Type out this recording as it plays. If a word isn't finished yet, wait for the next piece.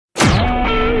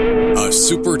A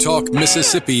Super Talk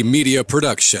Mississippi media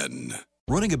production.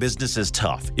 Running a business is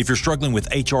tough. If you're struggling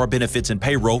with HR, benefits, and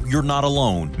payroll, you're not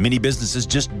alone. Many businesses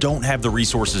just don't have the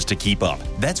resources to keep up.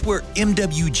 That's where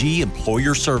MWG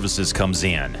Employer Services comes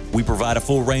in. We provide a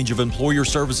full range of employer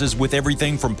services with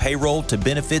everything from payroll to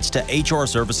benefits to HR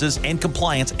services and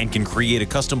compliance, and can create a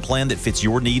custom plan that fits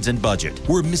your needs and budget.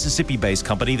 We're a Mississippi-based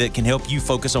company that can help you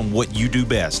focus on what you do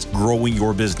best, growing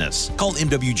your business. Call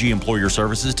MWG Employer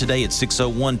Services today at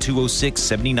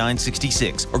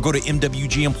 601-206-7966 or go to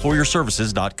MWGEmployerServices.com.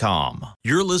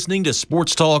 You're listening to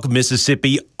Sports Talk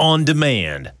Mississippi On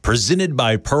Demand, presented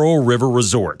by Pearl River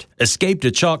Resort. Escape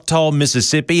to Choctaw,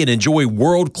 Mississippi and enjoy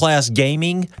world-class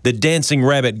gaming, the Dancing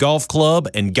Rabbit Golf Club,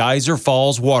 and Geyser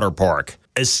Falls Water Park.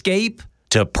 Escape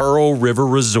to Pearl River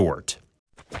Resort.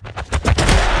 To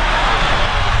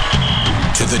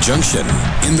the junction,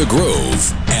 in the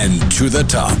Grove, and to the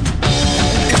top.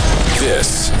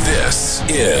 This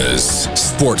is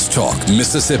Sports Talk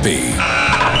Mississippi.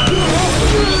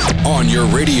 On your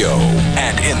radio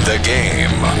and in the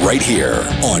game, right here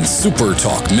on Super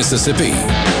Talk Mississippi.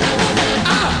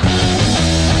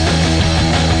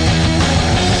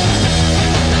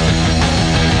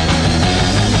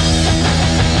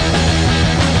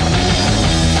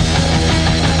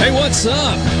 Hey, what's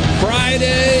up?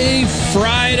 Friday.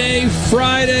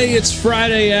 It's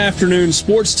Friday afternoon.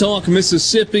 Sports Talk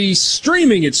Mississippi,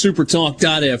 streaming at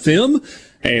supertalk.fm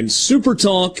and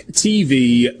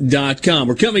supertalktv.com.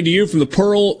 We're coming to you from the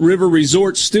Pearl River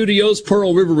Resort Studios.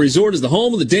 Pearl River Resort is the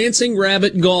home of the Dancing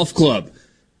Rabbit Golf Club.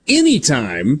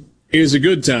 Anytime is a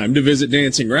good time to visit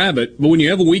Dancing Rabbit, but when you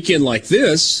have a weekend like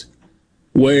this,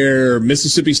 where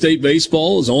Mississippi State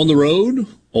baseball is on the road,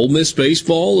 Ole Miss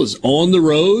baseball is on the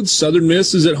road, Southern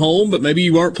Miss is at home, but maybe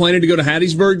you aren't planning to go to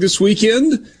Hattiesburg this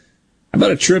weekend. How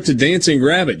about a trip to Dancing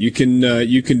Rabbit? You can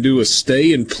do a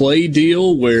stay and play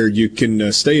deal where you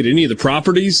can stay at any of the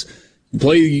properties,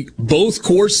 play both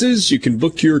courses. You can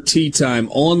book your tee time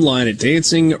online at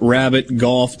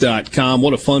dancingrabbitgolf.com.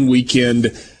 What a fun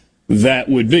weekend that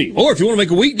would be. Or if you want to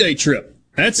make a weekday trip,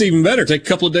 that's even better. Take a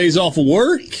couple of days off of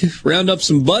work, round up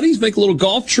some buddies, make a little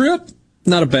golf trip.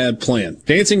 Not a bad plan.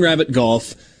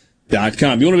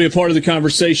 DancingRabbitGolf.com. You want to be a part of the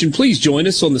conversation? Please join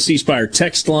us on the C Spire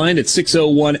text line at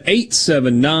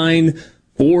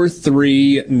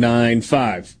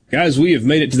 601-879-4395. Guys, we have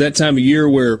made it to that time of year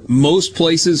where most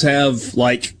places have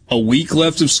like a week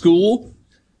left of school.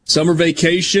 Summer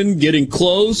vacation getting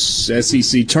close.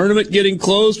 SEC tournament getting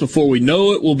close. Before we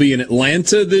know it, we'll be in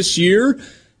Atlanta this year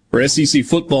for SEC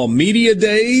football media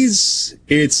days.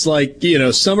 It's like,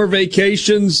 summer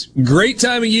vacations, great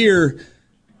time of year,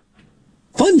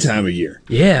 fun time of year.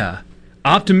 Yeah.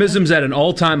 Optimism's at an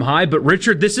all-time high, but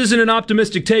Richard, this isn't an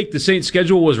optimistic take. The Saints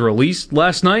schedule was released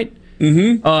last night.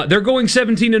 Mm-hmm. They're going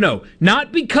 17-0.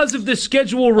 Not because of the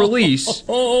schedule release.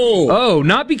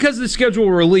 Not because of the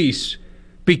schedule release.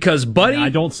 Because, buddy, I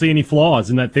don't see any flaws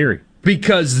in that theory.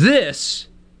 Because this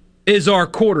is our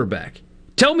quarterback.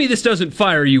 Tell me this doesn't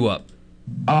fire you up.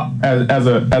 As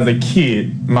a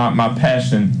kid, my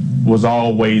passion was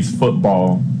always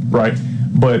football, right?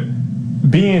 But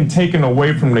being taken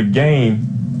away from the game,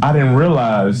 I didn't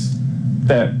realize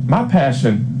that my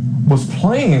passion was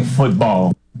playing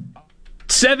football.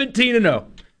 17-0.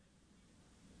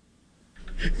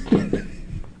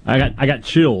 I got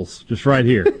chills just right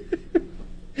here.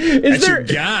 That's your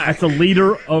guy.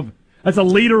 That's a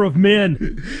leader of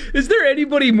men. Is there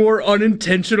anybody more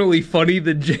unintentionally funny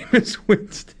than Jameis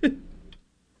Winston?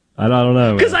 I don't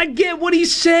know. Because I get what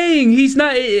he's saying. He's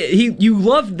not.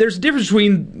 There's a difference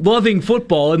between loving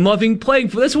football and loving playing.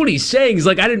 That's what he's saying. He's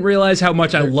like, I didn't realize how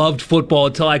much I loved football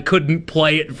until I couldn't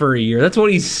play it for a year. That's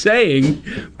what he's saying.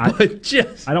 I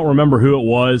don't remember who it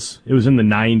was. It was in the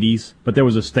 90s, but there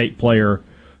was a state player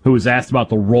who was asked about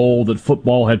the role that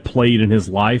football had played in his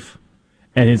life.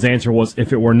 And his answer was,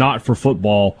 if it were not for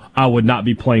football, I would not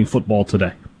be playing football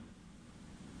today.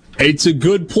 It's a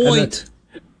good point.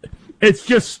 It's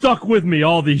just stuck with me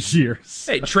all these years.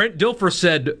 Hey, Trent Dilfer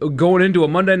said going into a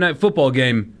Monday Night Football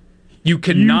game, you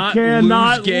cannot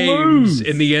lose games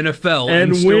in the NFL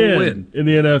and still win in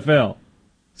the NFL.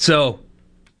 So,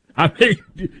 I mean,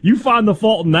 you find the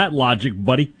fault in that logic,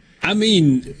 buddy. I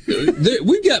mean,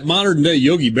 we've got modern-day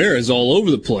Yogi Berras all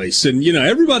over the place. And,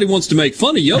 everybody wants to make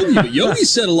fun of Yogi, but Yogi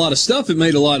said a lot of stuff that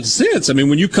made a lot of sense. I mean,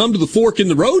 when you come to the fork in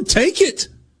the road, take it.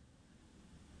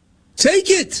 Take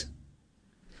it.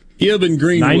 Gibbon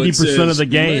Greenwood 90% says, of the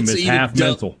game is half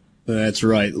mental. That's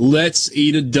right. Let's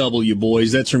eat a W,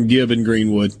 boys. That's from Gibbon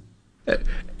Greenwood.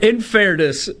 In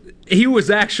fairness, he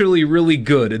was actually really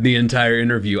good in the entire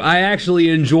interview. I actually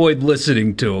enjoyed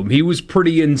listening to him. He was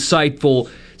pretty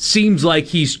insightful. seems like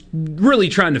he's really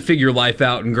trying to figure life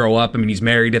out and grow up. I mean, he's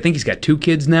married. I think he's got 2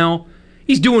 kids now.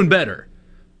 He's doing better.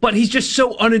 But he's just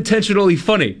so unintentionally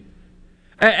funny.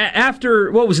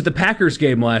 After, what was it, the Packers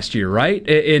game last year, right?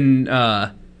 In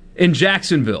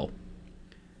Jacksonville.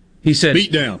 He said,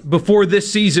 beat down. Before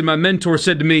this season, my mentor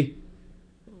said to me,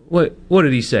 what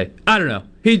did he say? I don't know.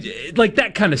 He like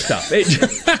that kind of stuff.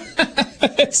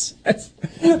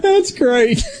 That's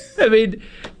great. I mean,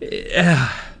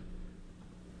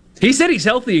 he said he's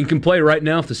healthy and can play right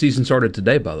now if the season started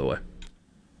today, by the way.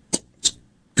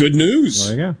 Good news.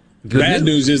 There you go. Bad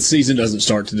news is the season doesn't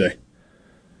start today.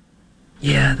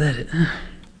 Yeah, that is.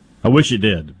 I wish it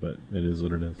did, but it is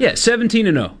what it is. Yeah,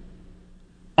 17-0.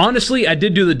 Honestly, I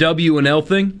did do the W and L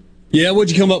thing. Yeah,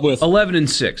 what'd you come up with?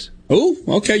 11-6. Oh,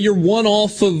 okay. You're one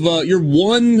off of. You're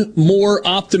one more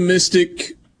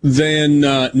optimistic than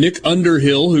Nick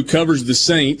Underhill, who covers the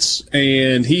Saints,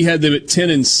 and he had them at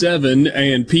 10-7.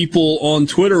 And people on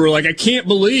Twitter were like, "I can't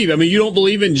believe. I mean, you don't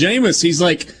believe in Jameis?" He's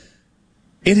like,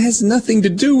 "It has nothing to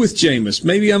do with Jameis.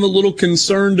 Maybe I'm a little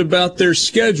concerned about their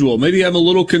schedule. Maybe I'm a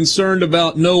little concerned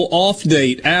about no off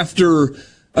date after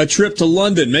a trip to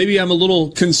London. Maybe I'm a little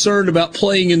concerned about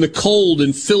playing in the cold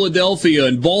in Philadelphia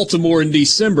and Baltimore in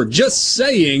December." Just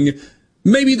saying,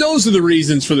 maybe those are the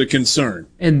reasons for the concern.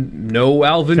 And no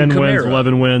Alvin 10 Kamara. wins,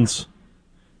 11 wins.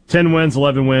 10 wins,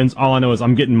 11 wins. All I know is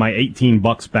I'm getting my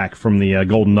 $18 back from the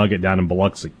Golden Nugget down in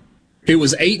Biloxi. It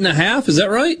was 8.5, is that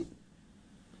right?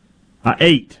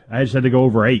 8. I just had to go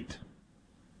over 8.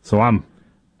 So I'm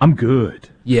good.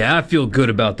 Yeah, I feel good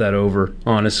about that over,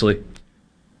 honestly.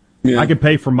 Yeah. I can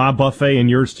pay for my buffet and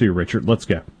yours too, Richard. Let's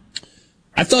go.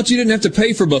 I thought you didn't have to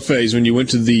pay for buffets when you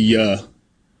went to the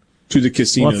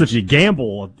casino. Well, that's if you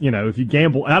gamble. You know, if you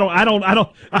gamble, I don't.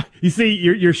 You see,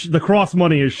 you're the cross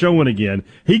money is showing again.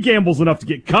 He gambles enough to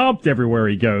get comped everywhere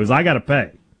he goes. I got to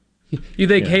pay. You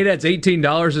think, hey, that's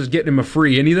 $18 is getting him a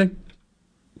free anything?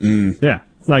 Yeah.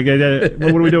 It's like,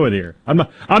 what are we doing here?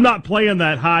 I'm not playing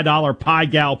that high dollar pie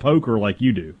gal poker like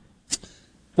you do.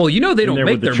 Well, you know they don't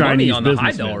make their money Chinese on the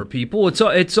high dollar people. It's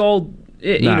all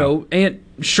you know, Aunt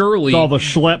Shirley. It's all the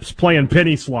schleps playing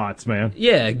penny slots, man.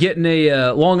 Yeah, getting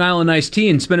a Long Island iced tea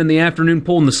and spending the afternoon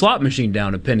pulling the slot machine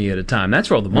down a penny at a time. That's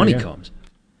where all the money comes.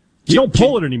 You don't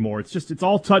pull it anymore. It's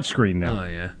all touchscreen now. Oh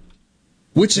yeah.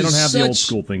 Which they is don't have such, the old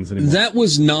school things anymore. That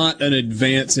was not an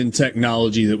advance in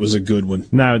technology that was a good one.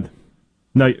 No,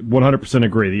 100%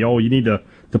 agree. You need to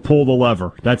pull the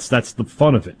lever. That's the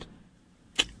fun of it.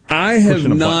 I have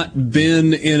not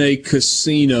been in a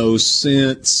casino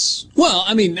since. Well,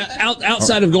 I mean,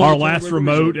 outside of going our to last River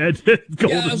remote at Golden.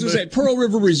 Yeah, I was going to say Pearl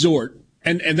River Resort,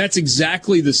 and that's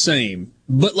exactly the same.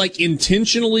 But like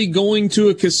intentionally going to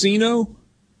a casino,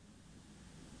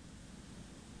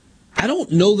 I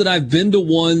don't know that I've been to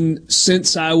one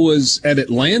since I was at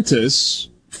Atlantis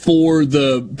for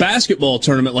the basketball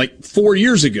tournament like 4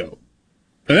 years ago,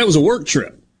 and that was a work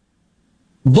trip.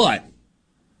 But.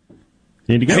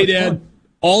 You need to go. Hey, Dad,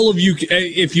 all of you,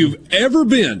 if you've ever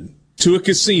been to a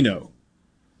casino,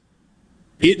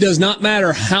 it does not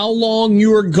matter how long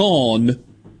you are gone,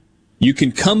 you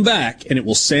can come back and it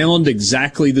will sound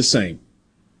exactly the same.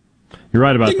 You're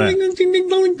right about that.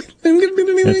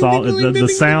 It's all the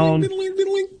sound.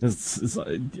 It's,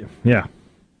 yeah.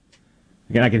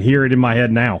 I can hear it in my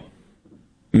head now.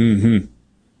 Mm-hmm.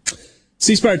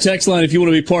 C-Spire text line, if you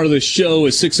want to be part of the show,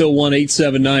 is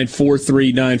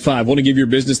 601-879-4395. Want to give your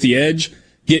business the edge?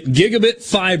 Get gigabit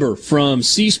fiber from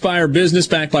C-Spire Business,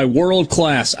 backed by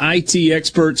world-class IT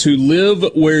experts who live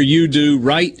where you do,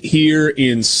 right here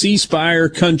in C-Spire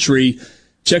country.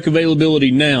 Check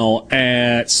availability now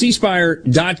at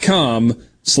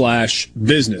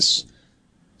cspire.com/business.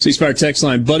 C-Spire text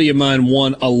line, buddy of mine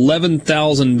won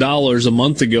 $11,000 a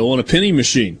month ago on a penny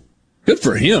machine. Good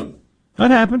for him. That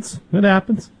happens. It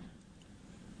happens.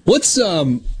 What's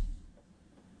the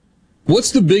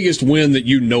biggest win that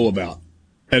you know about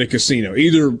at a casino,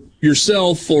 either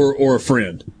yourself or a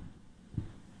friend?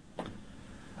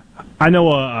 I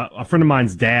know a friend of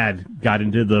mine's dad got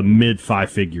into the mid 5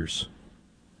 figures.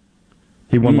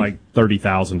 He won like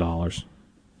 $30,000.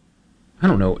 I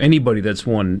don't know anybody that's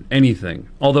won anything.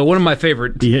 Although one of my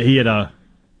favorite, he had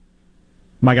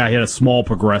my guy had a small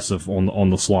progressive on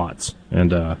the slots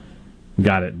and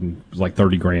got it, and it was like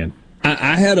 $30,000.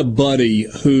 I had a buddy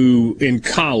who in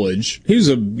college, he was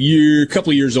a couple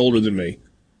of years older than me,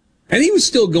 and he was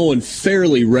still going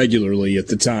fairly regularly at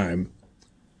the time.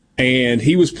 And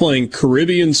he was playing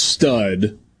Caribbean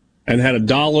Stud and had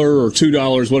 $1 or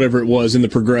 $2, whatever it was, in the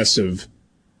progressive,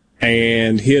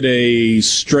 and hit a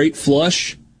straight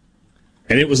flush,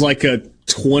 and it was like a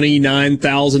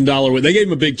 $29,000. They gave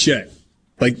him a big check.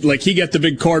 Like he got the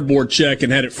big cardboard check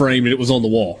and had it framed and it was on the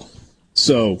wall.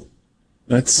 So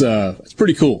that's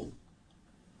pretty cool.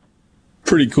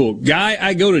 Pretty cool. Guy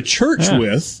I go to church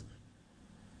with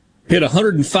hit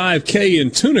 105K in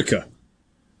Tunica.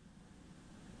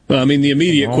 Well, I mean, the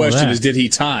immediate question is, did he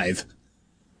tithe?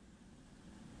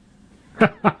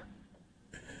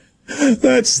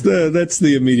 That's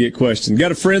the immediate question.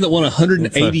 Got a friend that won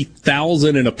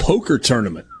 $180,000 in a poker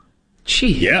tournament.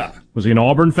 Gee. Yeah. Was he an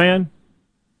Auburn fan?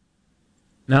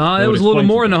 No, it was a little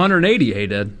more than 180, hey,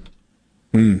 Dad.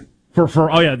 For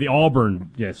the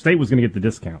Auburn. Yeah, State was going to get the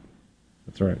discount.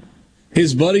 That's right.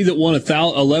 His buddy that won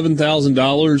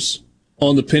 $11,000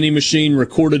 on the penny machine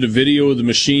recorded a video of the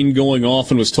machine going off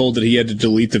and was told that he had to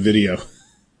delete the video.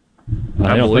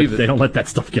 I believe it. They don't let that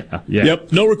stuff get out. Yeah.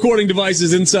 Yep, no recording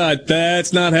devices inside.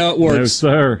 That's not how it works. No,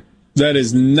 sir. That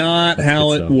is not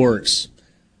how it works.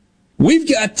 We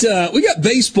got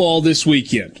baseball this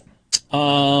weekend.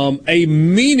 A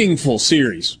meaningful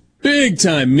series, big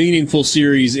time meaningful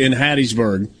series in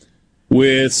Hattiesburg,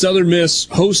 with Southern Miss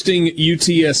hosting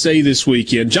UTSA this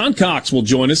weekend. John Cox will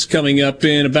join us coming up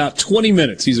in about 20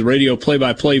 minutes. He's a radio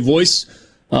play-by-play voice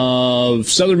of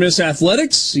Southern Miss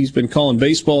athletics. He's been calling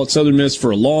baseball at Southern Miss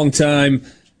for a long time,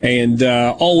 and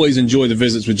always enjoy the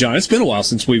visits with John. It's been a while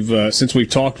since we've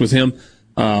talked with him.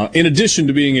 In addition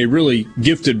to being a really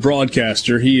gifted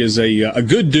broadcaster, he is a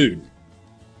good dude.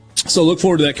 So look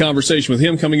forward to that conversation with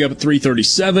him coming up at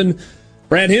 3:37.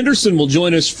 Brad Henderson will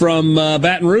join us from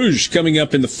Baton Rouge coming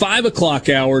up in the 5 o'clock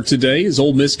hour today as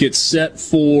Ole Miss gets set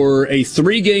for a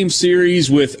 3-game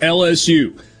series with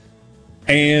LSU.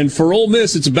 And for Ole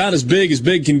Miss, it's about as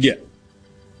big can get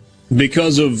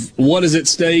because of what is at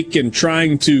stake and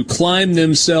trying to climb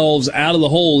themselves out of the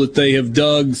hole that they have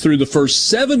dug through the first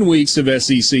 7 weeks of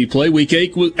SEC play. Week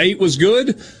 8 was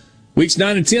good. Weeks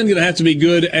 9 and 10 going to have to be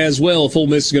good as well if Ole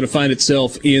Miss is going to find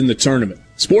itself in the tournament.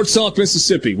 Sports Talk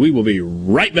Mississippi. We will be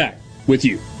right back with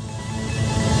you.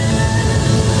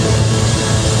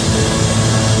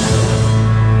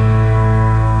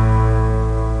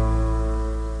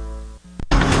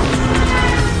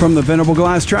 From the Venable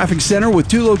Glass Traffic Center with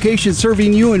 2 locations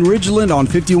serving you in Ridgeland on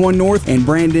 51 North and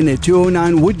Brandon at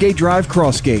 209 Woodgate Drive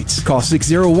Crossgates. Call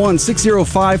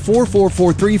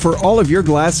 601-605-4443 for all of your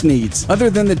glass needs. Other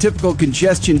than the typical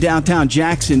congestion downtown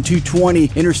Jackson,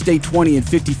 220, Interstate 20 and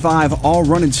 55 all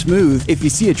running smooth. If you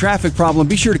see a traffic problem,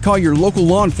 be sure to call your local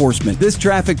law enforcement. This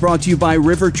traffic brought to you by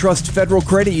River Trust Federal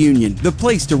Credit Union, the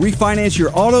place to refinance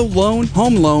your auto loan,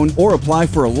 home loan, or apply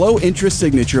for a low-interest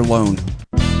signature loan.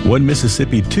 One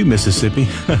Mississippi, two Mississippi.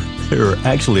 There are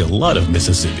actually a lot of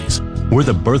Mississippis. We're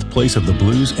the birthplace of the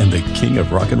blues and the king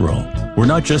of rock and roll. We're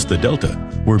not just the Delta.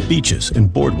 We're beaches and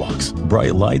boardwalks,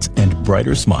 bright lights and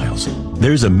brighter smiles.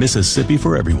 There's a Mississippi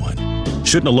for everyone.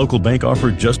 Shouldn't a local bank offer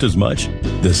just as much?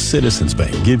 The Citizens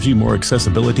Bank gives you more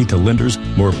accessibility to lenders,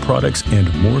 more products,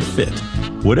 and more fit.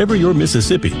 Whatever your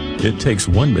Mississippi, it takes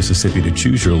one Mississippi to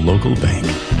choose your local bank.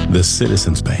 The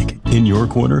Citizens Bank. In your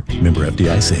corner, member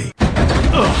FDIC.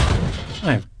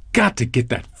 I've got to get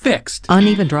that fixed.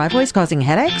 Uneven driveways causing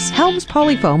headaches? Helms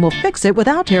Polyfoam will fix it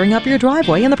without tearing up your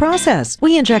driveway in the process.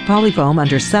 We inject Polyfoam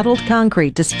under settled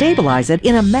concrete to stabilize it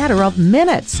in a matter of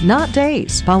minutes, not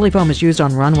days. Polyfoam is used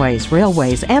on runways,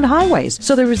 railways, and highways,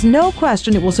 so there is no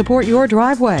question it will support your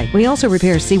driveway. We also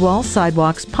repair seawalls,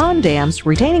 sidewalks, pond dams,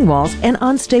 retaining walls, and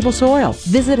unstable soil.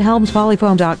 Visit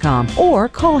HelmsPolyfoam.com or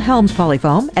call Helms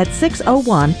Polyfoam at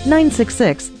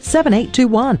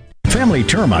 601-966-7821. Family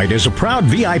Termite is a proud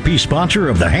VIP sponsor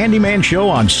of the Handyman Show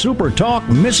on Super Talk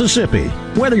Mississippi.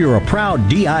 Whether you're a proud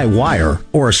DIYer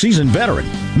or a seasoned veteran,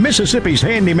 Mississippi's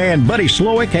handyman Buddy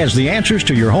Slowick has the answers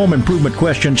to your home improvement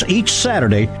questions each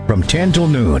Saturday from 10 till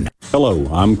noon. Hello,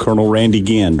 I'm Colonel Randy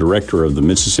Ginn, Director of the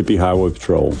Mississippi Highway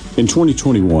Patrol. In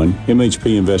 2021,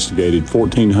 MHP investigated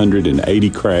 1,480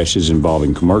 crashes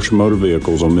involving commercial motor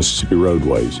vehicles on Mississippi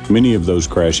roadways. Many of those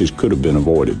crashes could have been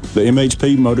avoided. The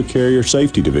MHP Motor Carrier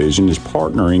Safety Division is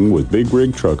partnering with big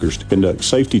rig truckers to conduct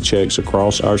safety checks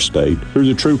across our state through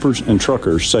the Troopers and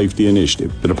Truckers Safety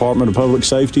Initiative. The Department of Public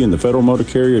Safety and the Federal Motor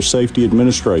Carrier Safety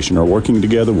Administration are working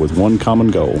together with one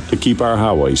common goal: to keep our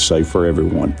highways safe for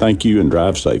everyone. Thank you and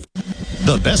drive safe.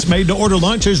 The best made-to-order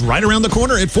lunch is right around the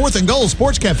corner at 4th and Gold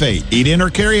Sports Cafe. Eat in or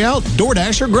carry out,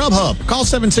 DoorDash or Grubhub. Call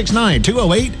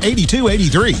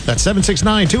 769-208-8283. That's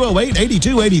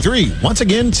 769-208-8283. Once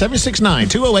again,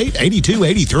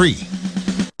 769-208-8283.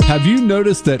 Have you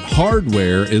noticed that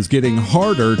hardware is getting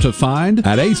harder to find?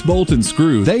 At Ace Bolt and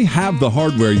Screw, they have the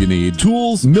hardware you need.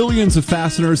 Tools, millions of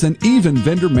fasteners, and even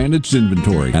vendor-managed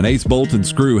inventory. And Ace Bolt and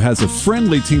Screw has a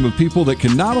friendly team of people that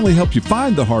can not only help you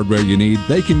find the hardware you need,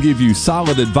 they can give you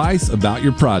solid advice about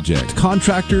your project.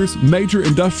 Contractors, major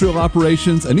industrial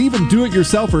operations, and even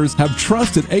do-it-yourselfers have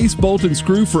trusted Ace Bolt and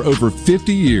Screw for over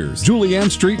 50 years.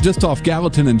 Julianne Street, just off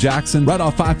Gallatin and Jackson, right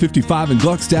off 555 in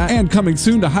Gluckstadt, and coming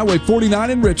soon to Highway 49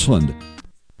 in Richland.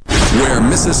 Where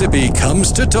Mississippi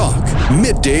comes to talk.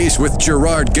 Middays with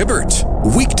Gerard Gibbert.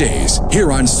 Weekdays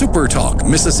here on Super Talk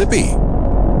Mississippi.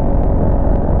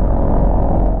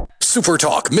 Super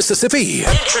Talk Mississippi.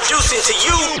 Introducing to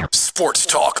you Sports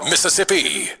Talk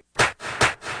Mississippi.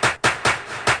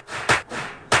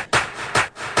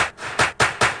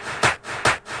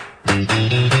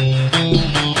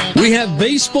 We have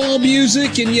baseball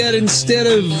music, and yet instead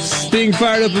of being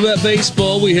fired up about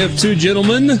baseball, we have two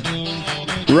gentlemen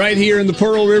right here in the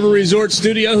Pearl River Resort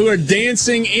studio who are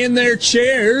dancing in their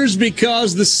chairs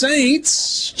because the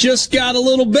Saints just got a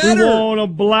little better. We want a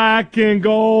black and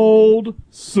gold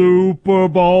Super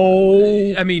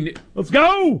Bowl. I mean, let's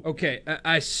go. Okay,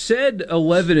 I said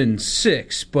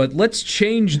 11-6, but let's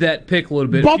change that pick a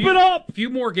little bit. Bump it up. A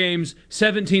few more games,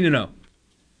 17-0.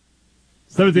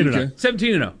 17-0.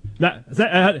 17-0.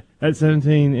 At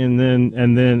 17 and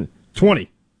then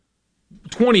 20.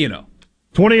 20-0.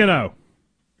 20-0.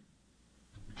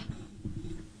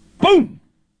 Boom!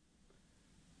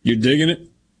 You're digging it?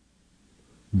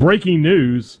 Breaking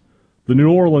news, the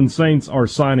New Orleans Saints are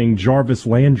signing Jarvis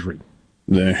Landry.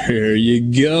 There you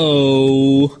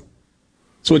go.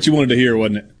 That's what you wanted to hear,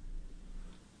 wasn't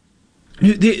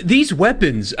it? These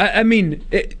weapons, I mean,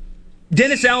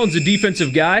 Dennis Allen's a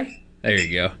defensive guy. There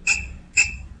you go.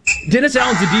 Dennis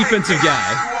Allen's a defensive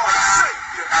guy.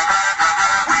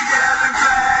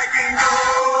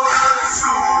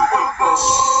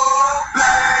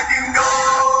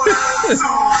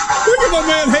 Look at my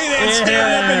man Haydad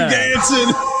standing up and dancing.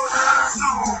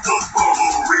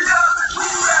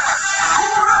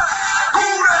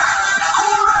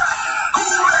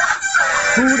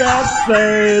 Who that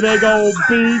say they gon'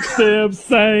 beat them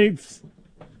Saints?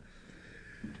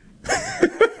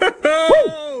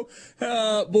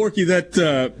 Borky,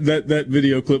 that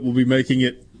video clip will be making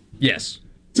it. Yes.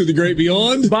 To the great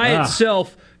beyond. By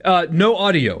itself, no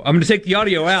audio. I'm going to take the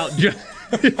audio out. Just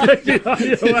like,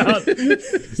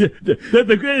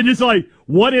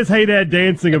 what is Haydad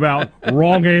dancing about?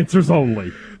 Wrong answers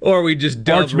only. Or we just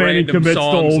dub random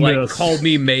songs like "Call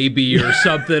Me Maybe" or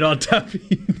something on top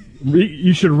of you.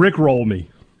 You should rickroll me.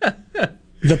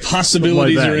 The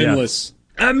possibilities are endless. Yeah.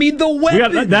 I mean, the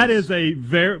weapons.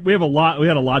 We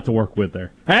had a lot to work with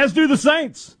there. As do the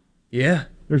Saints. Yeah.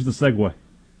 There's the segue.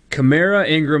 Kamara,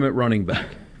 Ingram at running back.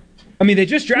 I mean, they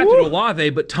just drafted Olave,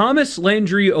 but Thomas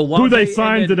Landry, Olave, who they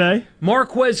signed today.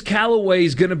 Marquez Callaway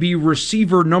is going to be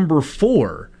receiver number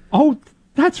 4. Oh,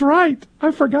 that's right. I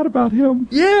forgot about him.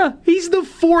 Yeah, he's the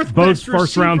fourth best receiver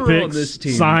first-round picks on this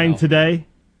team signed now. Today.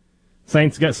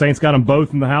 Saints got them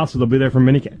both in the house, so they'll be there for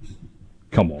minicamp.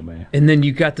 Come on, man. And then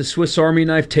you got the Swiss Army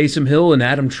knife, Taysom Hill and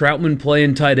Adam Troutman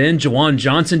playing tight end. Jawan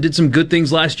Johnson did some good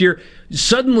things last year.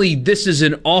 Suddenly, this is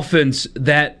an offense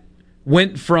that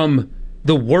went from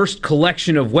the worst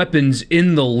collection of weapons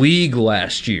in the league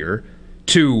last year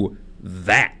to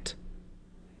that.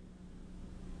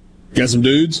 Got some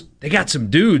dudes? They got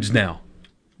some dudes now.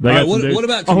 What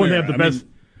about Kamara? They have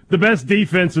the best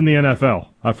defense in the NFL.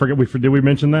 I forget, did we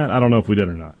mention that? I don't know if we did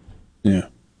or not. Yeah.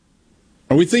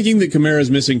 Are we thinking that Kamara's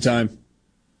missing time?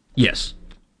 Yes.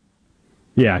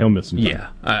 Yeah, he'll miss some time. Yeah.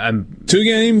 I'm 2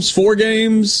 games, 4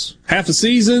 games, half a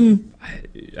season?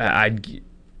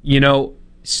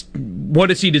 What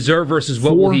does he deserve versus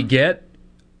what will he get?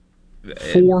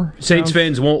 4. Saints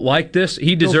fans won't like this.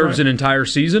 He deserves an entire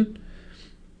season,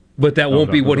 but that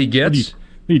won't be what he gets.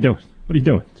 What are you doing? What are you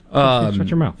doing? Shut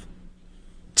your mouth.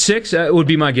 6 would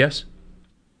be my guess.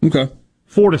 Okay.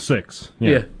 4 to 6.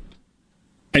 Yeah.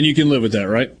 And you can live with that,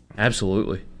 right?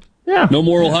 Absolutely. Yeah. No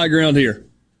moral high ground here.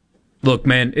 Look,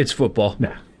 man, it's football.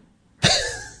 Nah.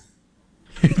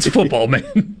 It's football,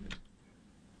 man.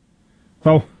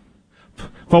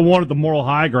 If I wanted the moral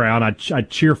high ground, I'd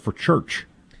cheer for church.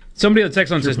 Somebody on the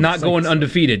text line says, not going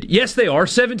undefeated. Yes, they are.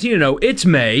 17-0. It's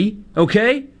May,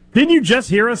 okay? Didn't you just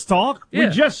hear us talk? Yeah.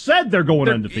 We just said they're going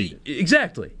undefeated.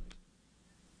 Exactly.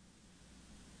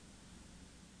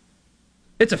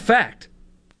 It's a fact.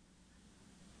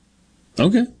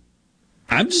 Okay.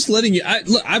 I'm just letting you.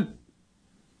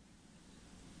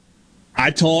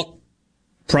 I talk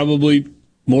probably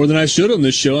more than I should on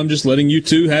this show. I'm just letting you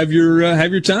two have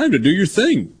your time to do your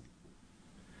thing.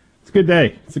 a good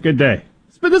day. It's a good day.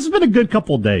 This has been a good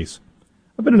couple of days.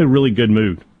 I've been in a really good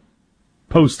mood.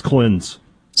 Post-cleanse.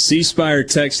 C-Spire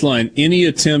text line, any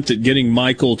attempt at getting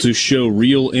Michael to show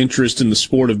real interest in the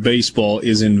sport of baseball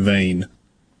is in vain.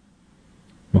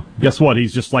 Well, guess what?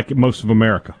 He's just like most of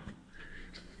America.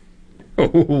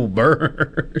 Oh,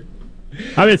 burn.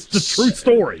 I mean, it's the true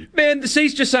story. Man, the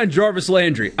Saints just signed Jarvis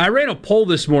Landry. I ran a poll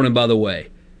this morning, by the way.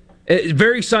 A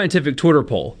very scientific Twitter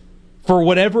poll. For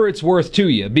whatever it's worth to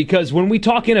you. Because when we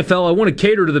talk NFL, I want to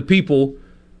cater to the people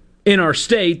in our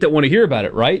state that want to hear about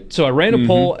it, right? So I ran a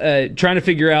poll trying to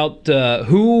figure out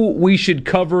who we should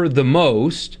cover the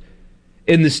most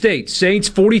in the state. Saints,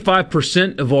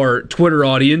 45% of our Twitter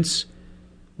audience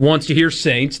wants to hear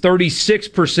Saints.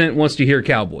 36% wants to hear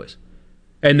Cowboys.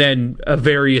 And then a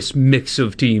various mix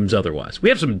of teams otherwise. We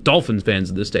have some Dolphins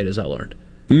fans in this state, as I learned.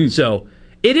 So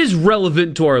it is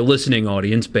relevant to our listening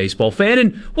audience, baseball fan.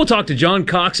 And we'll talk to John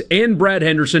Cox and Brad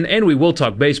Henderson, and we will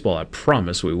talk baseball. I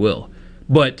promise we will.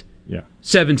 But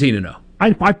 17-0.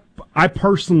 I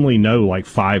personally know like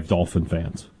 5 Dolphin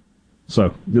fans.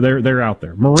 So they're out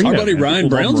there. Marino, our buddy Ryan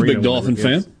Brown's a big Dolphin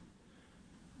fan.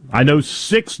 I know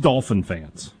 6 Dolphin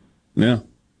fans. Yeah.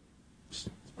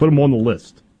 Put them on the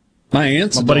list. My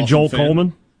aunt's my buddy Joel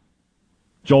Coleman.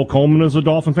 Joel Coleman is a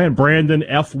Dolphin fan. Brandon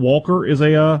F. Walker is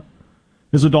a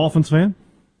Dolphins fan.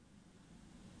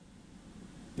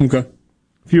 Okay. A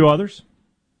few others.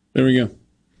 There we go.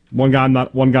 One guy I'm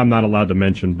not allowed to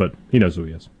mention, but he knows who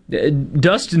he is.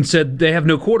 Dustin said they have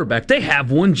no quarterback. They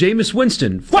have one, Jameis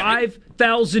Winston.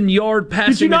 5,000-yard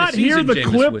passing. Did you not hear the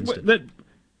clip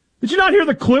Did you not hear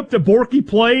the clip that Borky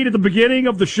played at the beginning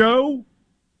of the show?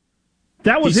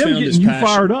 That was him getting you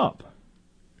fired up.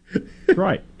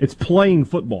 Right. It's playing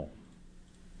football.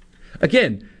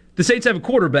 Again, the Saints have a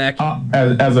quarterback.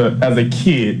 As a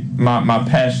kid, my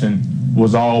passion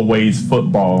was always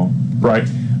football, right?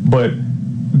 But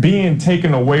being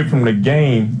taken away from the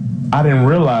game, I didn't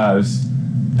realize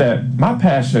that my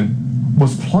passion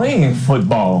was playing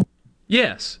football.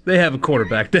 Yes, they have a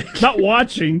quarterback. Not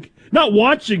watching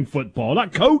football,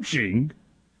 not coaching,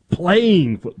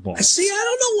 playing football. See, I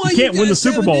don't know why you can't win the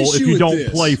Super Bowl if you don't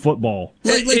play football.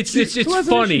 It's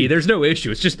funny. There's no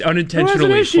issue. It's just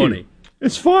unintentionally funny.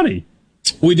 It's funny.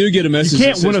 We do get a message. You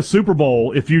can't win a Super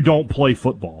Bowl if you don't play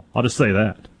football. I'll just say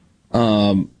that.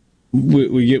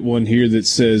 We get one here that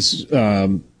says,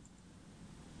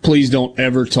 please don't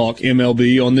ever talk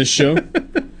MLB on this show.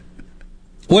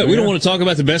 What, we don't want to talk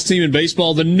about the best team in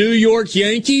baseball, the New York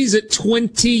Yankees at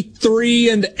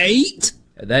 23-8?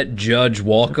 That Judge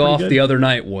walk-off the other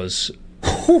night was...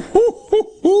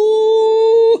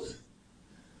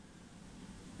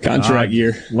 Contract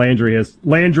year. Landry has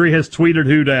tweeted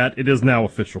who dat. It is now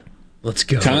official. Let's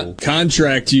go.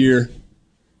 Contract year.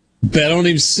 Bet on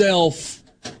himself.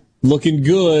 Looking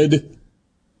good.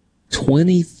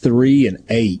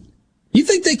 23-8. You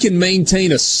think they can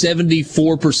maintain a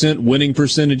 74% winning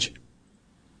percentage?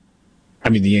 I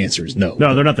mean, the answer is no.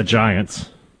 No, they're not the Giants.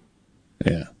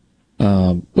 Yeah.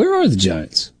 Where are the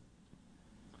Giants?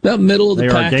 About middle of the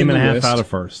pack. They are a game and a half West. out of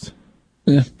first.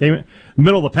 Yeah.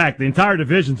 Middle of the pack. The entire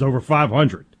division's over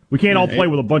 500. We can't all play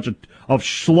with a bunch of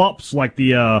schlups like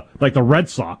the Red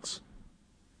Sox.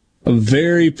 A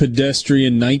very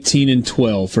pedestrian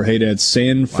 19-12 for Haydad's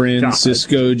San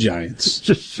Francisco Giants.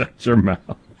 Just shut your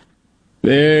mouth.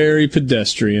 Very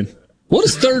pedestrian. What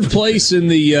does third place in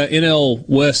the NL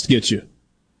West get you?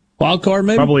 Wild card,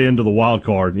 maybe? Probably into the wild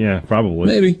card. Yeah, probably.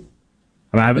 Maybe.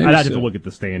 I mean, I'd have to look at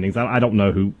the standings. I don't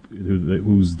know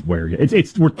who's where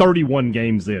yet. We're 31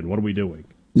 games in. What are we doing?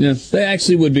 Yeah, they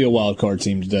actually would be a wild card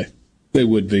team today. They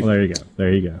would be. Well,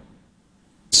 there you go.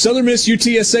 Southern Miss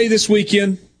UTSA this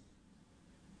weekend.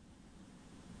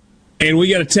 And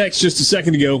we got a text just a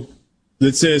second ago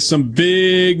that says some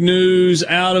big news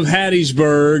out of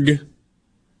Hattiesburg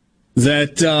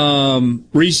that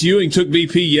Reese Ewing took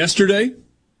BP yesterday.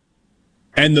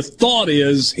 And the thought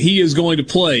is he is going to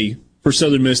play for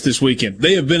Southern Miss this weekend.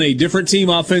 They have been a different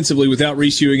team offensively without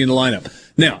Reese Ewing in the lineup.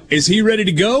 Now, is he ready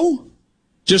to go?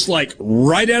 Just like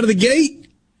right out of the gate?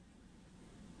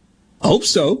 I hope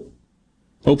so.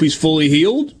 Hope he's fully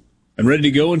healed and ready to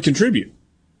go and contribute.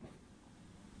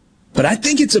 But I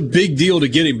think it's a big deal to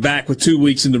get him back with 2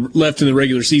 weeks left in the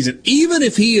regular season. Even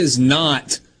if he is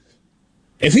not,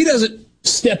 if he doesn't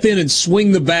step in and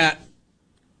swing the bat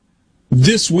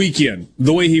this weekend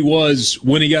the way he was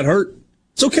when he got hurt,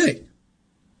 it's okay.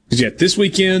 Because you got this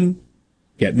weekend,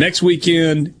 you got next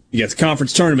weekend, you got the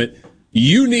conference tournament.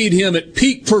 You need him at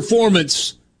peak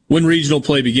performance when regional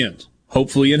play begins,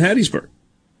 hopefully in Hattiesburg.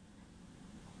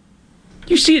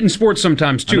 You see it in sports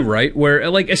sometimes too, right? Where,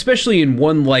 like, especially in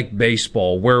one like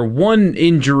baseball, where one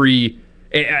injury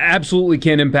absolutely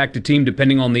can impact a team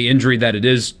depending on the injury that it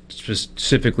is,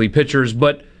 specifically pitchers,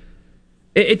 but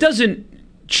it doesn't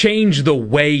change the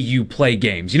way you play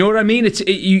games. You know what I mean?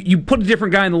 You put a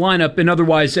different guy in the lineup, and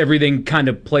otherwise everything kind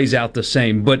of plays out the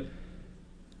same. But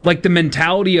like the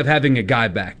mentality of having a guy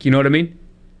back, you know what I mean?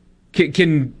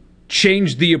 Can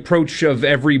change the approach of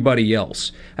everybody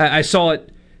else. I saw it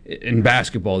in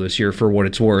basketball this year, for what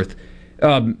it's worth.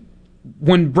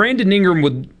 When Brandon Ingram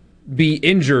would be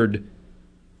injured,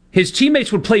 his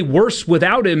teammates would play worse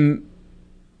without him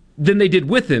than they did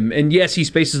with him. And yes, he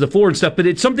spaces the floor and stuff, but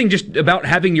it's something just about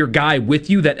having your guy with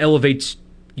you that elevates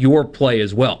your play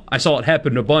as well. I saw it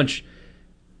happen a bunch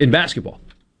in basketball.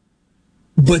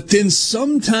 But then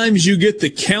sometimes you get the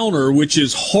counter, which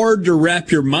is hard to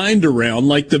wrap your mind around,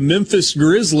 like the Memphis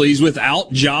Grizzlies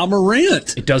without Ja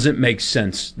Morant. It doesn't make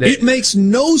sense. It makes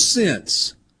no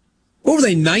sense. What were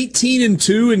they,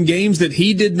 19-2 in games that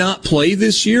he did not play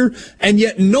this year? And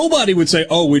yet nobody would say,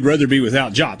 oh, we'd rather be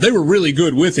without Ja. They were really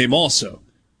good with him also.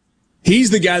 He's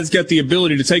the guy that's got the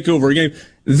ability to take over a game.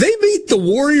 They beat the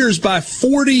Warriors by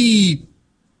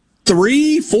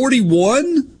 43,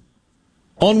 41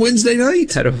 on Wednesday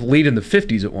night. Had a lead in the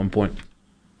 50s at one point.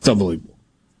 It's unbelievable.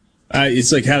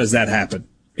 It's like, how does that happen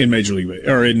in Major League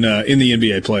or in the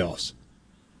NBA playoffs?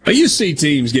 You see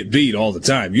teams get beat all the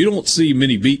time. You don't see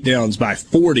many beatdowns by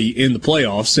 40 in the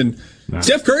playoffs. And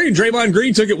Steph Curry and Draymond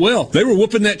Green took it well. They were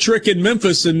whooping that trick in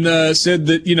Memphis and said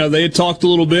that, they had talked a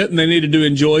little bit and they needed to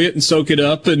enjoy it and soak it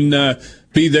up and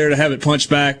be there to have it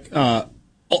punched back.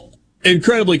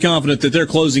 Incredibly confident that they're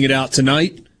closing it out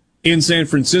tonight in San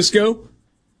Francisco.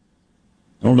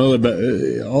 I don't know about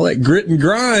all that grit and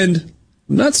grind.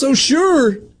 Not so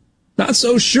sure.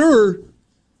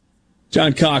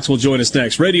 John Cox will join us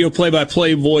next. Radio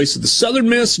play-by-play voice of the Southern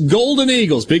Miss Golden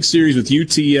Eagles. Big series with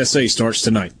UTSA starts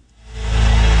tonight.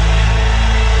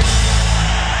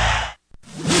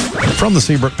 From the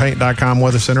SeabrookPaint.com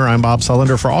Weather Center, I'm Bob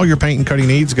Sullender. For all your paint and coating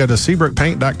needs, go to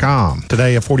SeabrookPaint.com.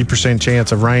 Today, a 40%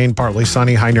 chance of rain, partly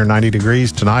sunny, high near 90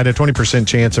 degrees. Tonight, a 20%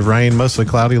 chance of rain, mostly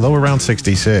cloudy, low around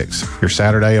 66. Your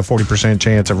Saturday, a 40%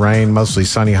 chance of rain, mostly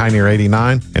sunny, high near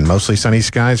 89. And mostly sunny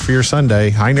skies for your Sunday,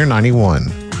 high near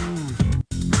 91.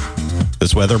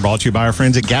 This weather brought to you by our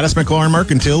friends at Gaddis McLaurin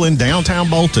Mercantile in downtown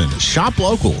Bolton. Shop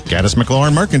local. Gaddis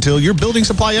McLaurin Mercantile, your building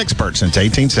supply expert since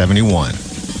 1871.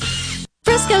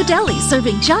 Frisco Deli,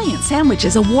 serving giant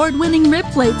sandwiches, award-winning rib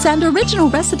plates, and original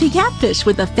recipe catfish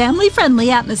with a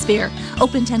family-friendly atmosphere.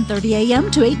 Open 10:30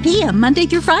 a.m. to 8 p.m. Monday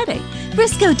through Friday.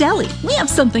 Frisco Deli, we have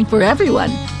something for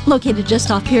everyone. Located just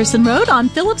off Pearson Road on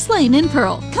Phillips Lane in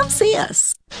Pearl. Come see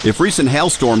us. If recent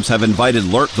hailstorms have invited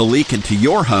Lurk the Leak into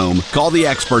your home, call the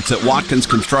experts at Watkins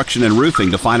Construction and Roofing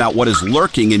to find out what is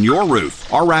lurking in your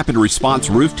roof. Our rapid response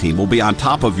roof team will be on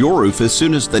top of your roof as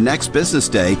soon as the next business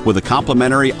day with a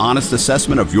complimentary, honest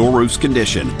assessment of your roof's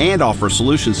condition and offer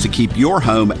solutions to keep your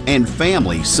home and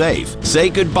family safe. Say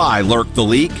goodbye, Lurk the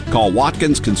Leak. Call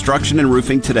Watkins Construction and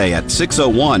Roofing today at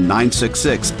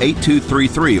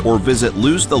 601-966-8233 or visit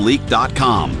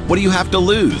losetheleak.com. What do you have to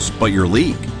lose but your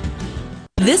leak?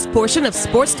 This portion of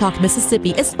Sports Talk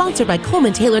Mississippi is sponsored by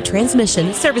Coleman Taylor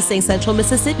Transmission, servicing Central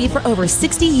Mississippi for over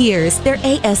 60 years. Their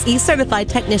ASE certified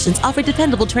technicians offer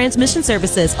dependable transmission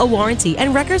services, a warranty,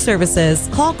 and record services.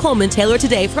 Call Coleman Taylor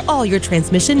today for all your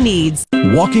transmission needs.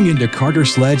 Walking into Carter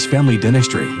Sledge Family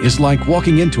Dentistry is like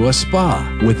walking into a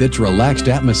spa. With its relaxed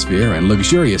atmosphere and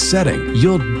luxurious setting,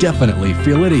 you'll definitely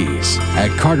feel at ease.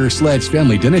 At Carter Sledge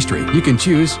Family Dentistry, you can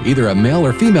choose either a male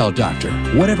or female doctor,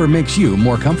 whatever makes you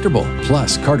more comfortable.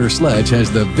 Plus, Carter Sledge has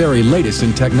the very latest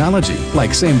in technology,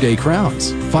 like same-day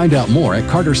crowns. Find out more at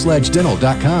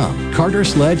CarterSledgeDental.com. Carter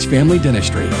Sledge Family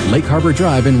Dentistry, Lake Harbor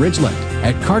Drive in Ridgeland.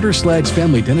 At Carter Sledge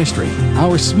Family Dentistry,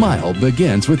 our smile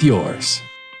begins with yours.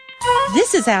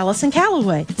 This is Allison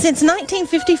Callaway. Since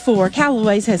 1954,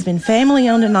 Callaway's has been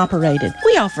family-owned and operated.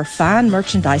 We offer fine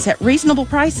merchandise at reasonable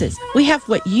prices. We have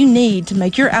what you need to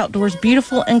make your outdoors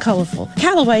beautiful and colorful.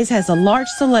 Callaway's has a large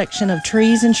selection of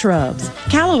trees and shrubs.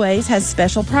 Callaway's has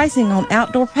special pricing on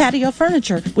outdoor patio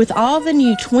furniture with all the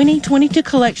new 2022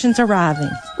 collections arriving.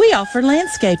 We offer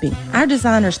landscaping. Our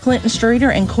designers Clinton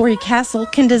Streeter and Corey Castle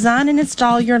can design and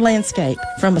install your landscape,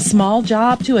 from a small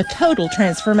job to a total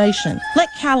transformation. Let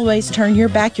Callaway's turn your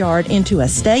backyard into a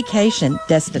staycation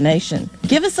destination.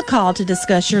 Give us a call to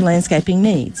discuss your landscaping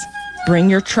needs. Bring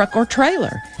your truck or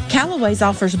trailer. Callaway's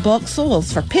offers bulk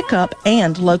soils for pickup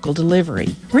and local delivery.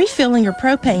 Refilling your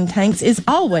propane tanks is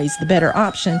always the better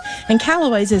option, and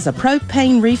Callaway's is a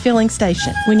propane refilling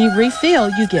station. When you refill,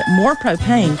 you get more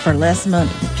propane for less money.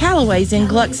 Callaway's in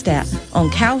Gluckstadt on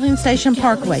Calhoun Station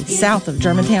Parkway, south of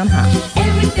Germantown High.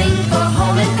 Everything for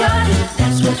home and garden,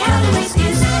 that's what Callaway's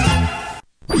is.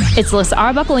 It's Alyssa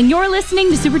Arbuckle, and you're listening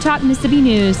to Super Talk Mississippi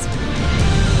News.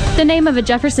 The name of a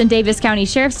Jefferson Davis County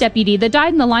Sheriff's deputy that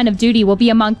died in the line of duty will be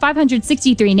among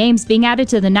 563 names being added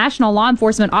to the National Law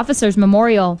Enforcement Officers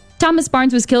Memorial. Thomas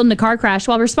Barnes was killed in a car crash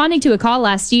while responding to a call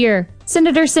last year.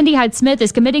 Senator Cindy Hyde-Smith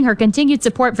is committing her continued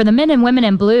support for the men and women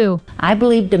in blue. I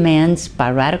believe demands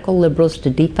by radical liberals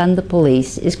to defund the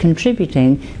police is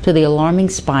contributing to the alarming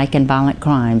spike in violent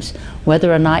crimes, whether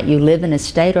or not you live in a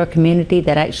state or community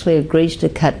that actually agrees to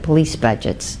cut police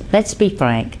budgets. Let's be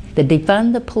frank. The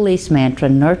defund the police mantra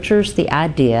nurtures the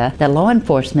idea that law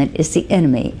enforcement is the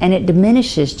enemy, and it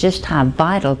diminishes just how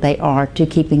vital they are to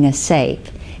keeping us safe.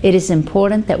 It is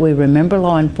important that we remember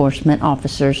law enforcement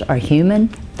officers are human,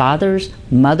 fathers,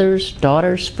 mothers,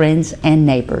 daughters, friends, and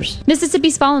neighbors.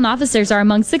 Mississippi's fallen officers are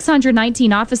among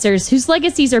 619 officers whose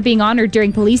legacies are being honored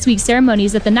during Police Week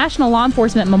ceremonies at the National Law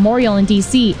Enforcement Memorial in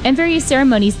D.C. and various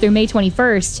ceremonies through May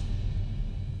 21st.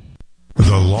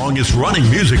 The longest-running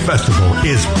music festival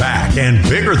is back and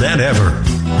bigger than ever.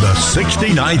 The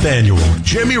 69th Annual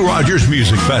Jimmie Rogers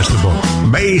Music Festival,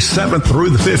 May 7th through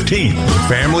the 15th.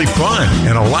 Family fun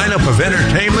and a lineup of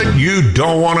entertainment you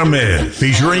don't want to miss.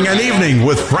 Featuring an evening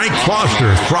with Frank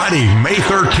Foster, Friday, May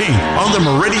 13th on the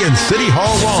Meridian City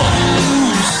Hall lawn.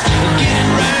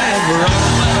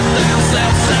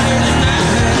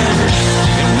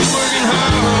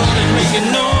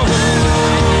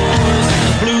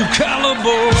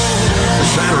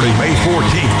 Saturday, May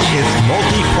 14th, it's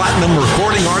multi-platinum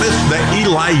recording artist, the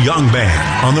Eli Young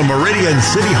Band, on the Meridian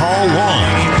City Hall lawn.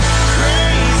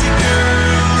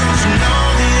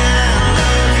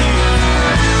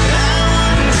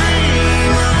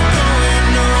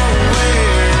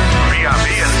 VIP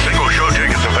and single show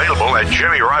tickets available at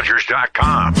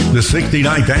JimmyRogers.com. The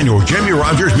 69th Annual Jimmie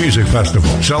Rogers Music Festival,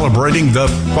 celebrating the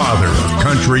father of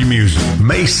country music,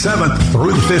 May 7th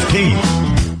through the 15th.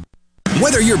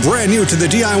 Whether you're brand new to the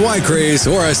DIY craze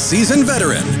or a seasoned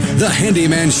veteran, the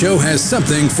Handyman Show has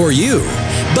something for you.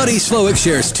 Buddy Slowick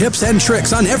shares tips and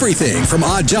tricks on everything from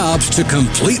odd jobs to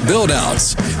complete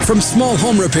build-outs, from small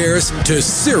home repairs to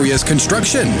serious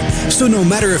construction. So no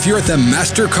matter if you're at the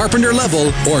master carpenter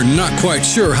level or not quite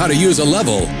sure how to use a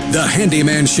level, the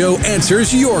Handyman Show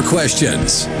answers your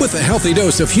questions with a healthy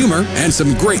dose of humor and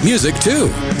some great music too.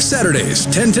 Saturdays,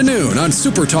 10 to noon on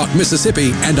Super Talk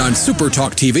Mississippi and on Super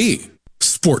Talk TV.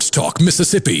 Sports Talk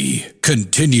Mississippi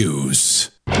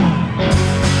continues. How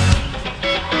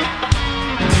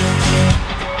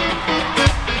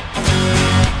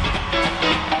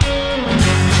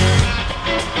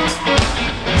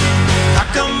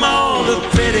come all the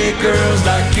pretty girls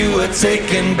like you are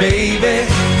taken, baby?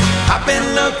 I've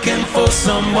been looking for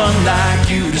someone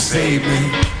like you to save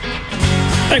me.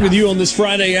 Back with you on this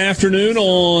Friday afternoon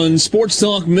on Sports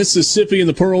Talk Mississippi in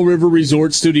the Pearl River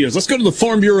Resort Studios. Let's go to the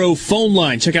Farm Bureau phone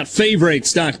line. Check out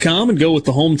favorites.com and go with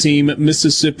the home team,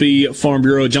 Mississippi Farm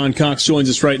Bureau. John Cox joins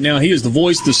us right now. He is the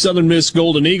voice of the Southern Miss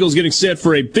Golden Eagles, getting set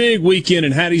for a big weekend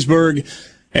in Hattiesburg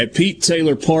at Pete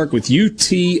Taylor Park with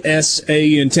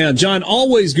UTSA in town. John,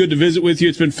 always good to visit with you.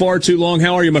 It's been far too long.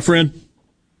 How are you, my friend?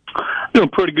 Doing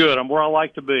pretty good. I'm where I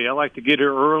like to be. I like to get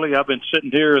here early. I've been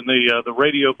sitting here in the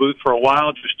radio booth for a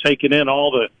while, just taking in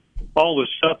all the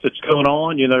stuff that's going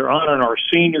on. You know, they're honoring our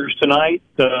seniors tonight.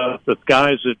 The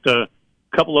guys that a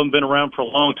couple of them been around for a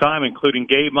long time, including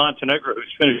Gabe Montenegro,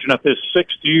 who's finishing up his 6th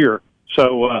year.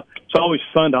 So it's always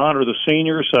fun to honor the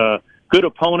seniors. Good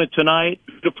opponent tonight.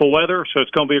 Beautiful weather, so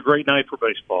it's going to be a great night for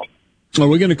baseball. Are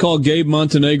we going to call Gabe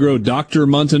Montenegro Dr.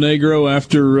 Montenegro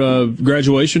after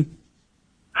graduation?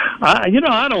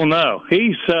 I don't know.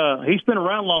 He's been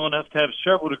around long enough to have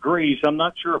several degrees. I'm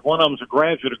not sure if one of them's a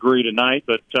graduate degree tonight,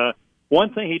 but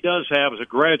one thing he does have is a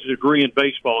graduate degree in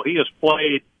baseball. He has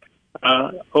played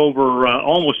over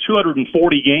almost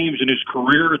 240 games in his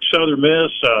career at Southern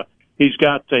Miss. He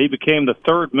became the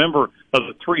 3rd member of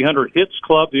the 300 Hits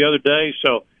Club the other day.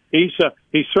 So he's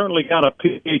certainly got a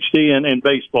PhD in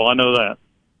baseball. I know that.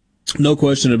 No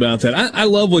question about that. I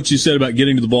love what you said about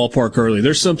getting to the ballpark early.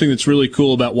 There's something that's really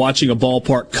cool about watching a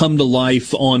ballpark come to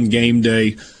life on game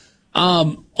day.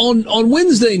 On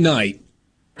Wednesday night,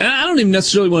 I don't even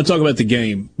necessarily want to talk about the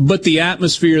game, but the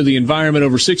atmosphere, the environment,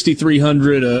 over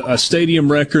 6,300, a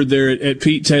stadium record there at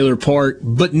Pete Taylor Park,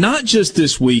 but not just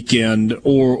this weekend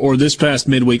or this past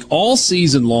midweek, all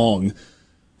season long.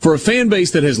 For a fan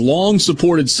base that has long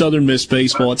supported Southern Miss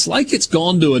baseball, it's like it's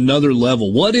gone to another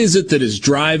level. What is it that is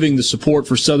driving the support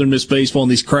for Southern Miss baseball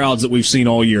and these crowds that we've seen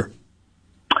all year?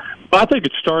 Well, I think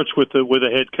it starts with the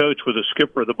head coach, with the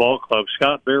skipper of the ball club,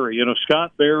 Scott Berry. You know,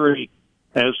 Scott Berry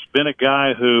has been a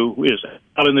guy who is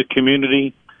out in the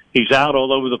community. He's out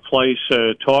all over the place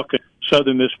talking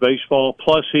Southern Miss baseball.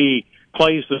 Plus, he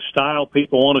plays the style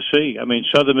people want to see. I mean,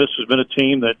 Southern Miss has been a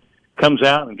team that comes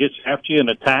out and gets after you and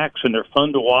attacks, and they're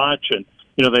fun to watch. And,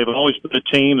 you know, they've always been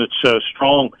a team that's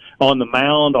strong on the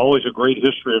mound, always a great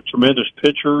history of tremendous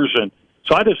pitchers. And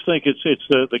so I just think it's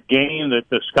the game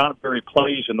that Scott Berry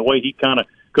plays and the way he kind of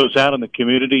goes out in the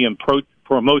community and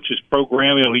promotes his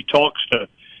program. You know, he talks to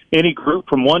any group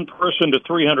from one person to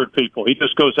 300 people. He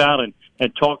just goes out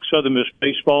and talks Southern Miss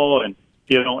baseball. And,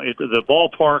 you know, the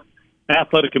ballpark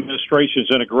athletic administration has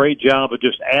done a great job of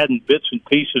just adding bits and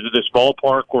pieces of this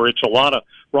ballpark where it's a lot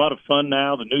of fun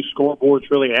now. The new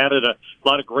scoreboard's really added a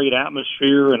lot of great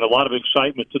atmosphere and a lot of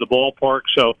excitement to the ballpark.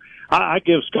 So I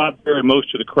give Scott Berry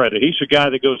most of the credit. He's a guy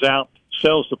that goes out,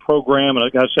 sells the program, and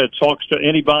like I said, talks to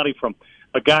anybody from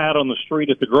a guy out on the street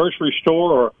at the grocery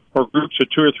store or groups of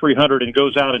 200 or 300 and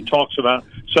goes out and talks about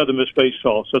Southern Miss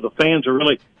baseball. So the fans are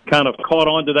really kind of caught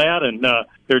on to that, and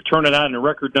they're turning out in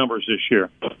record numbers this year.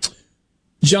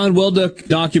 John Welduck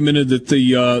documented that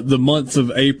the month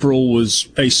of April was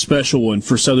a special one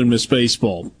for Southern Miss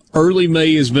baseball. Early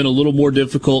May has been a little more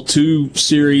difficult. 2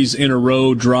 series in a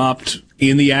row dropped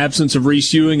in the absence of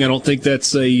Reese Ewing. I don't think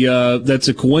that's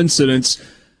a coincidence.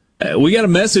 We got a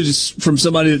message from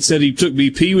somebody that said he took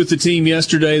BP with the team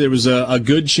yesterday. There was a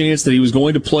good chance that he was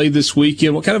going to play this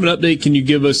weekend. What kind of an update can you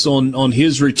give us on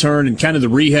his return and kind of the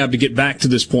rehab to get back to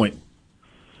this point?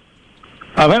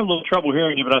 I'm having a little trouble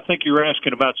hearing you, but I think you were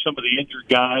asking about some of the injured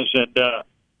guys. And,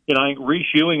 you know, I think Reese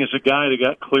Ewing is a guy that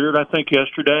got cleared, I think,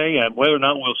 yesterday. And whether or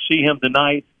not we'll see him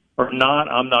tonight or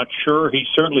not, I'm not sure. He's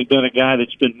certainly been a guy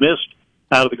that's been missed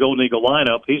out of the Golden Eagle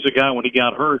lineup. He's a guy, when he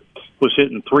got hurt, was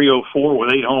hitting .304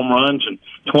 with 8 home runs and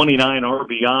 29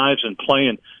 RBIs and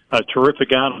playing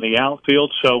terrific out in the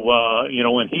outfield. So, you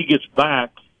know, when he gets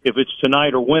back, if it's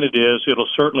tonight or when it is, it'll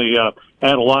certainly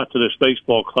add a lot to this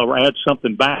baseball club, or add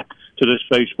something back to this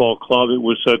baseball club. It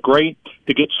was great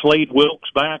to get Slade Wilkes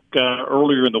back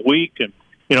earlier in the week, and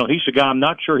you know, he's a guy, I'm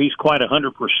not sure he's quite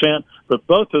 100%, but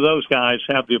both of those guys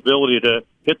have the ability to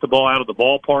hit the ball out of the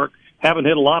ballpark. Haven't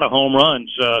hit a lot of home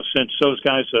runs since those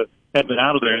guys have been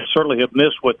out of there, and certainly have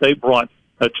missed what they brought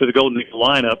to the Golden Eagle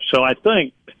lineup. So I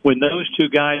think when those two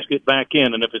guys get back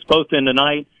in, and if it's both in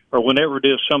tonight or whenever it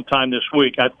is sometime this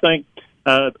week, I think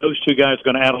those two guys are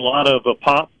going to add a lot of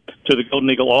pop to the Golden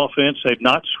Eagle offense. They've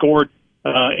not scored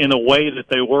in a way that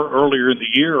they were earlier in the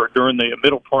year or during the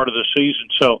middle part of the season.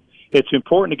 So it's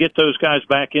important to get those guys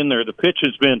back in there. The pitch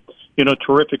has been, you know,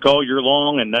 terrific all year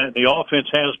long, and the offense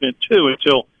has been too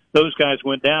until those guys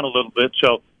went down a little bit.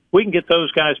 So we can get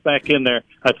those guys back in there.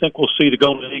 I think we'll see the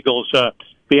Golden Eagles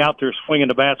be out there swinging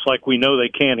the bats like we know they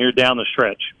can here down the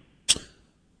stretch.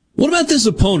 What about this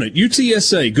opponent,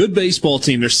 UTSA? Good baseball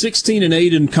team. They're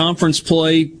 16-8 in conference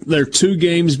play. They're 2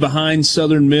 games behind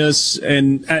Southern Miss,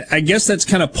 and I guess that's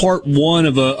kind of part one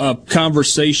of a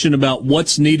conversation about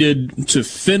what's needed to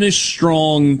finish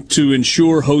strong to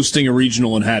ensure hosting a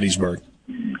regional in Hattiesburg.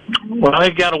 Well,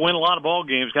 they've got to win a lot of ball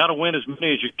games. Got to win as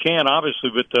many as you can,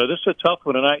 obviously. But this is a tough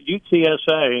one tonight.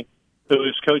 UTSA, who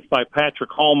is coached by Patrick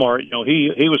Hallmark, you know,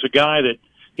 he was a guy that,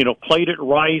 you know, played at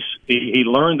Rice. He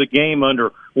learned the game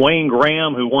under Wayne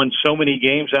Graham, who won so many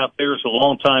games out there as a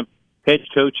longtime head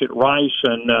coach at Rice,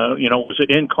 and you know, was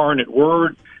an Incarnate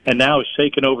Word, and now has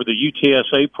taken over the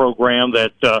UTSA program.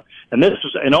 That and this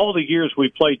is, in all the years we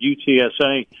played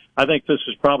UTSA, I think this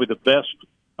is probably the best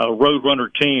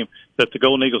Roadrunner team that the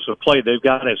Golden Eagles have played. They've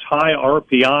got as high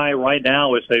RPI right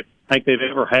now as I think they've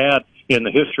ever had in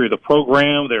the history of the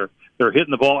program. They're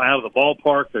hitting the ball out of the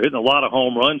ballpark. They're hitting a lot of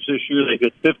home runs this year. They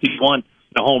hit 51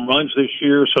 home runs this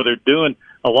year, so they're doing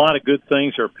a lot of good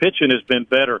things. Their pitching has been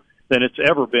better than it's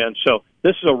ever been. So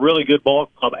this is a really good ball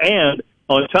club. And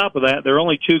on top of that, they're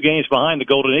only 2 games behind the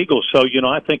Golden Eagles. So, you know,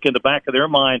 I think in the back of their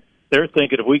mind, they're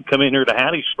thinking if we can come in here to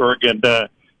Hattiesburg and,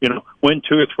 you know, win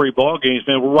 2 or 3 ball games,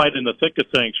 man, we're right in the thick of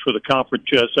things for the Conference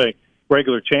USA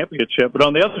regular championship. But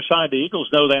on the other side, the Eagles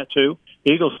know that too.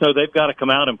 The Eagles know they've got to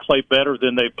come out and play better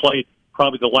than they played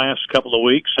probably the last couple of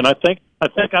weeks. And I think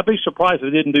I'd be surprised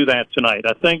if they didn't do that tonight.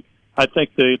 I think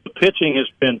the pitching has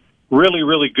been really,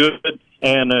 really good.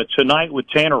 And tonight with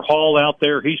Tanner Hall out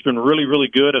there, he's been really, really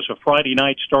good as a Friday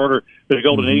night starter for the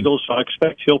Golden Eagles. So I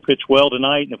expect he'll pitch well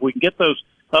tonight. And if we can get those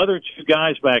other 2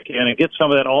 guys back in and get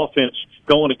some of that offense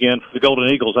going again for the Golden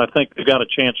Eagles, I think they've got a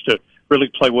chance to really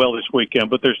play well this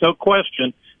weekend. But there's no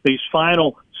question these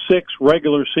final 6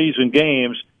 regular season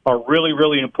games are really,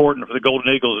 really important for the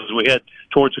Golden Eagles as we head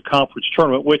towards the conference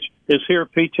tournament, which is here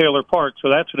at Pete Taylor Park, so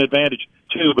that's an advantage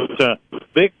too. But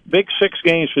big 6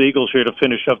 games for the Eagles here to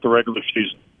finish up the regular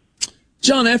season.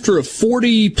 John, after a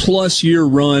 40-plus year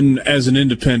run as an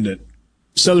independent,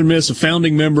 Southern Miss, a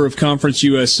founding member of Conference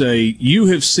USA, you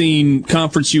have seen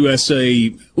Conference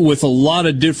USA with a lot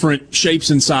of different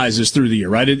shapes and sizes through the year,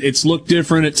 right? It's looked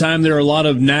different. At times there are a lot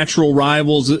of natural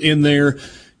rivals in there.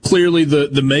 Clearly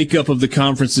the makeup of the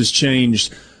conference has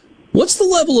changed. What's the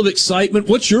level of excitement?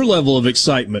 What's your level of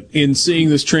excitement in seeing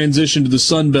this transition to the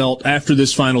Sun Belt after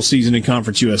this final season in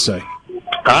Conference USA?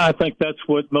 I think that's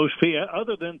what most people,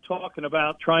 other than talking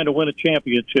about trying to win a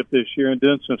championship this year and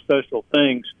doing some special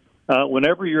things,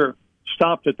 whenever you're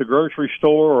stopped at the grocery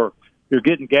store or you're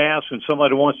getting gas and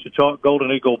somebody wants to talk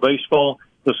Golden Eagle baseball,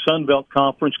 the Sun Belt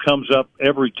Conference comes up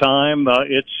every time.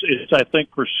 It's I think,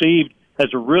 perceived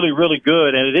as a really, really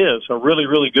good, and it is a really,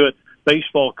 really good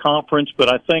baseball conference. But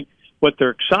I think what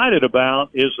they're excited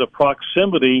about is the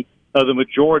proximity of the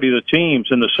majority of the teams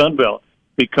in the Sun Belt.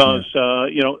 Because,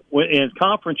 in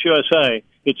Conference USA,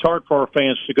 it's hard for our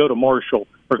fans to go to Marshall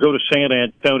or go to San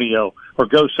Antonio or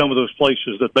go some of those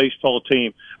places that baseball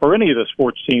team or any of the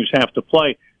sports teams have to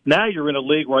play. Now you're in a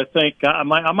league where I think I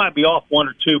might be off 1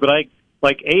 or 2, but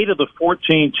like 8 of the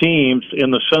 14 teams in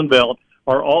the Sun Belt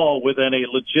are all within a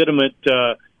legitimate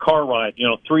car ride,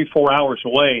 3-4 hours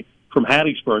away from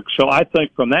Hattiesburg. So I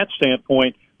think from that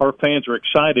standpoint, our fans are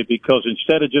excited because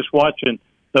instead of just watching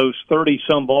those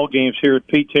 30-some ball games here at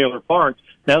Pete Taylor Park,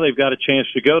 now they've got a chance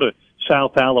to go to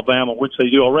South Alabama, which they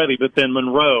do already, but then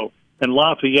Monroe and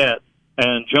Lafayette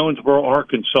and Jonesboro,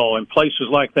 Arkansas, and places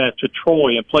like that, to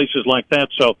Troy and places like that.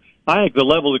 So I think the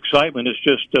level of excitement is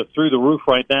just through the roof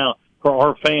right now for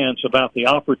our fans about the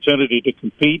opportunity to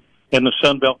compete in the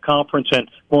Sun Belt Conference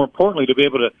and, more importantly, to be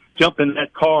able to jump in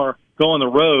that car, go on the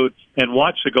road, and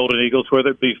watch the Golden Eagles,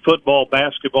 whether it be football,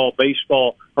 basketball,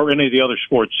 baseball, or any of the other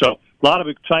sports. So a lot of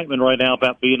excitement right now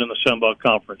about being in the Sun Belt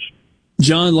Conference.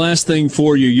 John, last thing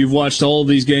for you. You've watched all of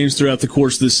these games throughout the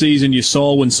course of the season. You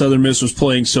saw when Southern Miss was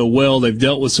playing so well. They've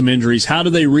dealt with some injuries. How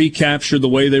do they recapture the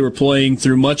way they were playing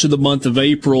through much of the month of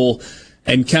April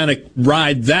and kind of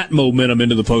ride that momentum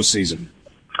into the postseason?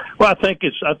 Well, I think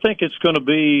it's going to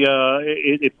be.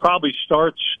 It probably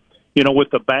starts,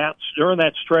 with the bats during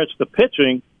that stretch. The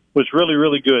pitching was really,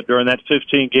 really good during that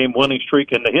 15-game winning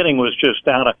streak, and the hitting was just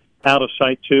out of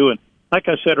sight too. And like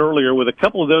I said earlier, with a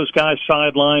couple of those guys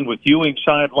sidelined, with Ewing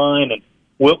sidelined and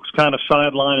Wilkes kind of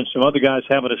sidelined, and some other guys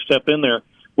having to step in there,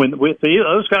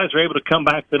 those guys are able to come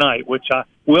back tonight, which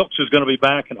Wilkes is going to be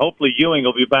back, and hopefully Ewing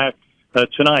will be back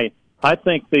tonight. I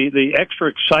think the extra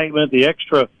excitement, the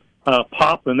extra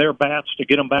pop in their bats to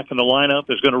get them back in the lineup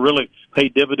is going to really pay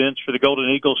dividends for the Golden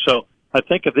Eagles. So I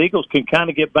think if the Eagles can kind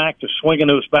of get back to swinging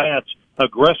those bats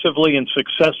aggressively and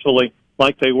successfully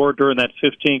like they were during that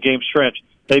 15-game stretch,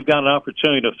 they've got an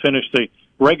opportunity to finish the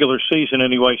regular season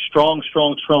anyway strong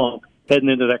heading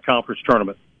into that conference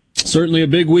tournament. Certainly a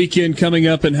big weekend coming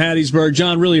up in Hattiesburg.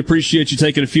 John, really appreciate you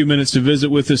taking a few minutes to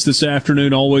visit with us this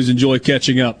afternoon. Always enjoy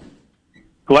catching up.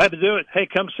 Glad to do it. Hey,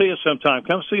 come see us sometime.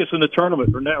 Come see us in the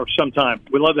tournament or sometime.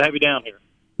 We'd love to have you down here.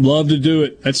 Love to do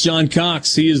it. That's John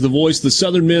Cox. He is the voice of the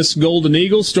Southern Miss Golden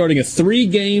Eagles, starting a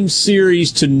 3-game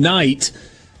series tonight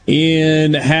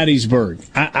in Hattiesburg.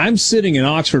 I'm sitting in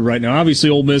Oxford right now. Obviously,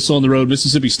 Ole Miss on the road,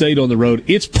 Mississippi State on the road.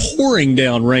 It's pouring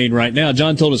down rain right now.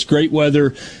 John told us great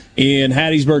weather in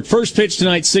Hattiesburg. First pitch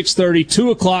tonight, 6:30,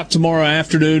 2 o'clock tomorrow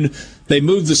afternoon. They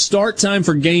moved the start time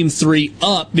for Game 3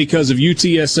 up because of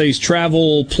UTSA's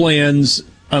travel plans.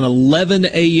 An 11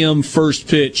 a.m. first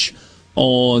pitch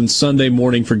on Sunday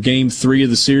morning for Game 3 of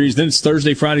the series. Then it's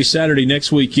Thursday, Friday, Saturday next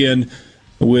weekend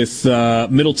with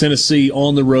Middle Tennessee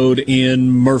on the road in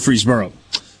Murfreesboro.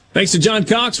 Thanks to John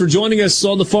Cox for joining us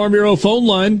on the Farm Bureau phone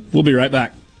line. We'll be right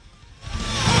back.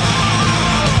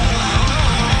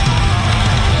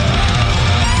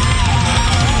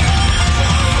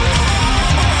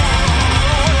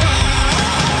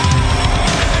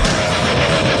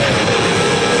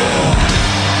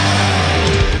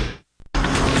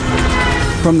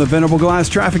 From the Venable Glass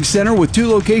Traffic Center with 2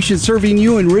 locations serving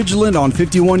you in Ridgeland on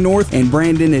 51 North and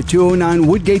Brandon at 209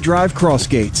 Woodgate Drive,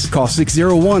 Crossgates. Call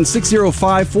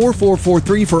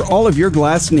 601-605-4443 for all of your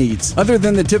glass needs. Other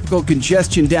than the typical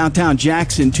congestion downtown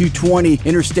Jackson, 220,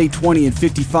 Interstate 20 and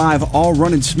 55 all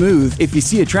running smooth. If you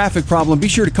see a traffic problem, be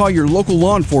sure to call your local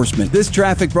law enforcement. This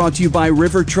traffic brought to you by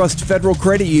River Trust Federal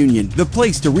Credit Union, the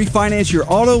place to refinance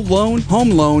your auto loan,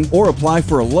 home loan, or apply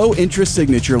for a low-interest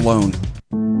signature loan.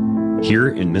 Here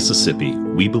in Mississippi,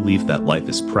 we believe that life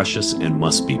is precious and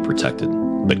must be protected.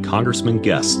 But Congressman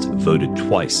Guest voted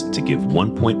twice to give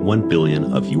 $1.1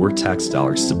 billion of your tax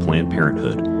dollars to Planned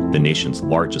Parenthood, the nation's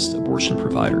largest abortion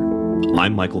provider.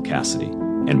 I'm Michael Cassidy,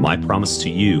 and my promise to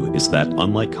you is that,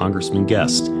 unlike Congressman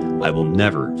Guest, I will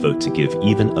never vote to give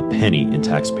even a penny in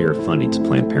taxpayer funding to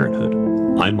Planned Parenthood.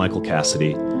 I'm Michael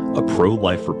Cassidy, a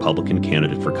pro-life Republican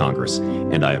candidate for Congress,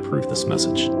 and I approve this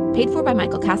message. Paid for by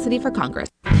Michael Cassidy for Congress.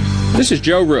 This is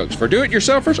Joe Rooks. For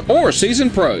do-it-yourselfers or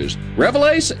seasoned pros,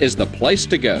 Revel-Ace is the place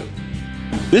to go.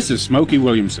 This is Smokey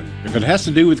Williamson. If it has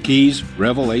to do with keys,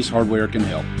 Revel-Ace Hardware can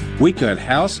help. We cut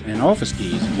house and office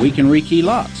keys. We can rekey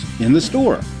locks in the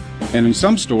store. And in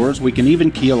some stores, we can even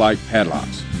key alike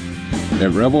padlocks.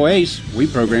 At Revel-Ace, we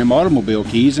program automobile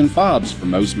keys and fobs for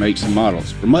most makes and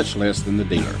models for much less than the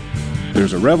dealer.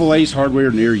 There's a Revel-Ace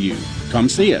Hardware near you. Come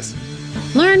see us.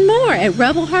 Learn more at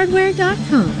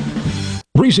rebelhardware.com.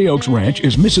 Breezy Oaks Ranch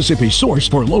is Mississippi's source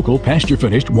for local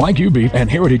pasture-finished Wagyu beef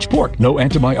and heritage pork. No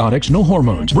antibiotics, no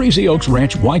hormones. Breezy Oaks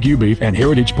Ranch Wagyu beef and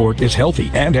heritage pork is healthy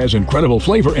and has incredible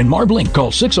flavor and marbling.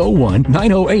 Call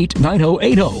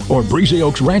 601-908-9080 or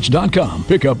breezyoaksranch.com.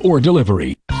 Pickup or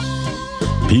delivery.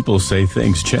 People say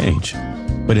things change,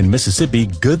 but in Mississippi,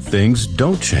 good things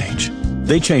don't change.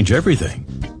 They change everything.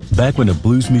 Back when a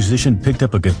blues musician picked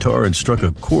up a guitar and struck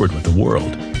a chord with the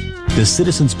world, the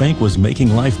Citizens Bank was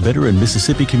making life better in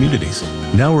Mississippi communities.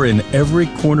 Now we're in every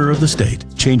corner of the state,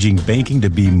 changing banking to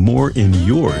be more in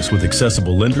yours with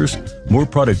accessible lenders, more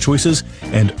product choices,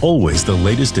 and always the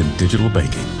latest in digital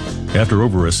banking. After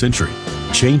over a century,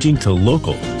 changing to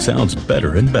local sounds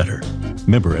better and better.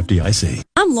 Member FDIC.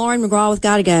 I'm Lauren McGraw with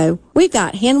Gotta Go. We've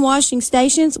got hand washing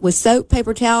stations with soap,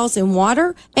 paper towels, and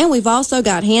water, and we've also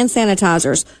got hand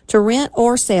sanitizers to rent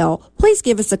or sell. Please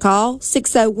give us a call,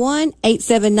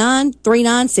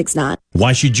 601-879-3969.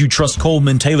 Why should you trust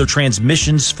Coleman Taylor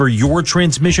Transmissions for your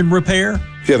transmission repair?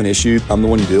 If you have an issue, I'm the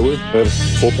one you deal with. We have a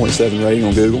 4.7 rating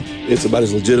on Google. It's about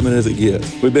as legitimate as it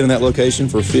gets. We've been in that location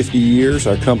for 50 years.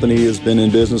 Our company has been in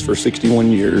business for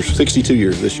 61 years, 62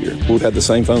 years this year. We've had the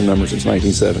same phone number since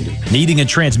 1970. Needing a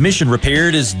transmission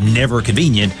repaired is never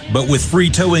convenient, but with free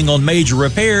towing on major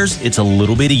repairs, it's a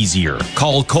little bit easier.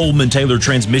 Call Coleman Taylor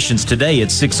Transmissions today at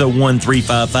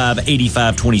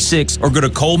 601-355-8526 or go to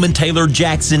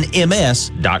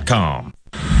ColemanTaylorJacksonMS.com.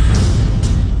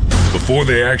 Before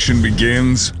the action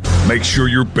begins, make sure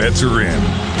your bets are in.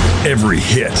 Every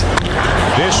hit.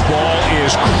 This ball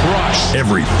is crushed.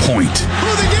 Every point.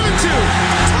 Who they give it to?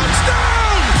 Touchdown!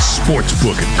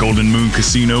 Sportsbook at Golden Moon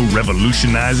Casino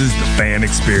revolutionizes the fan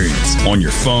experience. On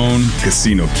your phone,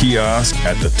 casino kiosk,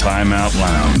 at the Timeout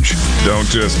Lounge. Don't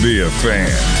just be a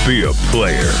fan. Be a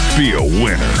player. Be a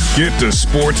winner. Get to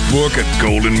Sportsbook at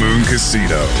Golden Moon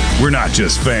Casino. We're not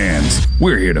just fans.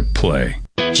 We're here to play.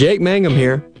 Jake Mangum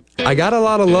here. I got a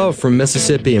lot of love from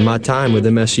Mississippi in my time with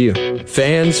MSU.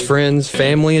 Fans, friends,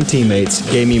 family, and teammates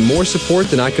gave me more support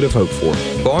than I could have hoped for.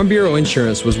 Farm Bureau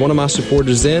Insurance was one of my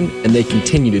supporters then, and they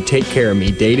continue to take care of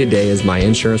me day to day as my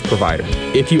insurance provider.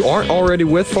 If you aren't already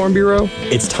with Farm Bureau,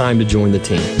 it's time to join the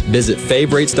team. Visit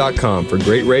favrates.com for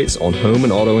great rates on home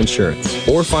and auto insurance,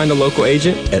 or find a local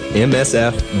agent at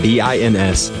msfbins.com.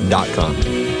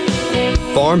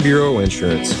 Farm Bureau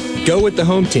Insurance. Go with the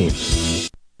home team.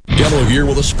 Gallo here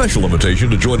with a special invitation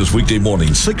to join us weekday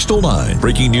morning, 6 to 9.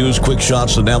 Breaking news, quick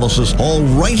shots, analysis, all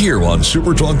right here on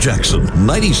Super Talk Jackson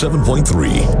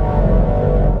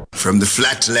 97.3. From the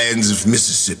flatlands of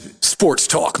Mississippi. Sports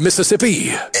Talk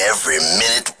Mississippi. Every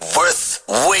minute worth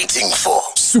waiting for.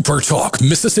 Super Talk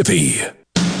Mississippi.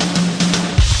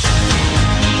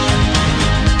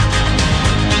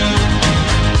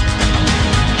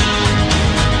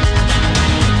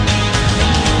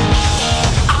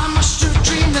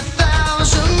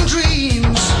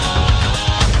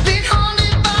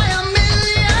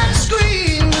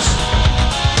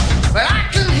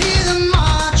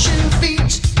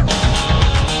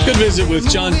 Good visit with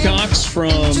John Cox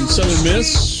from Southern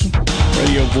Miss,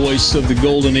 radio voice of the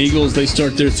Golden Eagles. They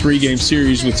start their 3-game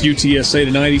series with UTSA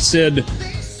tonight. He said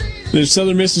that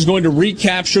Southern Miss is going to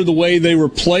recapture the way they were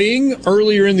playing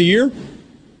earlier in the year.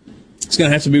 It's going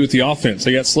to have to be with the offense.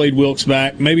 They got Slade Wilkes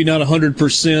back. Maybe not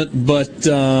 100%, but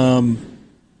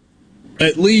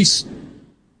at least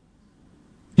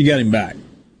you got him back.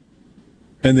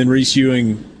 And then Reese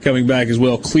Ewing coming back as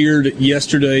well. Cleared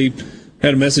yesterday.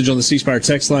 Had a message on the C Spire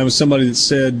text line with somebody that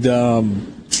said took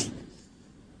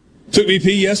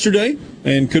BP yesterday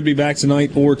and could be back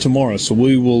tonight or tomorrow. So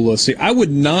we will see. I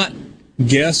would not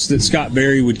guess that Scott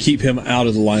Berry would keep him out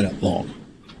of the lineup long.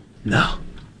 No.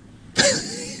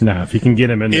 No, if you can get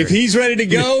him in there. If he's ready to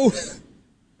go,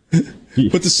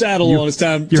 put the saddle on. It's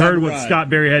time. You time heard to what ride. Scott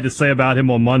Berry had to say about him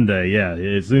on Monday. Yeah,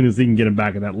 as soon as he can get him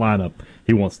back in that lineup,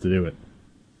 he wants to do it.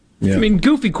 Yeah. I mean,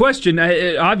 goofy question,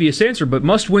 obvious answer, but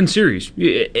must-win series.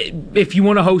 If you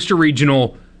want to host a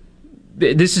regional,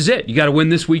 this is it. You got to win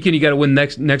this weekend. You got to win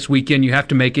next weekend. You have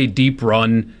to make a deep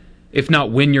run, if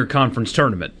not win your conference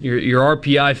tournament. Your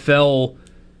RPI fell.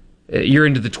 You're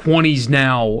into the 20s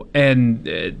now,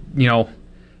 and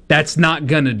that's not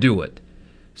going to do it.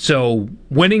 So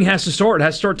winning has to start. It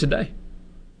has to start today.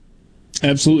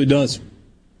 Absolutely does.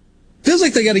 Feels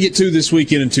like they got to get 2 this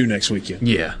weekend and 2 next weekend.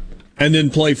 Yeah. And then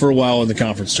play for a while in the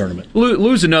conference tournament.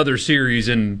 Lose another series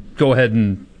and go ahead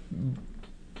and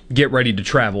get ready to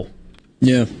travel.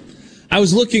 Yeah. I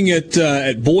was looking at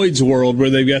Boyd's World,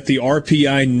 where they've got the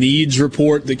RPI needs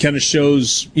report that kind of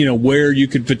shows, where you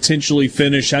could potentially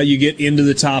finish, how you get into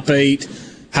the top 8,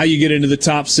 how you get into the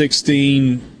top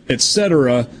 16,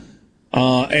 etc.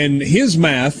 And his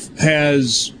math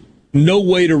has no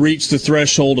way to reach the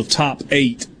threshold of top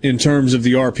 8 in terms of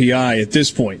the RPI at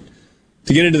this point.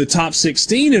 To get into the top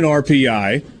 16 in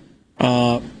RPI,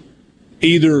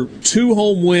 either 2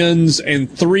 home wins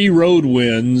and 3 road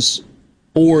wins,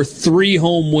 or 3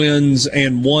 home wins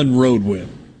and 1 road win.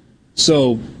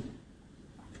 So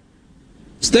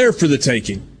it's there for the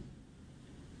taking.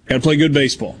 Got to play good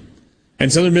baseball.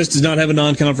 And Southern Miss does not have a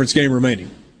non-conference game remaining.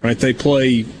 Right? They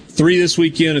play 3 this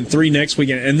weekend and 3 next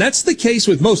weekend. And that's the case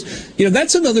with most.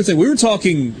 That's another thing. We were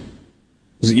talking,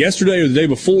 was it yesterday or the day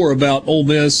before, about Ole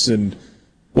Miss and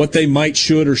what they might,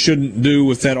 should, or shouldn't do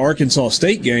with that Arkansas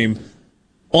State game.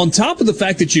 On top of the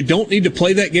fact that you don't need to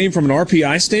play that game from an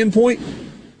RPI standpoint,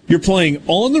 you're playing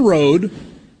on the road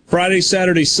Friday,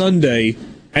 Saturday, Sunday,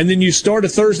 and then you start a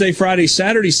Thursday, Friday,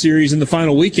 Saturday series in the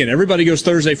final weekend. Everybody goes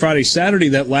Thursday, Friday, Saturday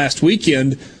that last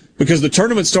weekend because the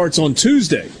tournament starts on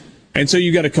Tuesday. And so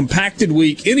you got a compacted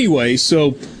week anyway,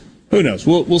 so who knows?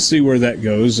 We'll see where that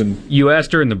goes. And you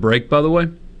asked during the break, by the way,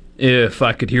 if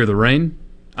I could hear the rain.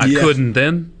 I couldn't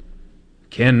then.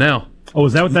 Can now. Oh,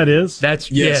 is that what that is?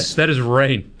 Yes, that is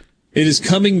rain. It is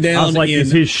coming down. I was like,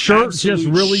 is his shirt just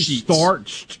really sheets.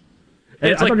 Starched?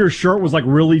 I thought your shirt was like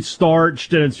really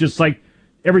starched, and it's just like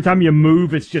every time you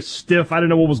move, it's just stiff. I didn't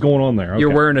know what was going on there. Okay.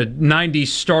 You're wearing a 90s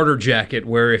starter jacket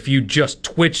where if you just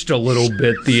twitched a little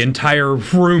bit, the entire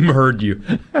room heard you.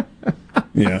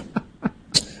 Yeah.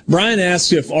 Brian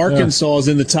asks if Arkansas is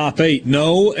in the top 8.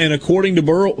 No, and according to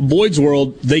Boyd's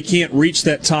World, they can't reach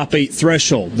that top 8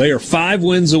 threshold. They are 5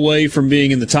 wins away from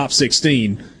being in the top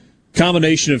 16.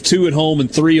 Combination of 2 at home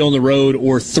and 3 on the road,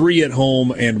 or 3 at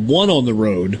home and 1 on the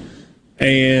road.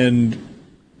 And,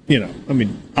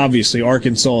 obviously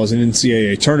Arkansas is an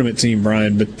NCAA tournament team,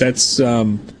 Brian, but that's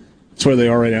where they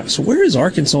are right now. So where is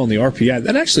Arkansas on the RPI?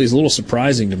 That actually is a little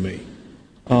surprising to me.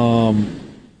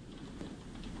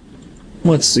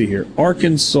 Let's see here.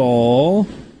 Arkansas,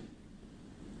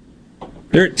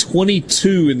 they're at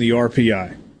 22 in the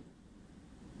RPI.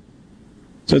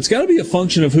 So it's got to be a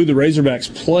function of who the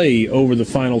Razorbacks play over the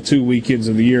final 2 weekends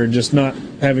of the year and just not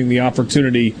having the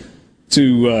opportunity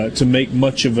to make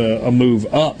much of a move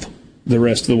up the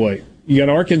rest of the way. You got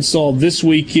Arkansas this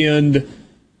weekend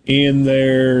in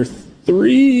their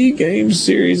 3-game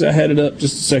series. I had it up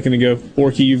just a second ago.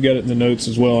 Borky, you've got it in the notes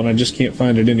as well, and I just can't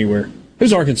find it anywhere.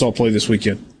 Who's Arkansas play this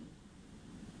weekend?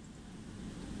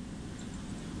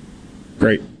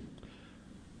 Great.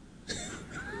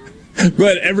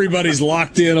 But everybody's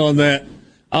locked in on that.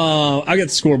 I got the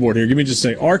scoreboard here. Give me just a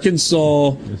second.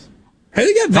 Arkansas. Hey,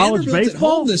 they got college Vanderbilt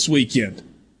baseball at home this weekend.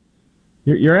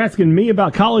 You're asking me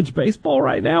about college baseball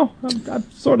right now? I'm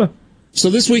sort of.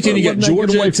 So this weekend you got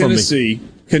Georgia at Tennessee,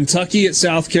 Kentucky at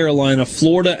South Carolina,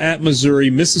 Florida at Missouri,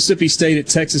 Mississippi State at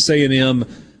Texas A&M,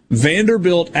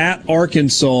 Vanderbilt at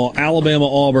Arkansas, Alabama,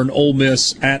 Auburn, Ole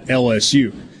Miss at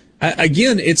LSU.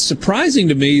 Again, it's surprising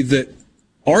to me that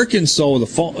Arkansas,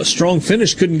 with a strong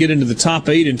finish, couldn't get into the top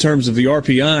 8 in terms of the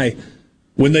RPI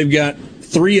when they've got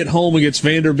 3 at home against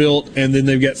Vanderbilt and then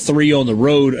they've got 3 on the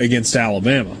road against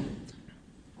Alabama.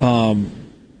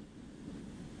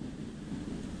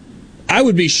 I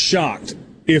would be shocked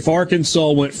if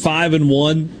Arkansas went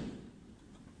 5-1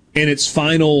 in its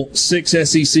final 6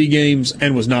 SEC games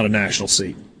and was not a national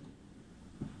seed.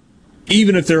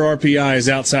 Even if their RPI is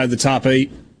outside the top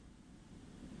 8,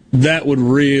 that would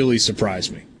really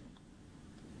surprise me.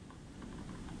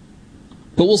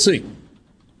 But we'll see.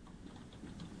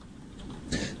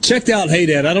 Checked out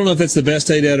Haydad. I don't know if that's the best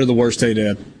Haydad or the worst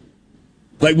Haydad.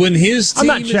 Like when his team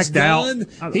is done,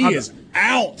 he is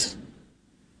out.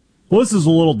 Well, this is a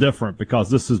little different because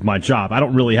this is my job. I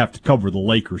don't really have to cover the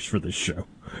Lakers for this show.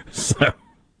 So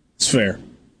it's fair.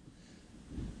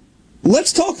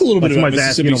 Let's talk a little bit about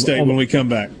Mississippi State when we come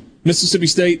back. Mississippi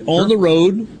State on the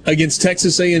road against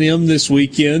Texas A&M this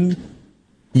weekend.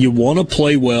 You want to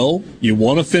play well. You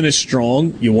want to finish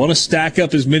strong. You want to stack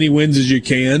up as many wins as you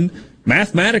can.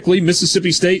 Mathematically,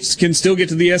 Mississippi State can still get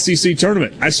to the SEC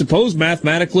tournament. I suppose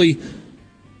mathematically,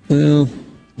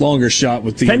 longer shot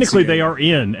with the Technically, NCAA. they are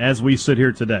in as we sit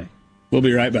here today. We'll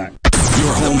be right back.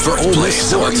 Your home for Ole Miss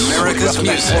sports. America's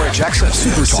music. Jackson.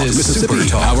 Super Talk Mississippi.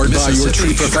 Powered by your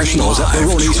tree professionals at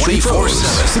Baroni's Tree Pros.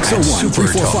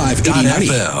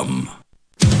 601-345-8090.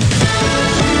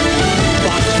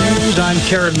 I'm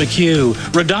Karen McHugh.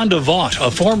 Redonda Vaught,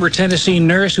 a former Tennessee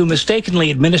nurse who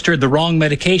mistakenly administered the wrong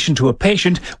medication to a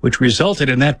patient, which resulted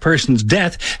in that person's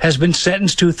death, has been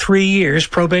sentenced to 3 years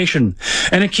probation.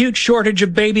 An acute shortage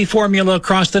of baby formula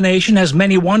across the nation has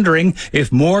many wondering if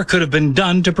more could have been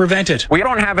done to prevent it. We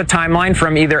don't have a timeline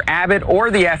from either Abbott or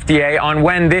the FDA on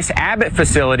when this Abbott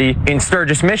facility in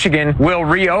Sturgis, Michigan will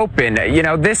reopen. You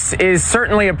know, this is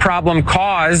certainly a problem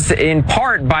caused in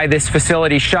part by this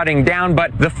facility shutting down,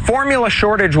 but the formula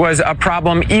shortage was a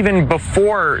problem even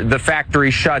before the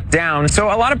factory shut down. So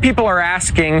a lot of people are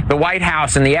asking the White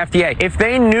House and the FDA, if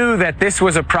they knew that this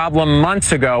was a problem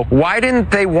months ago, why didn't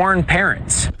they warn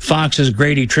parents? Fox's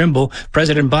Grady Trimble.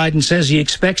 President Biden says he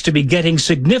expects to be getting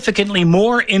significantly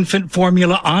more infant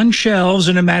formula on shelves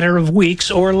in a matter of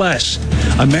weeks or less.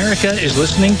 America is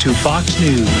listening to Fox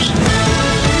News.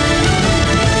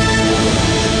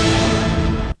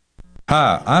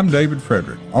 Hi, I'm David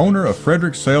Frederick, owner of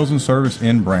Frederick Sales and Service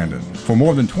in Brandon. For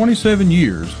more than 27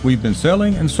 years, we've been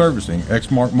selling and servicing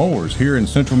Exmark mowers here in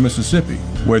central Mississippi.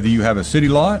 Whether you have a city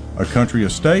lot, a country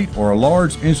estate, or a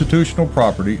large institutional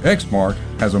property, Exmark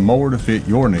has a mower to fit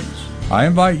your needs. I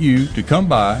invite you to come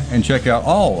by and check out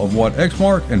all of what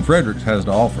Exmark and Fredericks has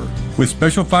to offer. With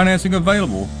special financing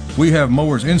available, we have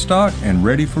mowers in stock and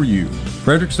ready for you.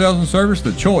 Frederick Sales and Service,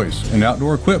 the choice in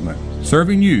outdoor equipment,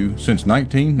 serving you since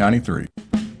 1993.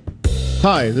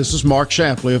 Hi, this is Mark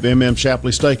Shapley of M.M.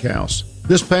 Shapley Steakhouse.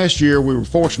 This past year, we were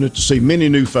fortunate to see many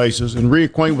new faces and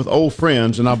reacquaint with old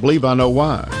friends, and I believe I know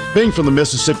why. Being from the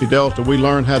Mississippi Delta, we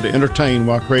learned how to entertain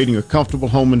while creating a comfortable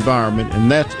home environment,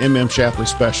 and that's M.M. Shapley's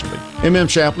specialty. M.M.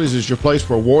 Shapley's is your place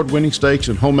for award-winning steaks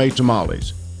and homemade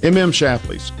tamales. M.M.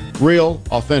 Shapley's, real,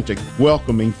 authentic,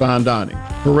 welcoming fine dining.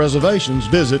 For reservations,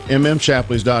 visit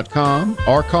mmshapleys.com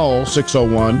or call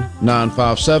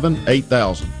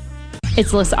 601-957-8000.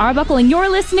 It's Alyssa Arbuckle, and you're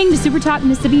listening to Super Talk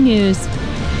Mississippi News.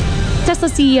 Tesla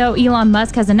CEO Elon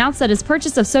Musk has announced that his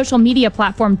purchase of social media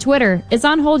platform Twitter is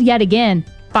on hold yet again.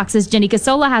 Fox's Jenny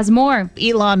Casola has more.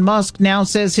 Elon Musk now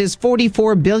says his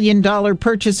 $44 billion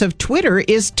purchase of Twitter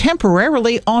is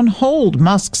temporarily on hold.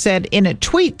 Musk said in a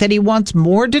tweet that he wants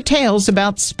more details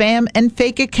about spam and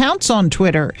fake accounts on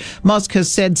Twitter. Musk has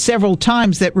said several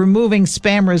times that removing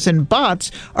spammers and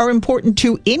bots are important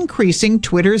to increasing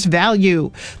Twitter's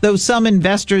value. Though some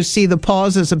investors see the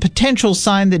pause as a potential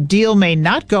sign the deal may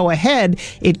not go ahead,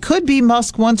 it could be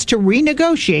Musk wants to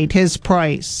renegotiate his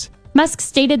price. Musk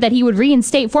stated that he would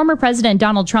reinstate former President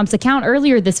Donald Trump's account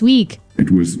earlier this week.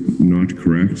 It was not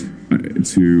correct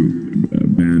to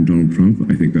ban Donald Trump.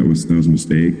 I think that was a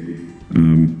mistake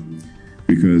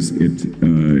because it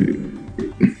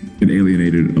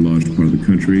alienated a large part of the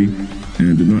country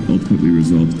and did not ultimately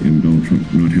result in Donald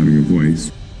Trump not having a voice.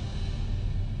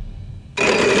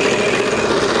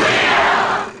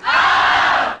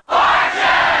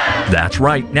 That's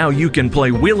right. Now you can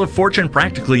play Wheel of Fortune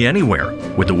practically anywhere.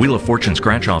 With the Wheel of Fortune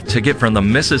scratch-off ticket from the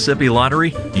Mississippi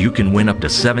Lottery, you can win up to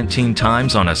 17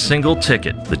 times on a single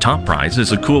ticket. The top prize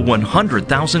is a cool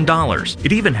 $100,000.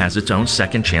 It even has its own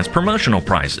second chance promotional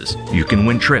prizes. You can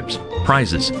win trips,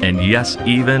 prizes, and yes,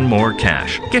 even more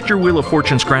cash. Get your Wheel of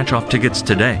Fortune scratch-off tickets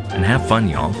today and have fun,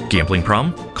 y'all. Gambling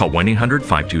problem? Call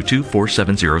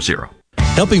 1-800-522-4700.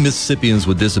 Helping Mississippians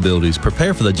with disabilities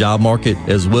prepare for the job market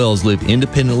as well as live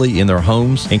independently in their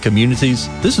homes and communities,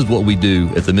 this is what we do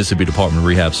at the Mississippi Department of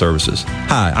Rehab Services.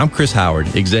 Hi, I'm Chris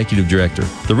Howard, Executive Director.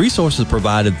 The resources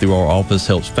provided through our office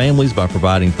helps families by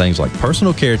providing things like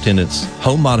personal care attendance,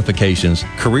 home modifications,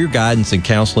 career guidance and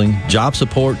counseling, job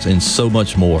supports, and so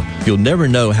much more. You'll never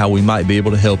know how we might be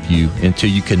able to help you until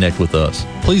you connect with us.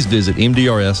 Please visit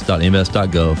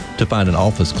mdrs.ms.gov to find an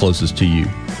office closest to you.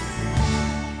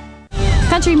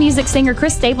 Country music singer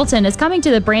Chris Stapleton is coming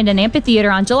to the Brandon Amphitheater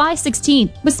on July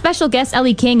 16th with special guests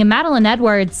Ellie King and Madeline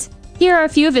Edwards. Here are a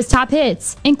few of his top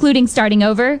hits, including Starting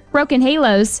Over, Broken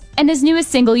Halos, and his newest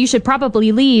single, You Should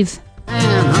Probably Leave.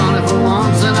 And honey, for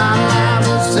once in our lives,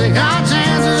 let's take our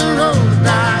chances and roll the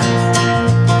dice.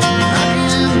 I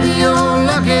can be your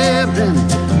lucky penny,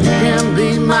 you can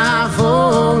be my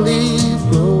four-leaf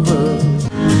clover.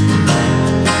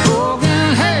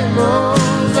 Broken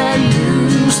halos that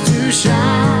used to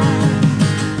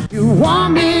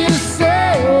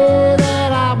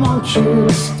want you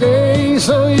to stay,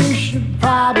 so you should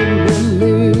probably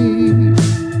leave.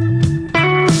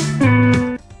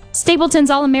 Stapleton's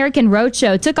All-American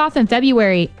Roadshow took off in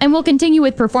February and will continue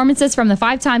with performances from the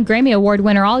 5-time Grammy Award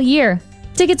winner all year.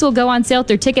 Tickets will go on sale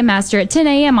through Ticketmaster at 10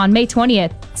 a.m. on May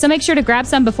 20th, so make sure to grab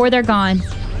some before they're gone.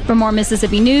 For more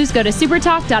Mississippi news, go to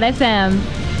supertalk.fm.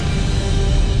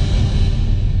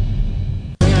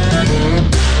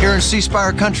 Here in C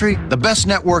Spire country, the best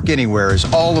network anywhere is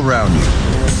all around you.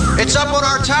 It's up on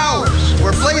our towers,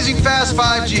 where blazing fast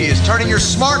 5G is turning your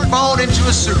smartphone into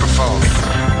a superphone.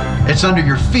 It's under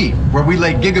your feet, where we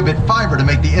lay gigabit fiber to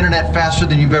make the internet faster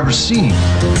than you've ever seen.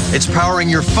 It's powering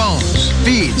your phones,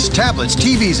 feeds, tablets,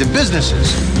 TVs, and businesses.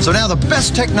 So now the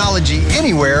best technology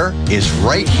anywhere is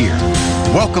right here.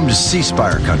 Welcome to C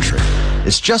Spire country.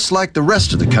 It's just like the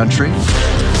rest of the country,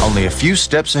 only a few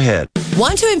steps ahead.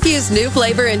 Want to infuse new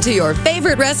flavor into your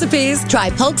favorite recipes? Try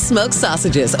Polk's smoked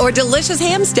sausages or delicious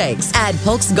ham steaks. Add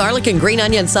Polk's garlic and green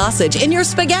onion sausage in your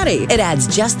spaghetti. It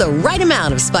adds just the right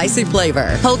amount of spicy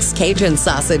flavor. Polk's Cajun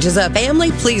sausage is a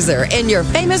family pleaser in your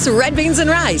famous red beans and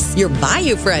rice. Your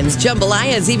Bayou Friends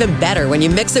jambalaya is even better when you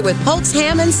mix it with Polk's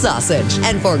ham and sausage.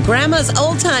 And for Grandma's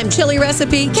old-time chili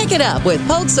recipe, kick it up with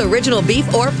Polk's original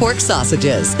beef or pork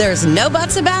sausages. There's no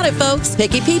buts about it, folks.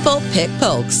 Picky people pick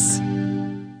Polk's.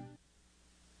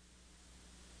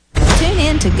 Tune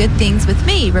in to Good Things with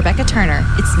me, Rebecca Turner.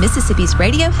 It's Mississippi's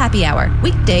Radio Happy Hour,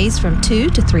 weekdays from 2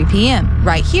 to 3 p.m.,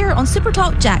 right here on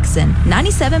Supertalk Jackson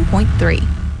 97.3.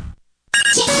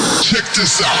 Check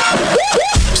this out.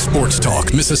 Sports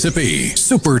Talk Mississippi.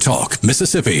 Super Talk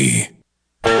Mississippi.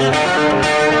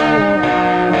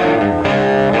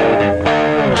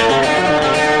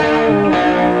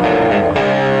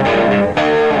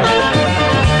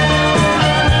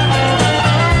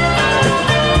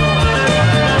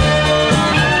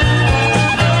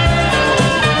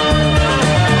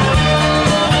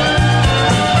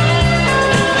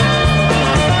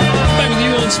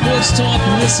 Sports Talk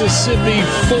Mississippi,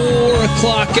 4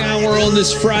 o'clock hour on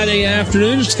this Friday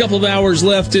afternoon. Just a couple of hours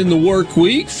left in the work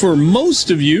week for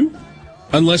most of you,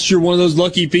 unless you're one of those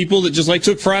lucky people that just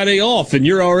took Friday off and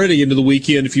you're already into the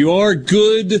weekend. If you are,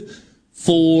 good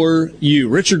for you.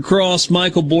 Richard Cross,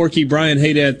 Michael Borky, Brian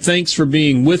Haydad, thanks for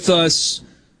being with us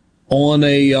on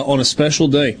a special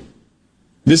day.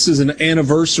 This is an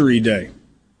anniversary day.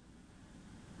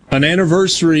 An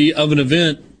anniversary of an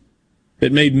event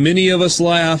that made many of us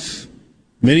laugh,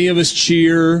 many of us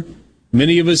cheer,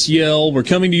 many of us yell. We're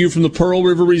coming to you from the Pearl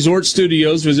River Resort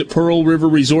Studios. Visit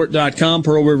pearlriverresort.com.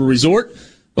 Pearl River Resort,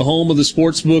 the home of the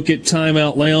sportsbook at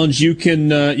Timeout Lounge. You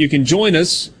can join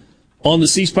us on the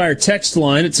C Spire text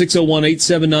line at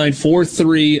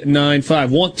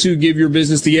 601-879-4395. Want to give your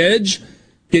business the edge?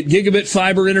 Get gigabit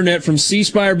fiber internet from C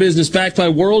Spire Business, backed by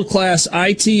world-class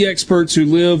IT experts who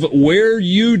live where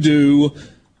you do,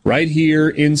 right here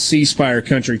in C Spire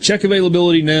country. Check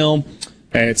availability now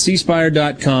at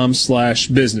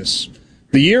cspire.com/business.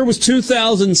 The year was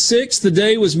 2006. The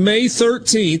day was May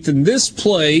 13th, and this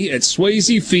play at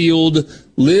Swayze Field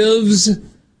lives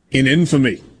in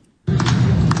infamy. Walker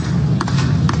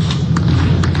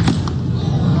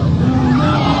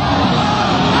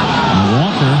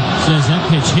says that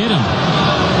pitch hit him.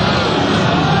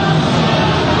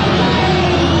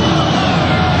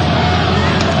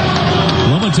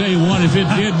 Tell you what, if it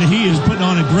didn't, he is putting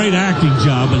on a great acting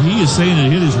job, but he is saying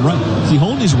it hit his right. Is he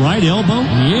holding his right elbow?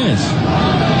 He is.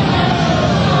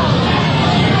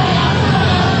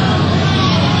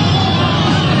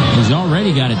 He's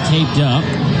already got it taped up.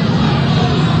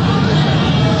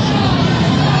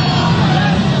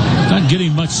 Not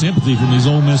getting much sympathy from these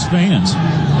Ole Miss fans.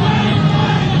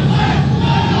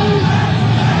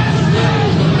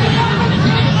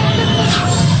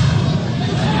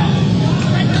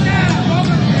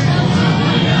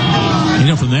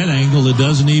 From that angle, it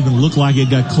doesn't even look like it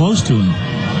got close to him.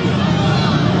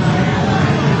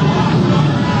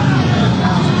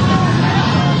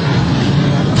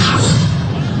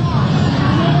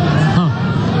 Huh.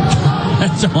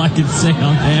 That's all I can say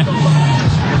on that.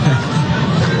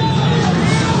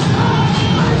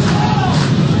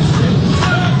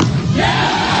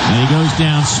 And he goes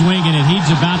down swinging, and he's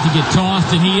about to get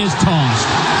tossed, and he is tossed.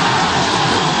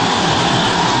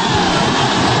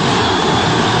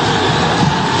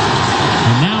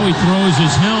 He throws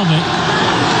his helmet.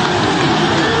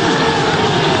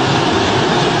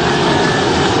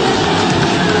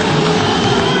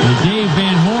 And Dave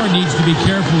Van Horn needs to be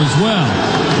careful as well.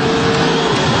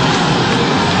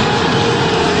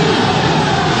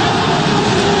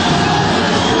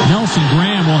 Nelson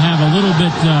Graham will have a little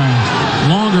bit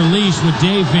longer leash with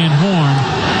Dave Van Horn.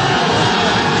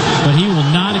 but he will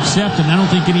not accept, and I don't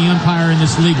think any umpire in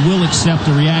this league will accept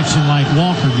a reaction like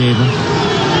Walker gave him.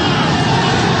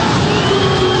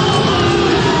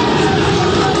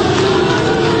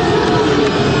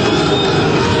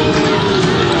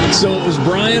 So it was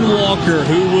Brian Walker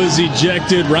who was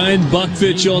ejected. Ryan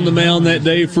Buckfitch on the mound that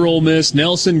day for Ole Miss.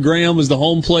 Nelson Graham was the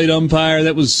home plate umpire.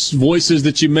 That was voices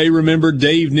that you may remember.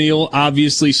 Dave Neal,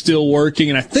 obviously still working.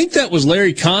 And I think that was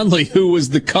Larry Conley who was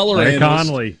the color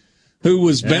analyst, who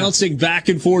was bouncing back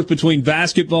and forth between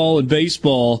basketball and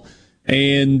baseball.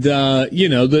 And,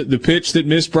 the pitch that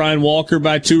missed Brian Walker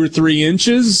by 2 or 3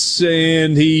 inches,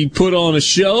 and he put on a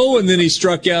show, and then he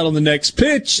struck out on the next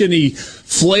pitch, and he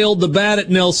flailed the bat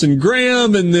at Nelson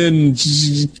Graham, and then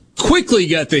quickly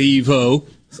got the heave-ho.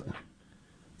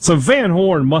 So Van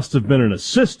Horn must have been an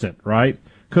assistant, right?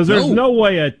 Because there's no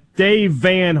way a Dave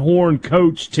Van Horn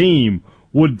coach team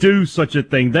would do such a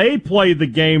thing. They play the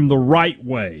game the right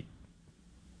way.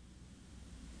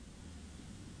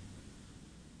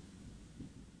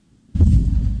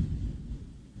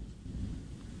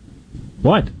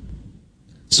 What?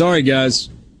 Sorry, guys.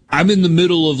 I'm in the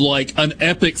middle of like an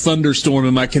epic thunderstorm,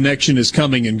 and my connection is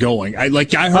coming and going. I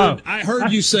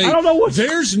heard you say, I don't know what.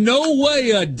 There's no way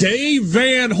a Dave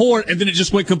Van Horn, and then it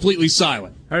just went completely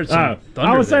silent. I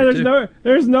was saying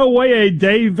there's no way a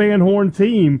Dave Van Horn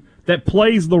team that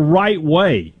plays the right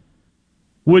way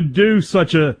would do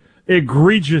such a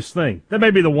egregious thing. That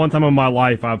may be the one time in my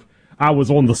life I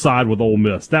was on the side with Ole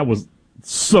Miss. That was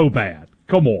so bad.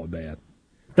 Come on, man.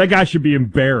 That guy should be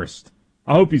embarrassed.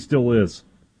 I hope he still is.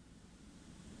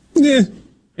 Yeah.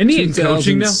 And he ain't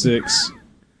coaching now? 2006.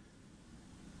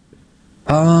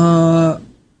 I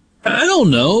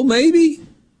don't know. Maybe.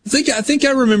 I think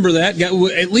I remember that guy.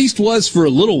 At least was for a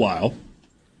little while.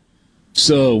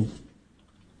 So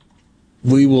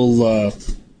we will.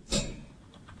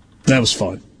 That was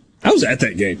fun. I was at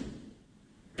that game,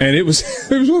 and it was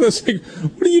one of those things.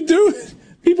 What are you doing?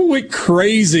 People went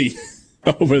crazy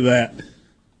over that.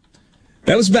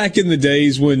 That was back in the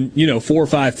days when 4,000 or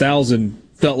 5,000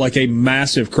 felt like a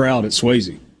massive crowd at Swayze.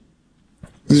 It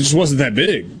just wasn't that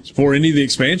big for any of the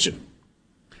expansion.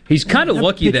 He's kind of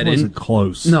lucky that it wasn't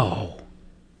close. No.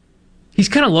 He's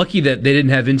kind of lucky that they didn't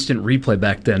have instant replay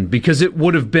back then, because it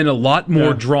would have been a lot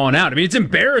more drawn out. I mean, it's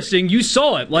embarrassing. You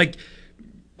saw it. Like,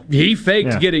 he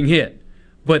faked getting hit.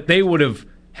 But they would have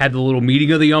had the little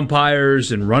meeting of the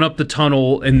umpires and run up the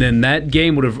tunnel, and then that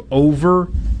game would have over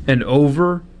and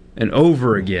over and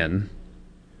over again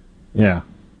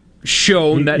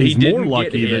shown that he didn't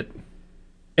get hit.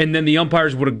 And then the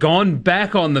umpires would have gone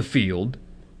back on the field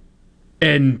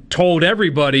and told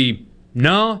everybody,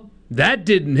 no, that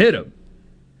didn't hit him.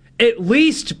 At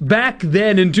least back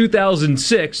then in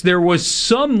 2006, there was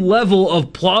some level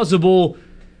of plausible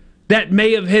that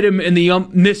may have hit him and the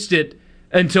ump missed it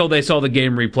until they saw the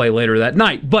game replay later that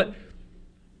night. But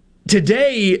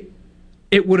today,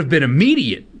 it would have been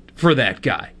immediate for that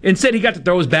guy. Instead, he got to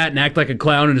throw his bat and act like a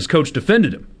clown, and his coach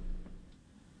defended him.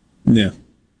 Yeah.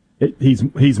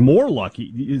 He's more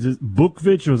lucky. Is it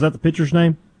Buckfitch? Was that the pitcher's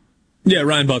name? Yeah,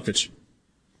 Ryan Buckfitch.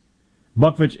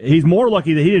 Buckfitch. He's more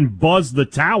lucky that he didn't buzz the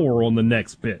tower on the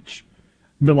next pitch.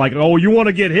 Been like, oh, you want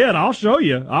to get hit? I'll show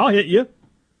you. I'll hit you.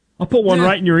 I'll put one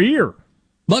right in your ear.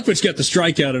 Buckfitch got the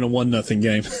strikeout in a 1-0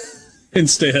 game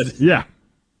instead. Yeah.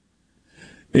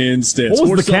 Instead. What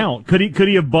was the count? Could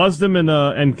he have buzzed him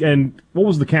and what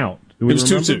was the count? It was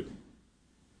 2-2.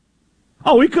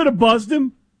 Oh, he could have buzzed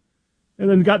him and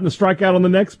then gotten the strikeout on the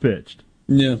next pitch.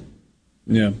 Yeah.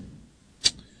 Yeah.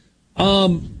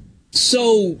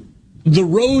 So the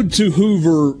road to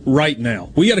Hoover right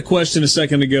now. We got a question a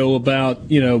second ago about,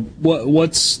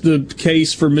 what's the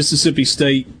case for Mississippi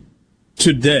State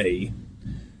today.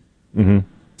 Mm-hmm.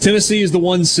 Tennessee is the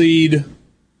 1 seed,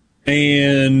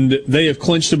 and they have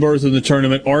clinched a berth in the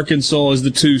tournament. Arkansas is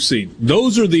the 2 seed.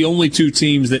 Those are the only 2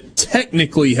 teams that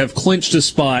technically have clinched a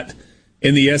spot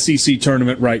in the SEC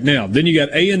tournament right now. Then you got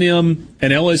A&M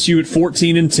and LSU at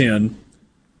 14 and 10,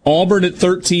 Auburn at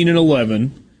 13 and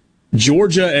 11,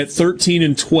 Georgia at 13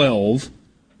 and 12,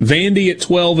 Vandy at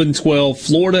 12 and 12,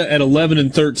 Florida at 11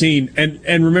 and 13.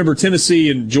 And remember,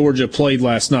 Tennessee and Georgia played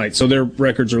last night, so their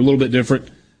records are a little bit different,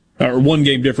 or 1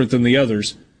 game different than the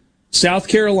others. South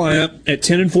Carolina at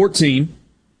 10 and 14.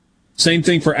 Same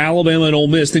thing for Alabama and Ole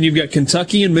Miss. Then you've got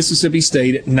Kentucky and Mississippi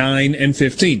State at 9 and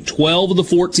 15. 12 of the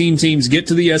 14 teams get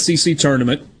to the SEC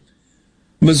tournament.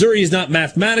 Missouri has not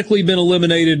mathematically been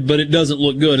eliminated, but it doesn't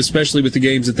look good, especially with the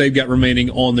games that they've got remaining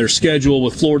on their schedule,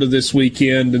 with Florida this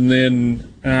weekend, and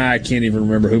then I can't even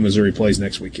remember who Missouri plays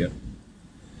next weekend.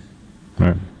 All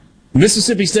right.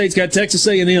 Mississippi State's got Texas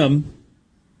A&M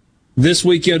this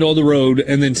weekend on the road,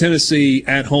 and then Tennessee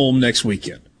at home next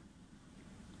weekend.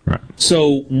 Right.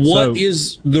 So what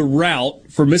is the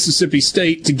route for Mississippi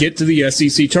State to get to the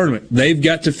SEC tournament? They've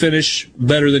got to finish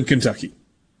better than Kentucky.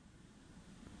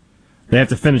 They have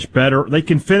to finish better. They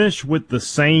can finish with the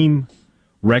same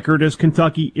record as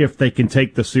Kentucky if they can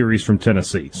take the series from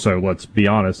Tennessee. So let's be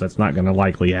honest, that's not going to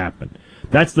likely happen.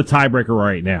 That's the tiebreaker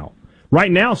right now.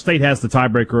 Right now, State has the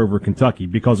tiebreaker over Kentucky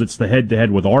because it's the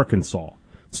head-to-head with Arkansas.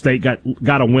 State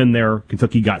got a win there.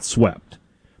 Kentucky got swept.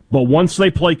 But once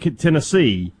they play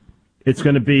Tennessee, it's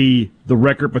going to be the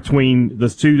record between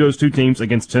those two teams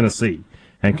against Tennessee.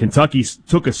 And Kentucky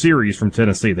took a series from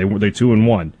Tennessee. They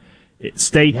 2-1.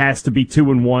 State has to be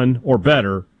 2-1 or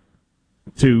better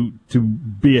to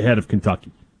be ahead of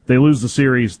Kentucky. If they lose the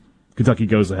series, Kentucky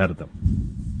goes ahead of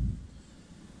them.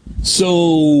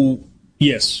 So,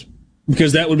 yes,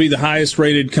 because that would be the highest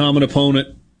rated common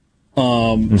opponent,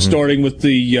 starting with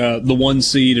the 1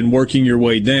 seed and working your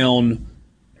way down.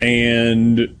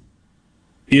 And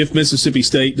if Mississippi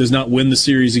State does not win the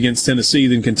series against Tennessee,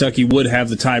 then Kentucky would have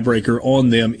the tiebreaker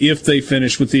on them if they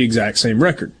finish with the exact same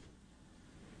record.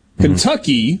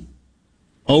 Kentucky,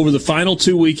 over the final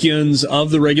 2 weekends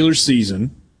of the regular season,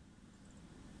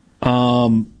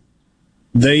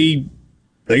 they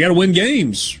got to win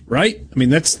games, right? I mean,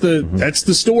 that's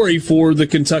the story for the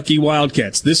Kentucky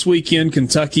Wildcats. This weekend,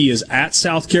 Kentucky is at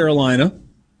South Carolina.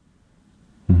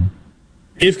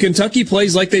 If Kentucky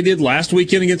plays like they did last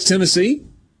weekend against Tennessee,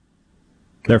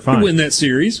 they're fine. They win that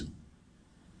series.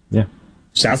 Yeah.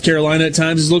 South Carolina at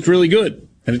times has looked really good,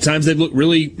 and at times they've looked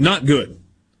really not good.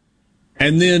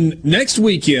 And then next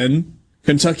weekend,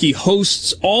 Kentucky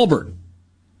hosts Auburn.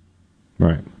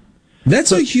 Right.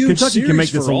 That's a huge Kentucky series can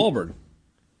make this for Auburn.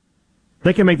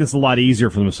 They can make this a lot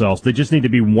easier for themselves. They just need to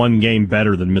be one game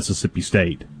better than Mississippi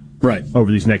State. Right.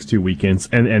 Over these next 2 weekends,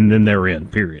 and then they're in,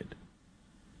 period.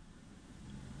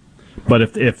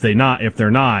 But if they're not,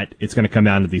 it's going to come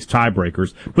down to these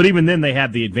tiebreakers. But even then, they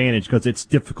have the advantage because it's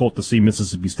difficult to see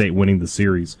Mississippi State winning the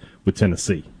series with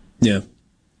Tennessee. Yeah.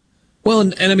 Well,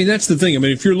 and I mean, that's the thing. I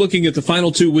mean, if you're looking at the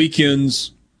final 2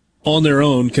 weekends on their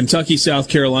own, Kentucky, South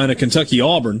Carolina, Kentucky,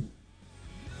 Auburn,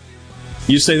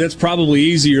 you say that's probably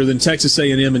easier than Texas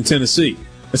A&M and Tennessee.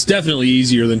 That's definitely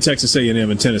easier than Texas A&M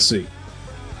and Tennessee.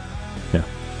 Yeah.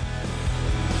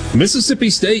 Mississippi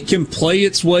State can play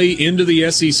its way into the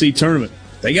SEC tournament.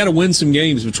 They got to win some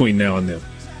games between now and then.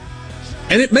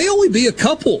 And it may only be a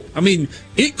couple. I mean,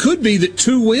 it could be that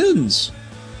 2 wins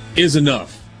is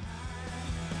enough.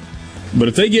 But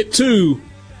if they get 2,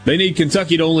 they need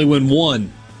Kentucky to only win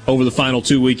 1 over the final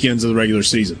 2 weekends of the regular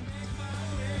season.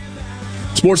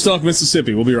 Sports Talk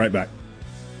Mississippi. We'll be right back.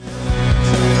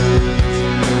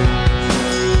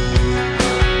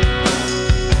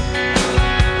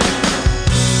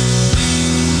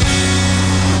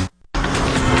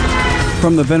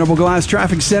 From the Venable Glass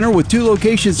Traffic Center with 2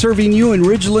 locations serving you in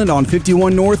Ridgeland on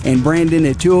 51 North and Brandon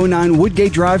at 209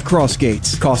 Woodgate Drive,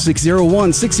 Crossgates. Call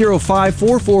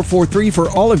 601-605-4443 for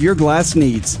all of your glass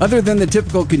needs. Other than the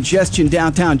typical congestion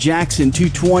downtown Jackson,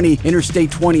 220,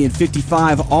 Interstate 20, and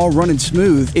 55 all running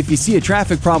smooth. If you see a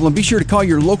traffic problem, be sure to call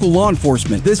your local law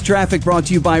enforcement. This traffic brought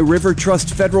to you by River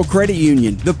Trust Federal Credit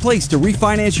Union, the place to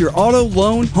refinance your auto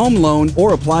loan, home loan,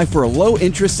 or apply for a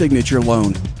low-interest signature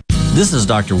loan. This is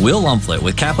Dr. Will Umflett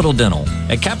with Capital Dental.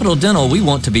 At Capital Dental, we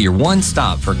want to be your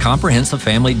one-stop for comprehensive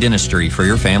family dentistry for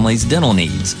your family's dental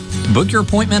needs. Book your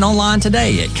appointment online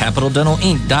today at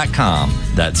CapitalDentalInc.com.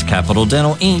 That's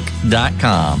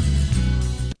CapitalDentalInc.com.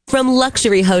 From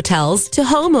luxury hotels to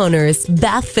homeowners,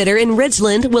 Bath Fitter in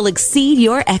Ridgeland will exceed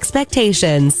your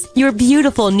expectations. Your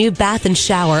beautiful new bath and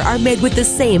shower are made with the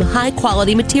same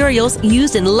high-quality materials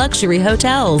used in luxury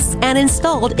hotels and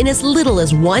installed in as little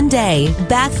as 1 day.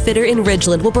 Bath Fitter in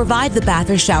Ridgeland will provide the bath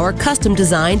or shower custom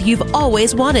designed you've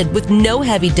always wanted with no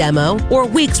heavy demo or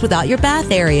weeks without your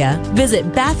bath area. Visit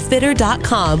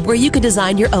bathfitter.com where you can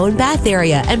design your own bath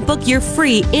area and book your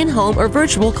free in-home or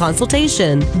virtual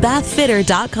consultation.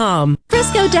 Bathfitter.com.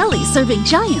 Frisco Deli, serving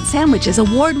giant sandwiches,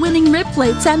 award-winning rib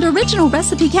plates, and original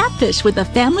recipe catfish with a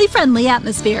family-friendly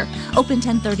atmosphere. Open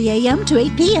 10:30 a.m. to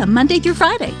 8 p.m. Monday through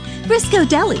Friday. Frisco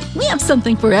Deli, we have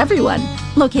something for everyone.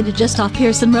 Located just off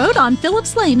Pearson Road on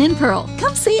Phillips Lane in Pearl.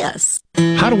 Come see us.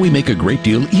 How do we make a great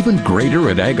deal even greater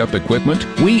at Ag Up Equipment?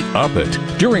 We up it.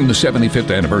 During the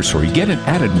 75th anniversary, get an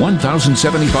added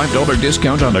 $1,075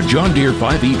 discount on a John Deere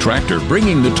 5E tractor,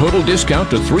 bringing the total discount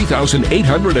to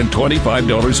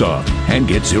 $3,825 off. And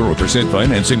get 0%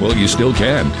 financing while you still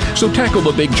can. So tackle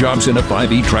the big jobs in a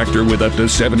 5E tractor with up to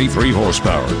 73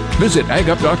 horsepower. Visit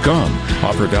agup.com.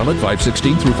 Offer valid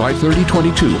 5/16 through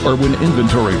 5/30/22 or when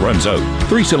inventory runs out.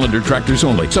 3-cylinder tractors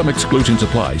only. Some exclusions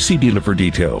apply. See dealer for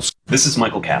details. This is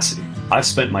Michael Cassidy. I've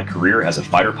spent my career as a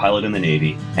fighter pilot in the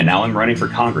Navy, and now I'm running for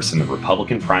Congress in the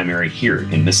Republican primary here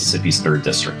in Mississippi's 3rd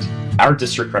District. Our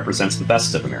district represents the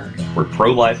best of America. We're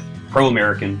pro-life,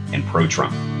 pro-American, and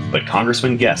pro-Trump. But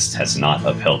Congressman Guest has not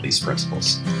upheld these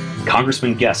principles.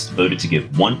 Congressman Guest voted to give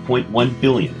 $1.1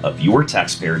 billion of your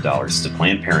taxpayer dollars to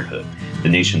Planned Parenthood, the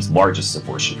nation's largest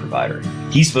abortion provider.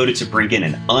 He's voted to bring in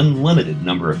an unlimited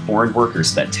number of foreign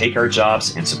workers that take our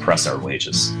jobs and suppress our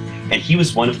wages. And he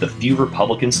was one of the few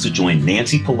Republicans to join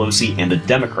Nancy Pelosi and the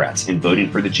Democrats in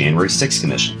voting for the January 6th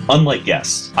Commission. Unlike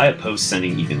Guest, I oppose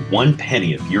sending even 1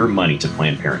 penny of your money to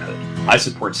Planned Parenthood. I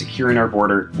support securing our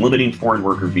border, limiting foreign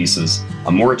worker visas,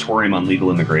 a moratorium on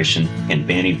legal immigration, and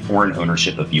banning foreign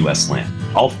ownership of U.S. land.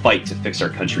 I'll fight to fix our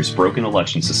country's broken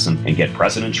election system and get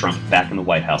President Trump back in the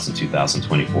White House in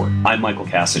 2024. I'm Michael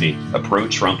Cassidy, a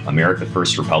pro-Trump, America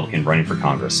First Republican running for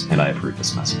Congress, and I approve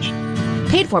this message.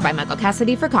 Paid for by Michael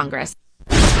Cassidy for Congress.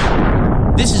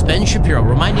 This is Ben Shapiro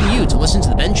reminding you to listen to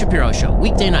The Ben Shapiro Show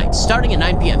weekday nights starting at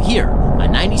 9 p.m. here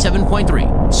on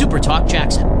 97.3 Super Talk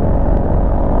Jackson.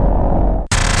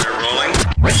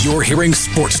 You're hearing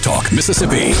Sports Talk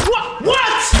Mississippi.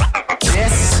 What?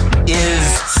 This is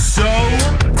so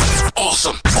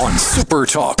awesome on Super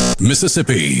Talk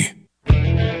Mississippi.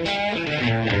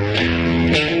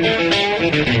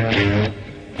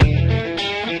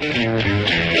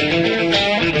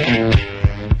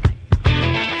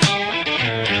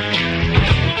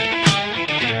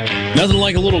 Nothing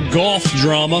like a little golf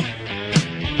drama.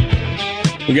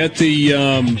 We got the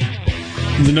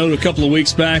note a couple of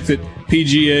weeks back that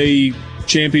PGA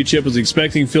Championship was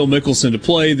expecting Phil Mickelson to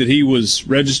play, that he was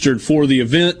registered for the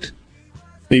event.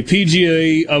 The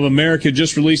PGA of America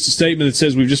just released a statement that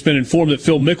says, we've just been informed that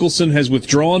Phil Mickelson has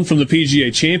withdrawn from the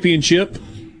PGA Championship.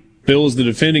 Phil is the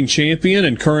defending champion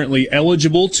and currently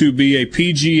eligible to be a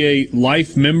PGA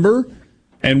Life member,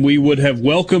 and we would have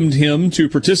welcomed him to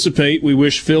participate. We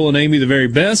wish Phil and Amy the very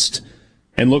best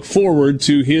and look forward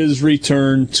to his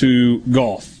return to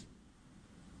golf.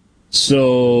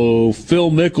 So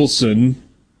Phil Mickelson,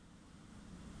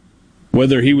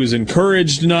 whether he was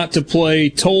encouraged not to play,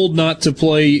 told not to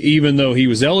play, even though he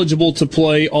was eligible to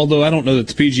play, although I don't know that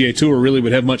the PGA Tour really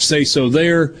would have much say-so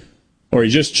there, or he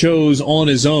just chose on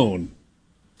his own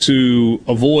to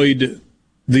avoid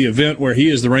the event where he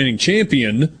is the reigning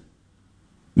champion,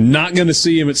 not going to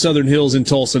see him at Southern Hills in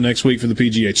Tulsa next week for the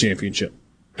PGA Championship.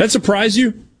 That surprise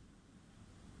you?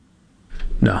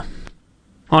 No.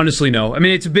 Honestly, no. I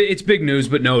mean, it's big news,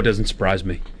 but no, it doesn't surprise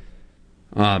me.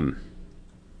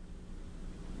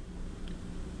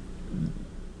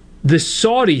 The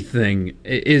Saudi thing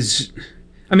is,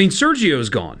 I mean, Sergio's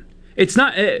gone. It's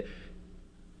not, and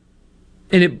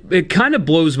it kind of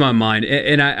blows my mind.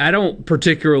 And I don't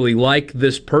particularly like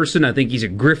this person. I think he's a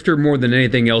grifter more than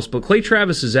anything else. But Clay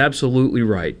Travis is absolutely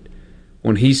right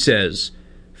when he says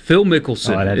Phil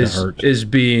Mickelson is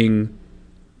being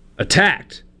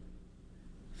attacked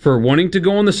for wanting to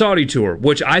go on the Saudi tour,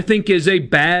 which I think is a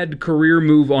bad career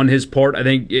move on his part. I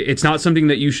think it's not something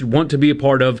that you should want to be a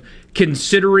part of,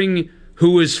 considering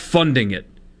who is funding it.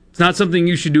 It's not something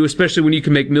you should do, especially when you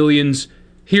can make millions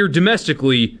here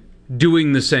domestically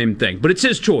doing the same thing. But it's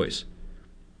his choice.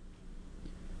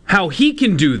 How he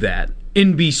can do that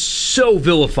and be so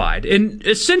vilified and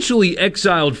essentially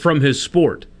exiled from his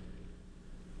sport.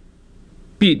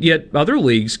 Yet other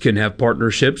leagues can have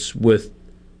partnerships with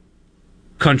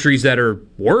countries that are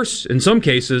worse, in some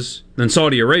cases, than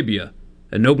Saudi Arabia,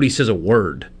 and nobody says a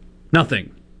word.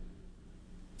 Nothing.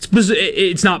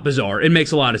 It's not bizarre. It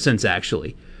makes a lot of sense,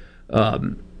 actually.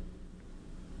 But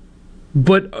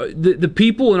the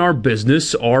people in our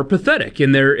business are pathetic,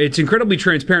 and it's incredibly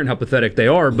transparent how pathetic they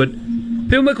are, but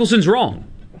Phil Mickelson's wrong.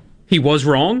 He was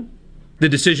wrong. The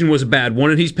decision was a bad one,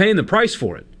 and he's paying the price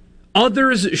for it.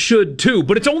 Others should too,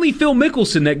 but it's only Phil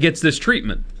Mickelson that gets this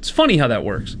treatment. It's funny how that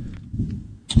works.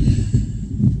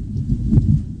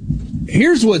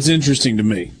 Here's what's interesting to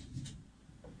me.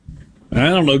 I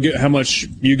don't know how much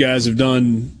you guys have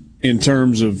done in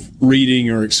terms of reading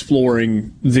or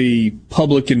exploring the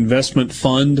Public Investment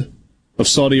Fund of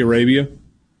Saudi Arabia.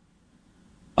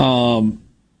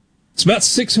 It's about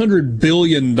 $600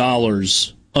 billion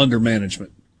under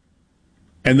management.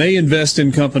 and they invest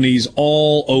in companies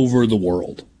all over the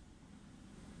world.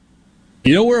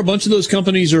 You know where a bunch of those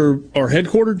companies are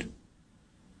headquartered?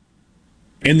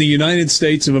 In the United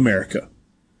States of America.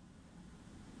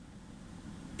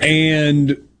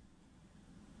 And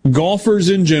golfers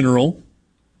in general,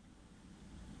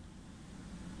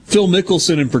 Phil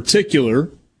Mickelson in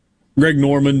particular, Greg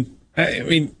Norman. I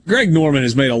mean, Greg Norman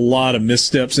has made a lot of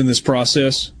missteps in this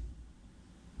process.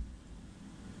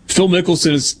 Phil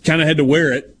Mickelson has kind of had to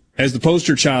wear it as the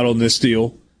poster child on this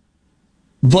deal.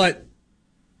 But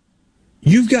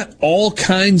you've got all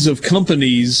kinds of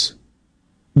companies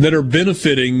that are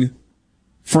benefiting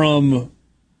from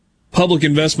public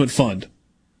investment fund.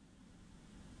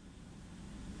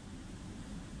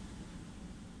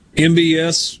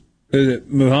 MBS,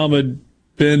 Mohammed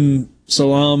bin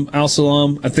Al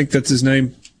Salam, I think that's his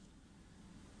name.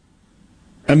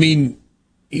 I mean,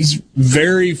 he's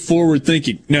very forward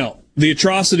thinking. Now, the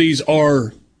atrocities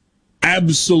are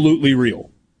absolutely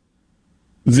real.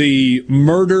 The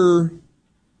murder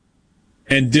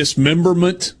and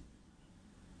dismemberment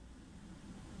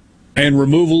and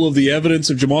removal of the evidence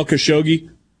of Jamal Khashoggi,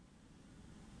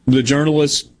 the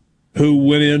journalist who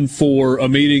went in for a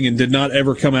meeting and did not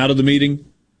ever come out of the meeting,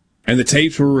 and the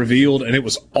tapes were revealed, and it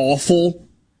was awful.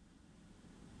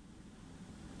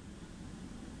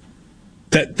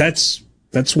 That's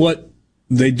what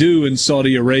they do in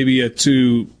Saudi Arabia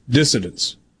to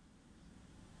dissidents.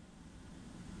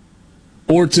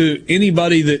 Or to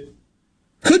anybody that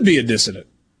could be a dissident.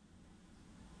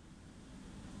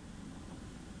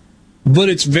 But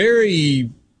it's very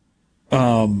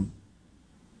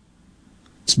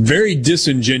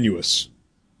disingenuous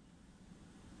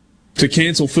to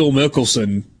cancel Phil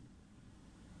Mickelson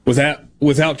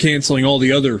without canceling all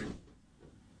the other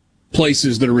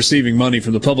places that are receiving money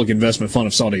from the Public Investment Fund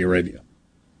of Saudi Arabia.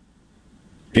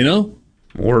 You know?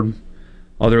 Or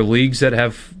other leagues that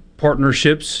have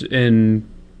partnerships in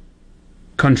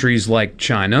countries like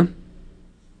China,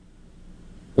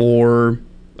 or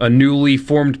a newly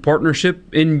formed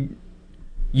partnership in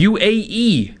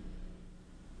UAE.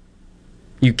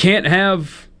 You can't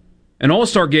have an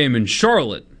all-star game in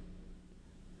Charlotte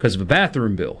because of a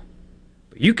bathroom bill.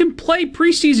 But you can play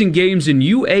preseason games in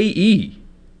UAE,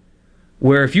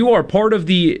 where if you are part of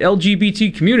the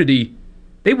LGBT community,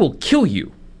 they will kill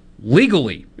you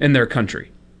legally in their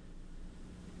country.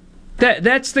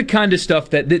 That's the kind of stuff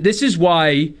that this is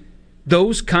why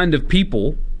those kind of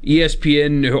people,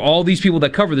 ESPN, all these people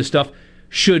that cover this stuff,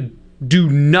 should do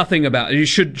nothing about it.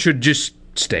 Should just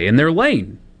stay in their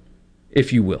lane,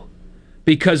 if you will.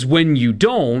 Because when you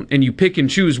don't, and you pick and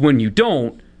choose when you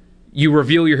don't, you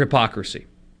reveal your hypocrisy.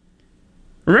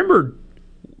 Remember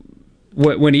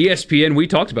when ESPN, we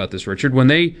talked about this, Richard, when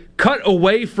they cut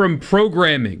away from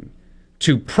programming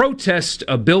to protest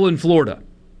a bill in Florida.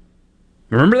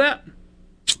 Remember that?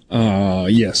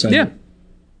 Yes, I do.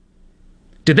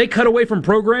 Did they cut away from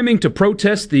programming to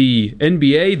protest the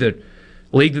NBA, the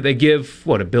league that they give,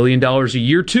 $1 billion a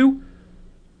year to,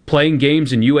 playing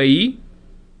games in UAE?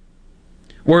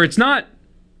 Where it's not,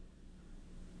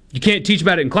 you can't teach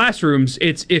about it in classrooms,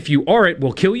 it's if you are it,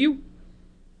 we'll kill you.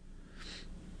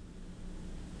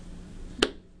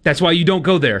 That's why you don't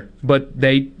go there. But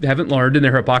they haven't learned, and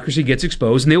their hypocrisy gets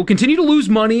exposed, and they will continue to lose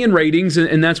money and ratings,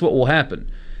 and that's what will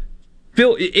happen.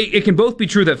 Phil, it can both be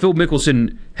true that Phil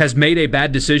Mickelson has made a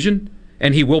bad decision,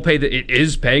 and he will it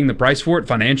is paying the price for it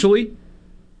financially.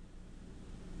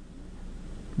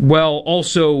 Well,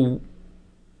 also,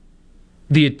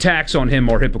 the attacks on him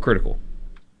are hypocritical.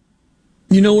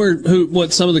 You know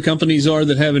what some of the companies are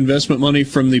that have investment money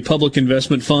from the Public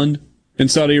Investment Fund in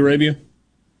Saudi Arabia?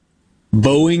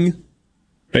 Boeing,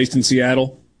 based in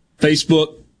Seattle.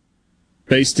 Facebook,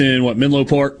 based in Menlo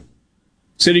Park.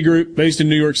 Citigroup, based in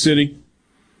New York City.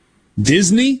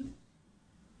 Disney,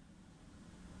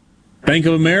 Bank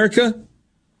of America,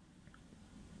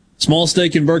 small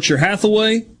stake in Berkshire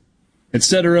Hathaway,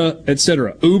 etc.,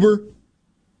 etc. Uber.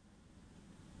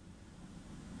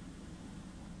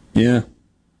 Yeah.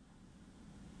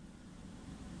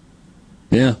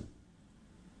 Yeah.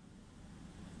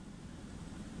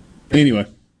 Anyway.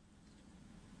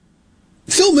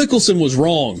 Phil Mickelson was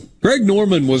wrong. Greg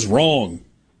Norman was wrong.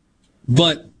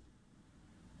 But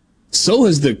so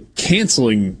has the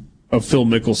canceling of Phil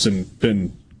Mickelson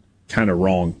been kind of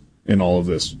wrong in all of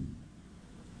this.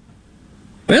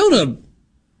 They own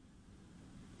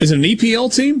is it an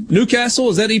EPL team? Newcastle,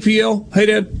 is that EPL? Hey,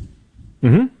 Dad?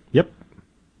 Mm-hmm. Yep.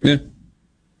 Yeah.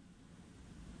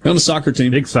 They own a soccer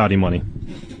team. Big Saudi money.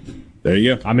 There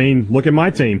you go. I mean, look at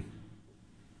my team.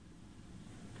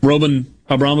 Roman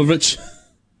Abramovich.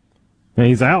 And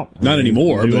he's out. Not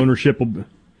anymore. New ownership will.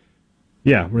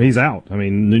 Yeah, he's out. I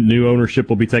mean, new ownership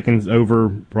will be taken over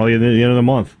probably at the end of the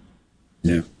month.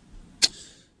 Yeah.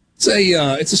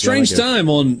 It's a strange time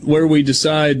on where we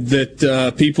decide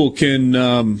that people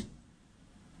can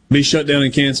be shut down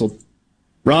and canceled.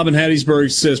 Robin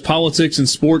Hattiesburg says politics and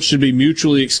sports should be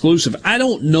mutually exclusive. I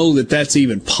don't know that that's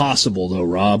even possible, though,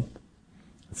 Rob.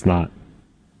 It's not.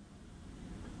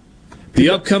 The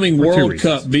upcoming World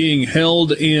Cup being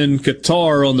held in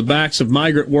Qatar on the backs of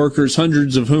migrant workers,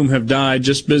 hundreds of whom have died.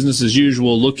 Just business as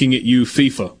usual. Looking at you,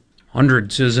 FIFA.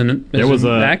 Hundreds isn't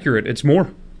accurate. It's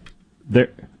more.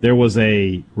 There was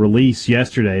a release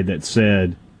yesterday that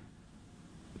said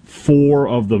 4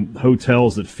 of the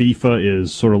hotels that FIFA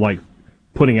is sort of like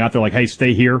putting out there, like, hey,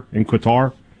 stay here in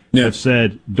Qatar, have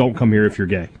said, don't come here if you're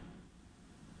gay.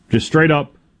 Just straight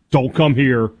up, don't come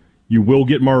here. You will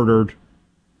get murdered.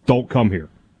 Don't come here.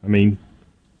 I mean...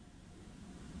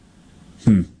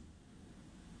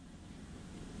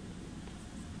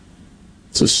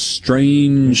 It's a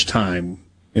strange time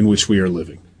in which we are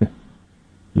living.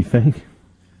 You think?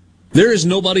 There is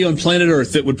nobody on planet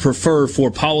Earth that would prefer for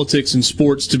politics and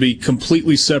sports to be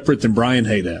completely separate than Brian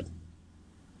Haydad.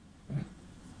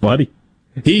 Buddy.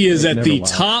 He is at the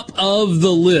top of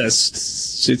the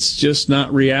list. It's just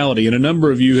not reality. And a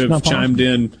number of you have chimed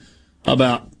in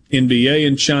about NBA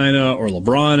in China or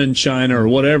LeBron in China or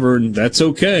whatever, and that's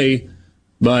okay,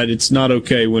 but it's not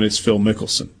okay when it's Phil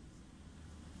Mickelson.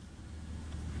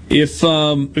 If you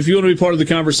want to be part of the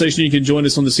conversation, you can join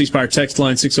us on the C Spire text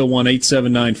line,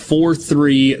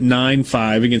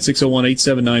 601-879-4395. Again,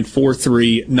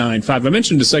 601-879-4395. I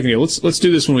mentioned a second ago. Let's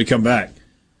do this when we come back.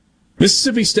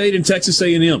 Mississippi State and Texas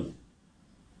A&M.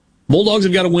 Bulldogs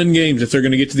have got to win games if they're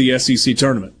going to get to the SEC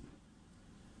tournament.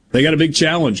 They got a big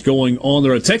challenge going on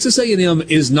the road. Texas A&M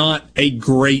is not a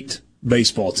great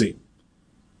baseball team.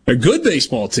 They're a good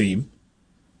baseball team,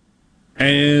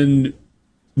 and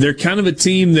they're kind of a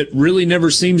team that really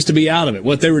never seems to be out of it.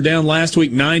 What, they were down last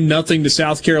week 9-0 to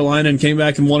South Carolina and came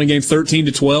back and won a game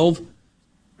 13-12,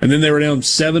 and then they were down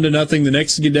 7-0 the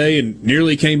next day and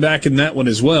nearly came back in that one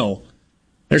as well.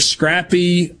 They're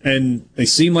scrappy, and they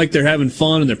seem like they're having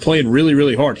fun, and they're playing really,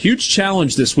 really hard. Huge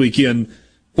challenge this weekend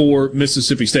for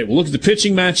Mississippi State. We'll look at the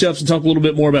pitching matchups and talk a little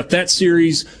bit more about that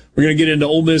series. We're going to get into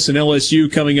Ole Miss and LSU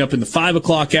coming up in the 5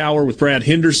 o'clock hour with Brad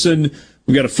Henderson.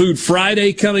 We've got a Food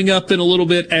Friday coming up in a little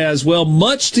bit as well.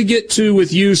 Much to get to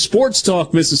with you. Sports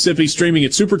Talk Mississippi, streaming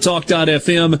at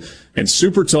supertalk.fm and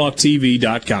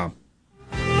supertalktv.com.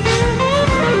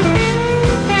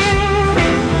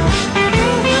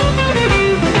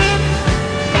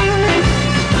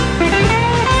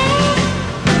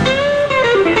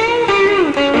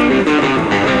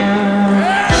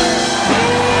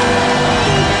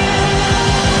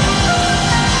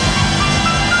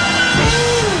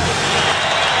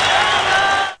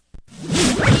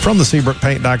 From the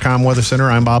SeabrookPaint.com Weather Center,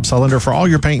 I'm Bob Sullender. For all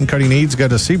your paint and coating needs, go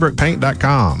to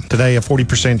SeabrookPaint.com. Today, a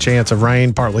 40% chance of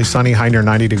rain, partly sunny, high near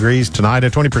 90 degrees. Tonight, a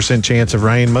 20% chance of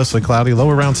rain, mostly cloudy, low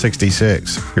around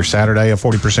 66. Your Saturday, a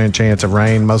 40% chance of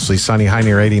rain, mostly sunny, high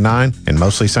near 89. And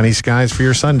mostly sunny skies for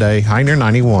your Sunday, high near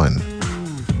 91.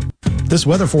 This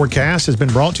weather forecast has been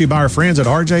brought to you by our friends at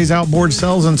RJ's Outboard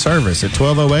Sales and Service at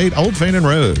 1208 Old Fannin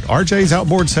Road. RJ's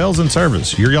Outboard Sales and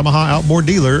Service, your Yamaha outboard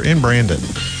dealer in Brandon.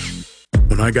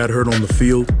 When I got hurt on the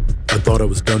field, I thought I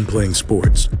was done playing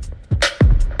sports.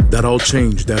 That all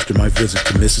changed after my visit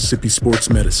to Mississippi Sports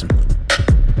Medicine.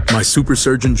 My super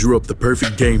surgeon drew up the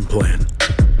perfect game plan.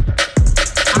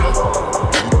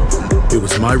 It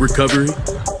was my recovery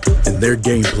and their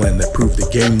game plan that proved the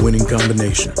game-winning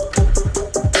combination.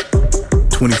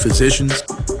 20 physicians,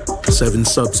 7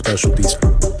 subspecialties,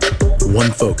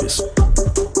 1 focus.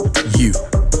 You,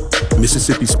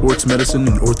 Mississippi Sports Medicine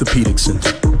and Orthopedic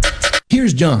Center.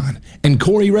 Here's John and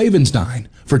Corey Ravenstein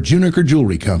for Juniker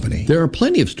Jewelry Company. There are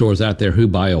plenty of stores out there who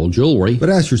buy old jewelry. But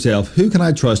ask yourself, who can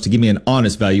I trust to give me an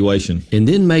honest valuation? And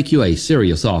then make you a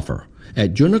serious offer.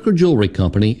 At Juniker Jewelry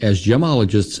Company, as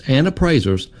gemologists and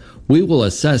appraisers, we will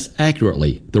assess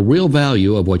accurately the real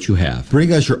value of what you have.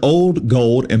 Bring us your old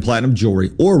gold and platinum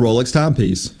jewelry or Rolex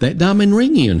timepiece. That diamond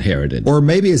ring you inherited. Or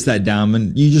maybe it's that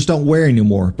diamond you just don't wear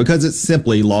anymore because it's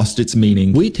simply lost its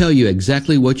meaning. We tell you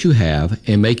exactly what you have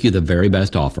and make you the very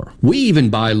best offer. We even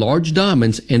buy large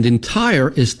diamonds and entire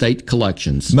estate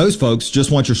collections. Most folks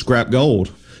just want your scrap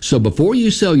gold. So before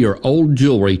you sell your old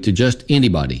jewelry to just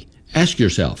anybody, ask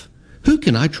yourself, who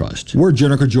can I trust? We're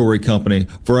Juniker Jewelry Company.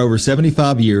 For over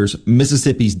 75 years,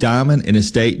 Mississippi's diamond and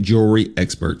estate jewelry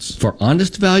experts. For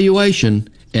honest valuation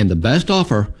and the best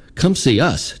offer, come see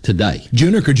us today.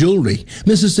 Juniker Jewelry,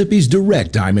 Mississippi's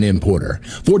direct diamond importer.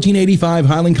 1485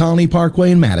 Highland Colony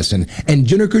Parkway in Madison and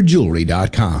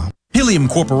JunikerJewelry.com. Pilium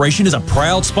Corporation is a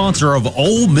proud sponsor of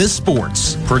Ole Miss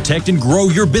Sports. Protect and grow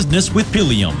your business with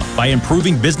Pilium. By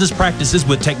improving business practices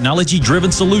with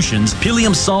technology-driven solutions,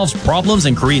 Pilium solves problems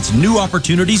and creates new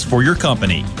opportunities for your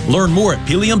company. Learn more at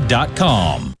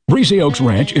Pilium.com. Breezy Oaks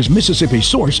Ranch is Mississippi's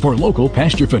source for local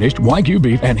pasture-finished Wagyu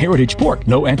beef and heritage pork.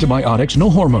 No antibiotics, no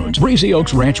hormones. Breezy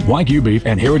Oaks Ranch Wagyu beef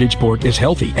and heritage pork is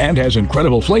healthy and has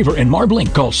incredible flavor and marbling.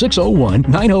 Call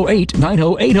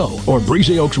 601-908-9080 or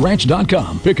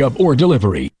breezyoaksranch.com. Pickup or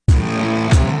delivery.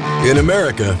 In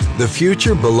America, the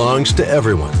future belongs to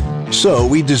everyone. So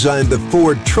we designed the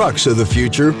Ford trucks of the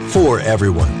future for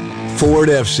everyone. Ford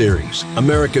F-Series,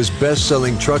 America's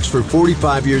best-selling trucks for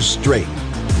 45 years straight.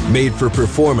 Made for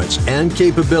performance and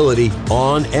capability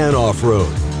on and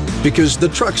off-road. Because the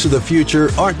trucks of the future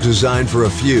aren't designed for a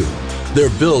few. They're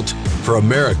built for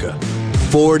America.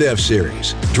 Ford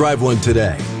F-Series. Drive one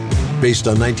today. Based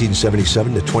on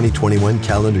 1977 to 2021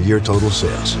 calendar year total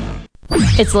sales.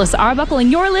 It's Alyssa Arbuckle,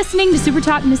 and you're listening to Super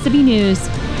Talk Mississippi News.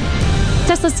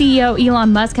 Tesla CEO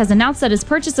Elon Musk has announced that his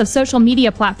purchase of social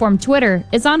media platform Twitter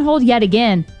is on hold yet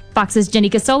again. Fox's Jenny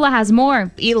Casola has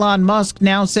more. Elon Musk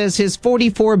now says his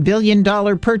 $44 billion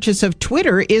purchase of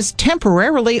Twitter is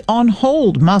temporarily on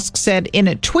hold. Musk said in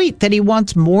a tweet that he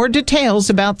wants more details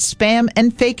about spam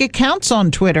and fake accounts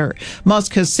on Twitter.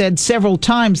 Musk has said several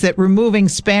times that removing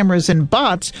spammers and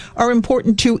bots are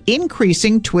important to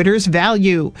increasing Twitter's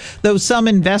value. Though some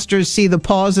investors see the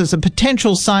pause as a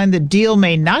potential sign the deal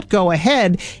may not go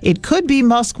ahead, it could be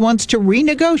Musk wants to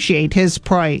renegotiate his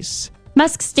price.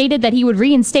 Musk stated that he would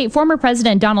reinstate former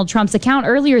President Donald Trump's account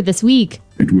earlier this week.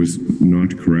 It was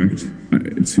not correct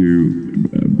to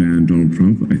ban Donald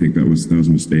Trump. I think that was a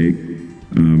mistake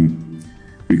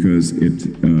because it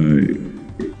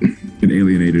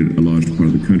alienated a large part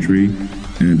of the country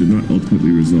and did not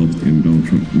ultimately result in Donald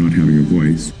Trump not having a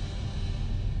voice.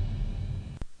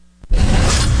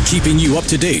 Keeping you up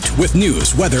to date with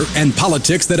news, weather, and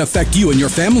politics that affect you and your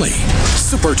family.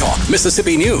 Super Talk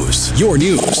Mississippi News. Your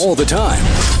news all the time.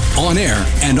 On air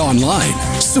and online.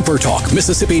 Super Talk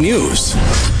Mississippi News.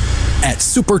 At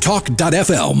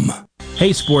supertalk.fm.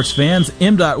 Hey sports fans,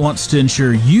 MDOT wants to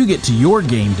ensure you get to your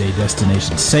game day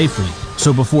destination safely.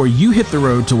 So before you hit the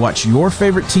road to watch your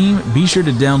favorite team, be sure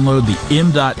to download the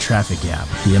MDOT Traffic app.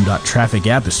 The MDOT Traffic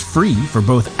app is free for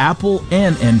both Apple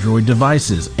and Android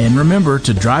devices. And remember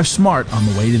to drive smart on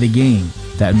the way to the game.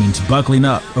 That means buckling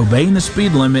up, obeying the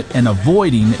speed limit, and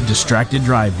avoiding distracted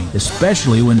driving,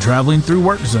 especially when traveling through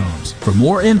work zones. For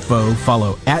more info,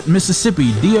 follow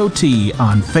 @MississippiDOT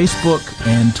on Facebook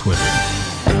and Twitter.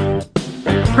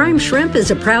 Prime Shrimp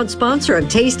is a proud sponsor of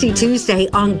Tasty Tuesday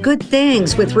on Good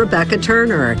Things with Rebecca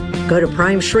Turner. Go to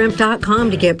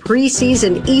primeshrimp.com to get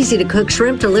pre-seasoned, easy-to-cook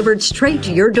shrimp delivered straight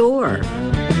to your door.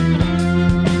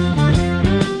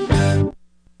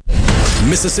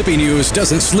 Mississippi News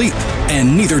doesn't sleep,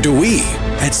 and neither do we.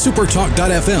 At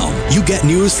supertalk.fm, you get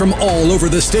news from all over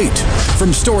the state.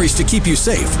 From stories to keep you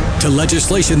safe, to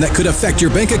legislation that could affect your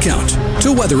bank account,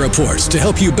 to weather reports to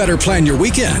help you better plan your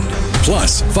weekend.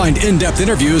 Plus, find in-depth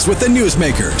interviews with the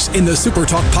newsmakers in the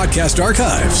Supertalk podcast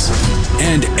archives.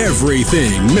 And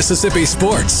everything Mississippi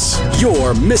sports.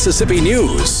 Your Mississippi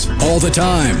News. All the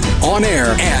time. On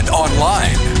air and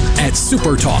online. At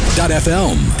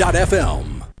supertalk.fm.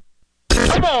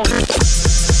 Come on.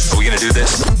 Are we going to do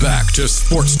this? Back to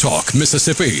Sports Talk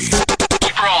Mississippi.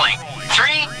 Keep rolling.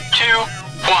 3, 2,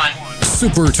 1.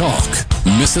 Super Talk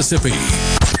Mississippi.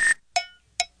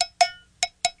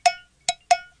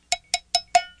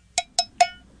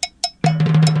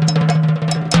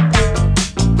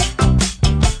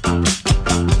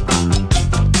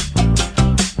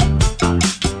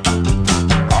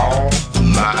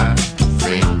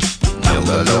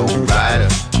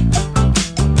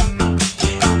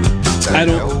 I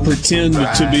don't pretend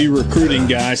to be a recruiting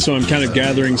guy, so I'm kind of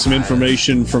gathering some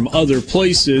information from other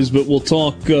places, but we'll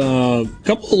talk a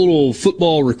couple of little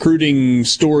football recruiting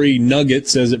story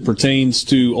nuggets as it pertains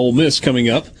to Ole Miss coming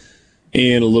up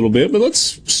in a little bit. But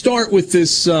let's start with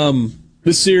this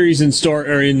series in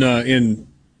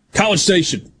College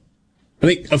Station. I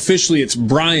think officially it's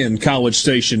Bryan College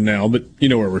Station now, but you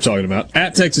know where we're talking about.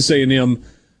 At Texas A&M.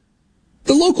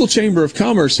 The local Chamber of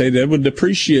Commerce, hey, Dad, would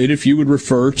appreciate if you would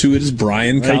refer to it as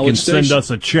Bryan College Station. You can send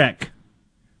us a check.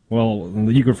 Well,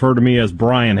 you can refer to me as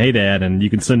Brian Haydad, and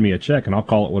you can send me a check, and I'll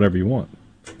call it whatever you want.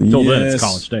 Until then, it's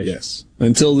College Station. Yes.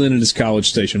 Until then, it is College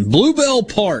Station. Bluebell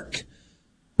Park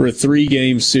for a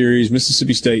 3-game series,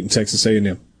 Mississippi State and Texas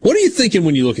A&M. What are you thinking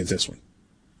when you look at this one?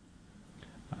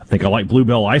 I think I like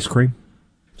Bluebell ice cream.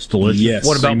 It's delicious. Yes.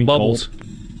 What about bubbles? Cold.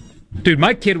 Dude,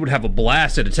 my kid would have a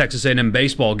blast at a Texas A&M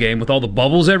baseball game with all the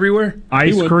bubbles everywhere.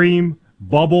 Ice cream,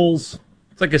 bubbles.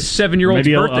 It's like a 7-year-old's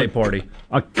birthday party.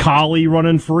 A collie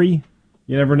running free.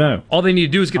 You never know. All they need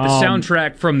to do is get the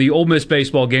soundtrack from the Ole Miss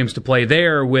baseball games to play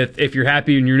there with If You're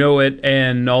Happy and You Know It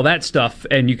and all that stuff,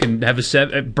 and you can have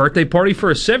a birthday party for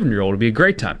a 7-year-old. It'd be a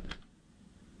great time.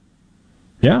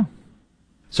 Yeah.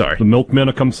 Sorry. The milkmen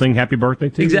will come sing happy birthday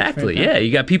to you. Exactly, yeah.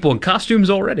 You got people in costumes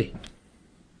already.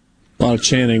 A lot of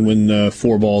chanting when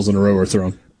 4 balls in a row are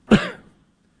thrown.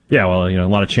 Yeah, well, a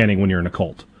lot of chanting when you're in a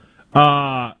cult.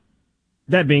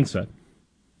 That being said,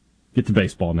 get to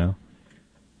baseball now.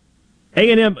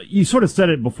 A&M, you sort of said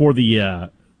it before before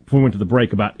we went to the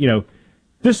break about,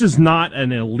 this is not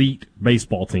an elite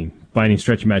baseball team by any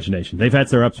stretch of imagination. They've had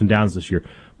their ups and downs this year,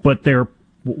 but they're,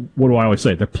 what do I always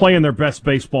say? They're playing their best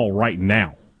baseball right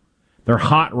now. They're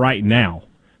hot right now.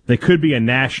 They could be a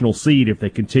national seed if they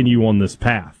continue on this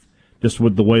path, just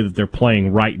with the way that they're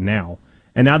playing right now.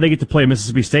 And now they get to play a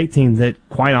Mississippi State team that,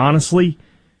 quite honestly,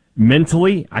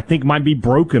 mentally, I think might be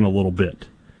broken a little bit.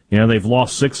 They've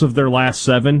lost 6 of their last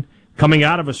 7. Coming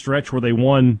out of a stretch where they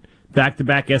won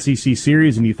back-to-back SEC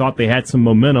series and you thought they had some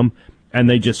momentum, and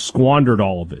they just squandered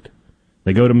all of it.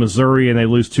 They go to Missouri and they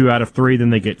lose 2 out of 3, then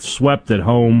they get swept at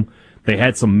home. They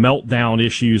had some meltdown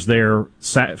issues there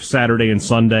Saturday and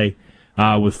Sunday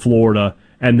with Florida,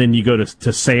 and then you go to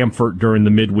Samford during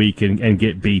the midweek and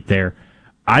get beat there.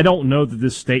 I don't know that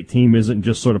this state team isn't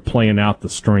just sort of playing out the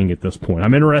string at this point.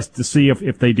 I'm interested to see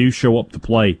if they do show up to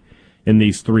play in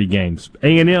these 3 games.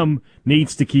 A&M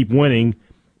needs to keep winning.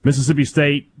 Mississippi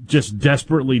State just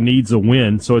desperately needs a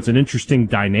win, so it's an interesting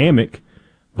dynamic,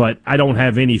 but I don't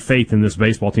have any faith in this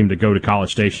baseball team to go to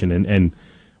College Station and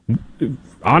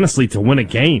honestly to win a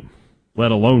game, let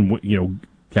alone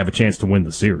have a chance to win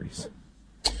the series.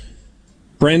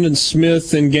 Brandon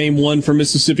Smith in Game 1 for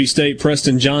Mississippi State,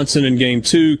 Preston Johnson in Game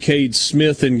 2, Cade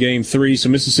Smith in Game 3. So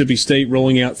Mississippi State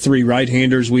rolling out 3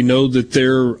 right-handers. We know that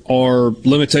there are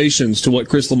limitations to what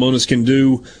Chris Lemonis can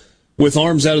do with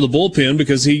arms out of the bullpen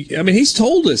because he's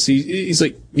told us. He's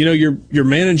like, you're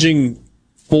managing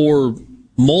for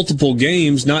multiple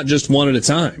games, not just one at a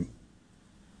time.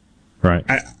 Right.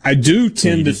 I do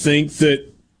tend to think that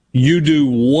you do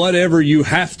whatever you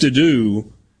have to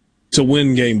do to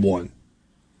win Game 1.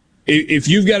 If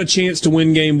you've got a chance to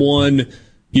win Game 1,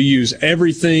 you use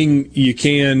everything you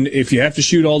can. If you have to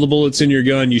shoot all the bullets in your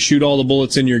gun, you shoot all the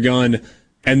bullets in your gun,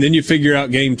 and then you figure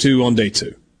out Game 2 on day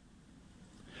 2.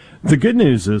 The good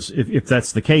news is, if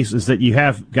that's the case, is that you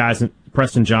have guys,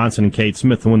 Preston Johnson and Cade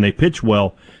Smith, when they pitch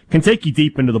well, can take you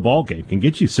deep into the ball game, can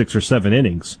get you 6 or 7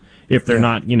 innings if they're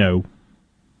not,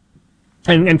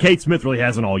 And Cade Smith really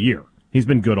hasn't all year. He's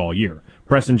been good all year.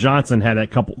 Preston Johnson had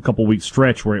that couple week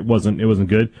stretch where it wasn't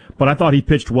good, but I thought he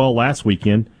pitched well last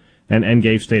weekend and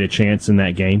gave State a chance in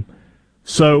that game.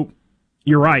 So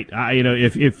you're right.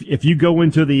 If you go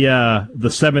into the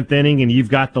 7th inning and you've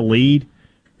got the lead,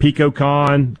 Pico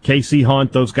Khan, Casey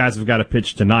Hunt, those guys have got to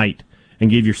pitch tonight and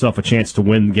give yourself a chance to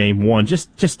win Game 1,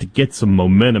 just to get some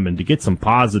momentum and to get some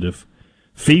positive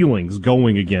feelings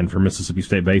going again for Mississippi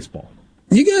State baseball.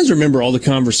 You guys remember all the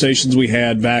conversations we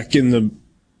had back in the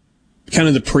kind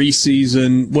of the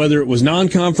preseason, whether it was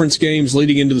non-conference games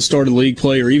leading into the start of league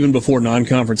play or even before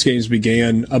non-conference games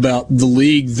began, about the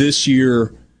league this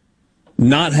year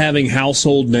not having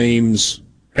household names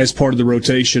as part of the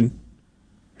rotation,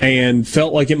 and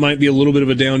felt like it might be a little bit of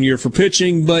a down year for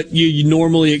pitching, but you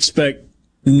normally expect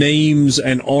names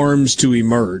and arms to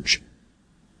emerge.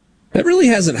 That really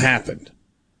hasn't happened.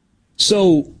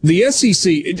 So the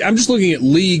SEC, I'm just looking at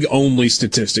league-only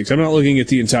statistics. I'm not looking at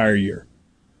the entire year.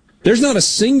 There's not a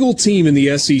single team in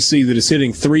the SEC that is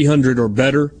hitting 300 or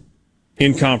better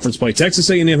in conference play. Texas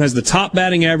A&M has the top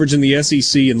batting average in the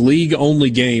SEC in league-only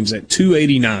games at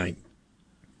 289.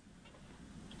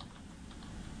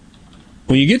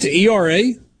 When you get to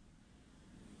ERA,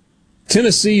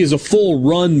 Tennessee is a full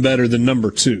run better than number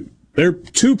 2. They're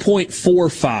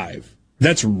 2.45.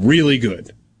 That's really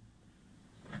good.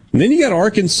 And then you got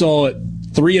Arkansas at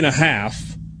 3.5.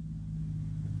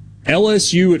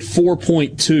 LSU at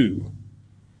 4.2.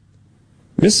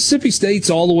 Mississippi State's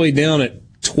all the way down at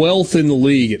 12th in the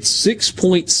league at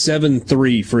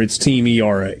 6.73 for its team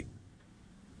ERA.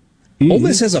 Ole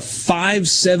Miss has a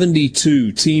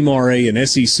 5.72 team RA in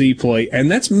SEC play,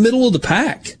 and that's middle of the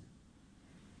pack.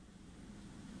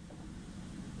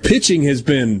 Pitching has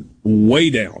been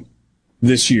way down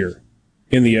this year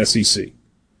in the SEC.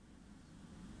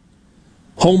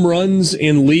 Home runs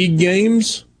in league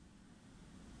games,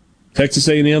 Texas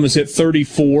A&M is hit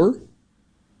 34.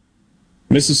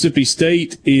 Mississippi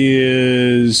State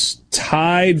is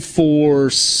tied for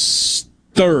fourth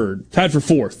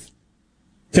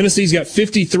Tennessee's got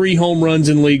 53 home runs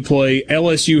in league play.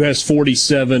 LSU has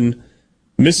 47.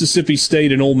 Mississippi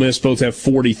State and Ole Miss both have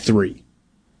 43.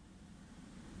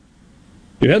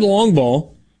 You had the long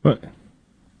ball. But,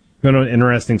 you know, an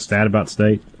interesting stat about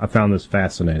State? I found this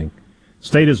fascinating.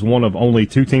 State is one of only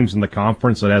 2 teams in the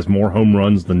conference that has more home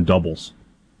runs than doubles.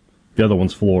 The other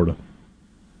one's Florida.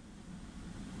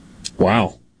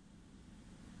 Wow.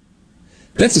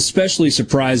 That's especially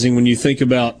surprising when you think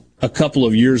about a couple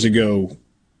of years ago,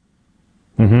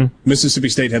 Mississippi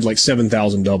State had like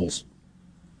 7,000 doubles.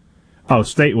 Oh,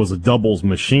 State was a doubles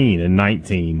machine in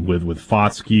 19 with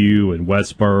Foskey and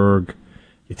Westberg,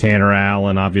 Tanner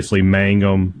Allen, obviously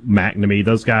Mangum, McNamee.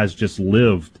 Those guys just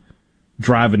lived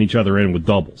driving each other in with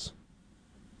doubles.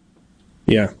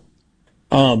 Yeah.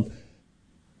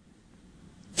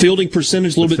 Fielding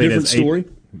percentage, a little bit different story.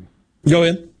 Go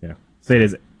ahead. Yeah.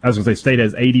 I was going to say State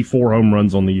has 84 home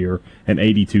runs on the year and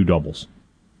 82 doubles.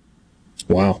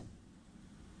 Wow.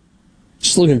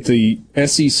 Just looking at the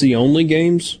SEC only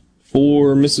games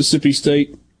for Mississippi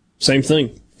State, same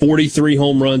thing. 43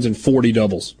 home runs and 40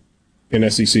 doubles in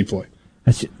SEC play.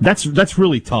 That's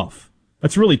really tough.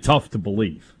 That's really tough to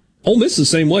believe. Ole Miss the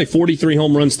same way. 43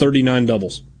 home runs, 39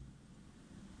 doubles.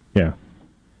 Yeah.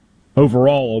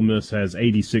 Overall, Ole Miss has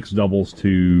 86 doubles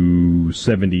to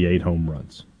 78 home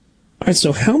runs. All right,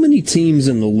 so how many teams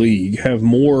in the league have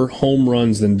more home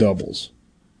runs than doubles?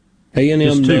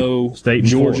 A&M, no. State and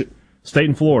Georgia. Florida. State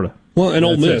and Florida. Well, and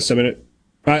Ole Miss. I mean,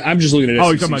 I'm just looking at SEC. Oh,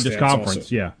 you're talking about just conference,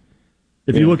 also. yeah.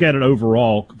 If you look at it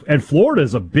overall, and Florida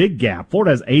is a big gap.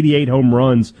 Florida has 88 home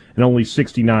runs and only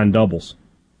 69 doubles.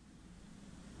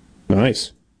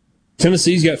 Nice.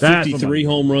 Tennessee's got 53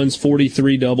 home runs,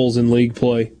 43 doubles in league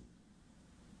play.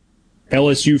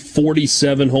 LSU,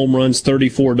 47 home runs,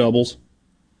 34 doubles.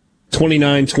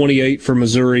 29-28 for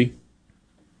Missouri.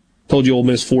 Told you Ole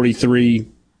Miss 43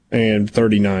 and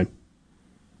 39.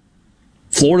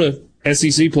 Florida,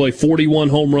 SEC play, 41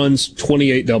 home runs,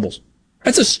 28 doubles.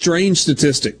 That's a strange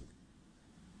statistic.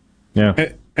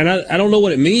 Yeah. And I don't know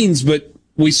what it means, but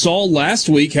we saw last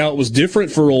week how it was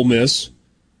different for Ole Miss.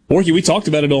 Borky, we talked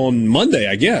about it on Monday,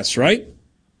 I guess, right?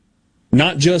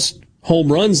 Not just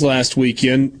home runs last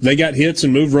weekend. They got hits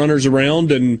and moved runners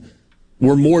around and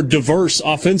were more diverse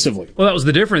offensively. Well, that was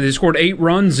the difference. They scored 8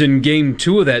 runs in game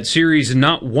 2 of that series, and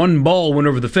not one ball went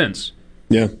over the fence.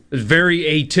 Yeah. It's very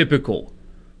atypical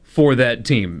for that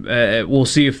team. We'll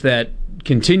see if that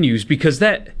continues, because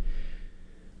that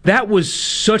was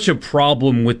such a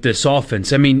problem with this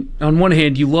offense. I mean, on one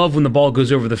hand, you love when the ball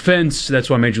goes over the fence. That's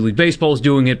why Major League Baseball is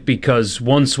doing it, because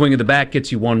one swing of the bat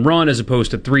gets you 1 run as opposed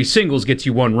to 3 singles gets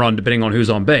you 1 run, depending on who's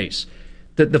on base.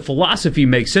 The philosophy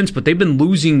makes sense, but they've been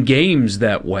losing games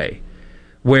that way,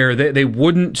 where they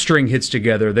wouldn't string hits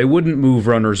together. They wouldn't move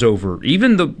runners over.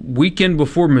 Even the weekend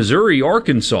before Missouri,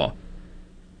 Arkansas,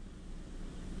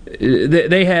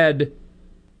 they had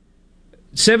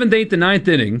 7th, 8th, and 9th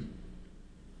inning,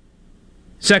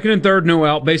 2nd and 3rd, no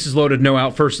out, bases loaded, no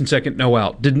out, 1st and 2nd, no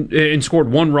out, and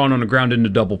scored 1 run on a ground into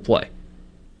double play.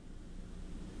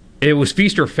 It was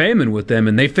feast or famine with them,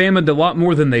 and they famined a lot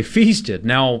more than they feasted.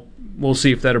 Now, we'll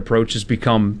see if that approach has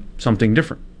become something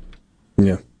different.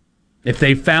 Yeah. If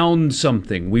they found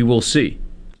something, we will see.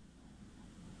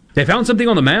 They found something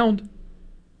on the mound.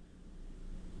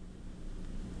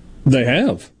 They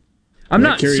have. I'm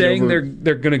not saying they're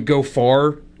going to go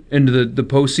far into the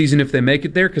postseason if they make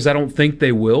it there, because I don't think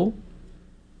they will.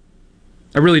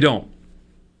 I really don't.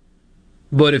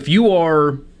 But if you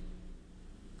are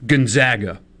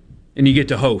Gonzaga and you get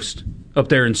to host up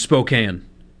there in Spokane,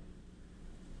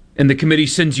 and the committee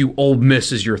sends you Ole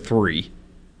Miss as your 3,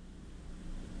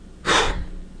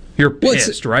 you're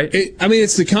pissed, right?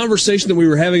 It's the conversation that we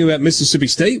were having about Mississippi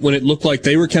State when it looked like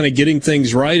they were kind of getting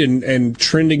things right and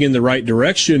trending in the right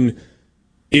direction.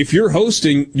 If you're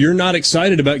hosting, you're not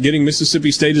excited about getting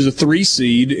Mississippi State as a 3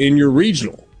 seed in your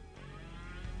regional.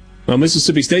 Well,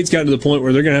 Mississippi State's gotten to the point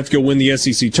where they're going to have to go win the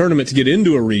SEC tournament to get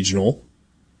into a regional.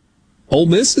 Ole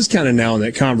Miss is kind of now in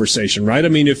that conversation, right? I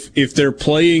mean, if they're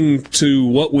playing to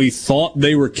what we thought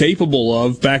they were capable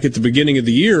of back at the beginning of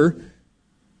the year,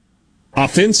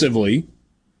 offensively,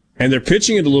 and they're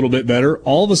pitching it a little bit better,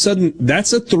 all of a sudden,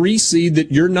 that's a 3 seed that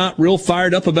you're not real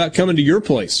fired up about coming to your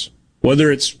place.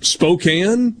 Whether it's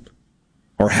Spokane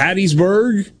or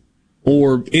Hattiesburg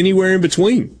or anywhere in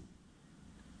between.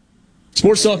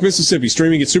 Sports Talk Mississippi,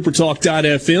 streaming at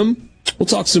supertalk.fm. We'll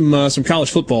talk some college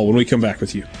football when we come back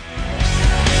with you.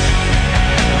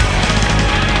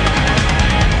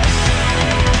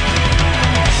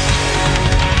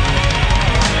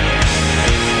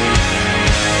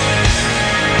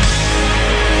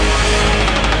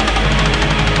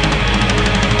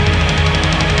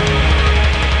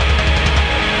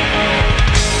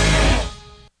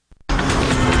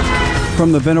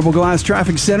 From the Venable Glass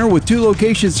Traffic Center with 2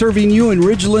 locations serving you in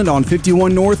Ridgeland on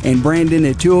 51 North and Brandon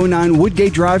at 209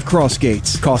 Woodgate Drive,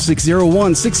 Crossgates. Call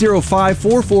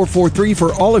 601-605-4443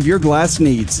 for all of your glass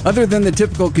needs. Other than the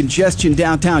typical congestion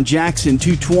downtown Jackson,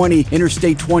 220,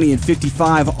 Interstate 20 and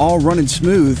 55 all running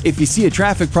smooth. If you see a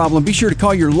traffic problem, be sure to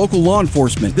call your local law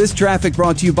enforcement. This traffic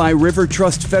brought to you by River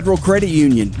Trust Federal Credit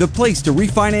Union, the place to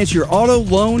refinance your auto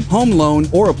loan, home loan,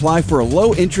 or apply for a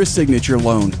low-interest signature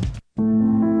loan.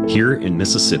 Here in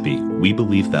Mississippi, we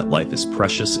believe that life is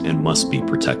precious and must be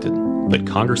protected. But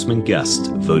Congressman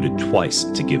Guest voted twice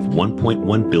to give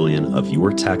 $1.1 billion of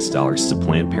your tax dollars to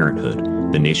Planned Parenthood,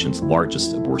 the nation's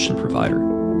largest abortion provider.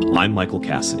 I'm Michael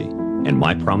Cassidy, and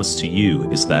my promise to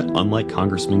you is that, unlike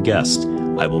Congressman Guest,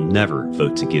 I will never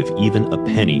vote to give even a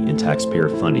penny in taxpayer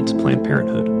funding to Planned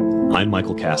Parenthood. I'm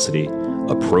Michael Cassidy,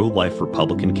 a pro-life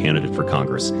Republican candidate for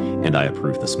Congress, and I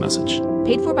approve this message.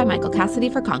 Paid for by Michael Cassidy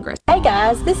for Congress. Hey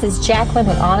guys, this is Jacqueline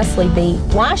with Honestly Beef.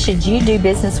 Why should you do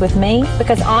business with me?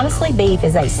 Because Honestly Beef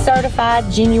is a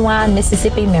certified, genuine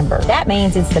Mississippi member. That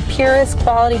means it's the purest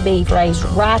quality beef raised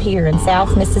right here in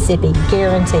South Mississippi,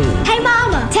 guaranteed. Hey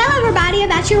Mama, tell everybody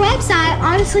about your website,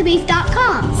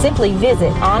 honestlybeef.com. Simply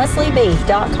visit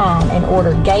honestlybeef.com and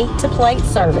order gate-to-plate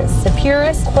service. The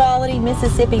purest quality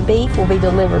Mississippi beef will be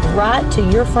delivered right to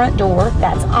your front door.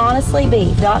 That's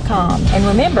honestlybeef.com. And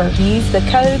remember, use the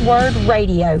code word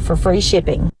radio for free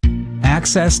shipping.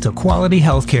 Access to quality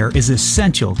healthcare is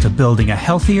essential to building a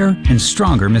healthier and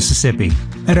stronger Mississippi.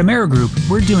 At Amerigroup,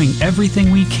 we're doing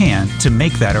everything we can to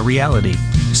make that a reality.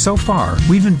 So far,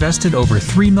 we've invested over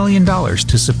 $3 million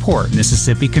to support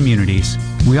Mississippi communities.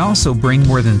 We also bring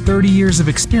more than 30 years of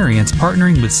experience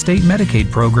partnering with state Medicaid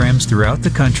programs throughout the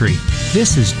country.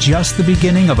 This is just the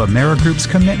beginning of Amerigroup's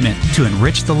commitment to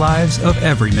enrich the lives of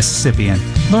every Mississippian.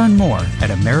 Learn more at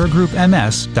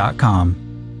AmerigroupMS.com.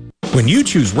 When you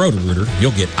choose Roto-Rooter,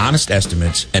 you'll get honest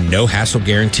estimates and no hassle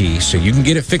guarantees so you can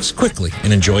get it fixed quickly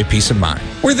and enjoy peace of mind.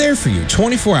 We're there for you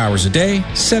 24 hours a day,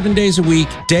 7 days a week,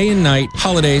 day and night,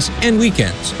 holidays, and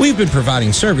weekends. We've been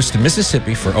providing service to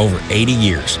Mississippi for over 80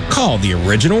 years. Call the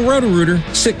original Roto-Rooter,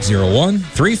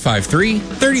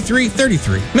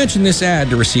 601-353-3333. Mention this ad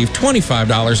to receive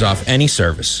 $25 off any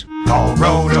service. Call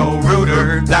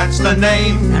Roto-Rooter, that's the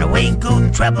name. And away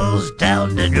go troubles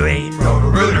down the drain.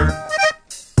 Roto-Rooter.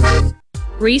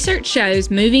 Research shows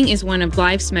moving is one of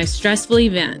life's most stressful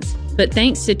events, but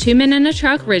thanks to 2 Men and a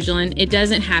Truck Ridgeland, it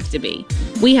doesn't have to be.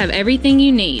 We have everything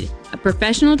you need: a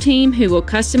professional team who will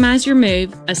customize your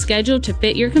move, a schedule to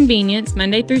fit your convenience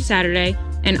Monday through Saturday,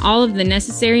 and all of the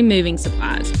necessary moving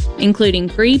supplies, including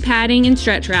free padding and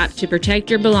stretch wrap to protect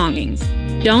your belongings.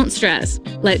 Don't stress.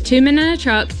 Let 2 Men and a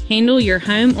Truck handle your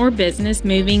home or business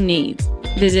moving needs.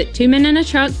 Visit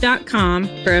 2menandatruck.com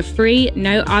for a free,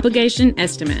 no-obligation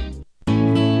estimate.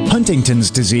 Huntington's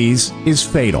disease is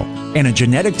fatal and a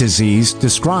genetic disease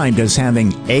described as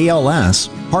having ALS,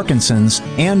 Parkinson's,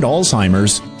 and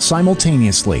Alzheimer's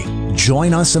simultaneously.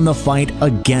 Join us in the fight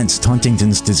against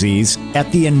Huntington's disease at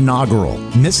the inaugural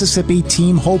Mississippi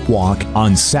Team Hope Walk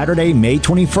on Saturday, May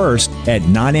 21st at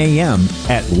 9 a.m.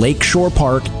 at Lakeshore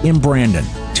Park in Brandon.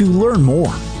 To learn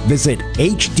more, visit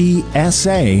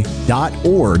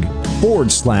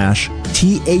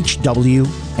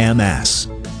hdsa.org/THWMS.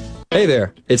 Hey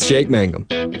there, it's Jake Mangum.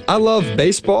 I love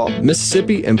baseball,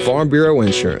 Mississippi, and Farm Bureau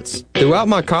insurance. Throughout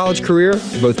my college career,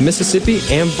 both Mississippi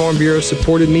and Farm Bureau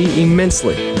supported me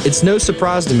immensely. It's no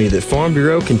surprise to me that Farm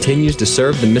Bureau continues to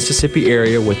serve the Mississippi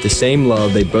area with the same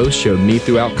love they both showed me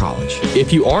throughout college.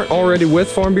 If you aren't already with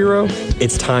Farm Bureau,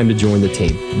 it's time to join the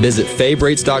team. Visit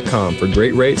fabrates.com for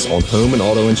great rates on home and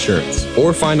auto insurance,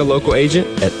 or find a local agent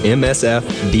at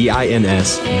msfbins.com.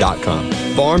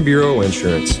 Farm Bureau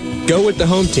Insurance. Go with the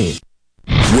home team.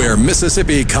 Where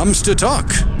Mississippi comes to talk.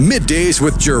 Middays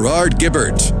with Gerard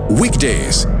Gibbert.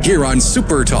 Weekdays here on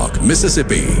Super Talk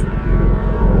Mississippi.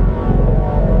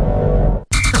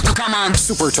 Come on.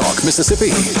 Super Talk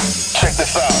Mississippi. Check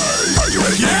this out. Are you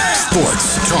ready? Yeah.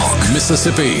 Sports Talk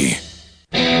Mississippi.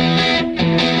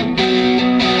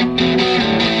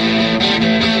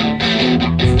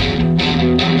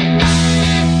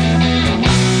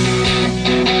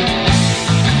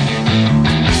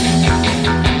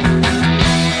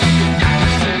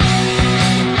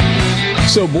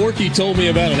 So Borky told me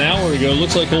about an hour ago,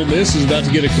 looks like Ole Miss is about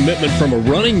to get a commitment from a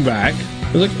running back.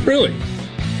 I was like, really?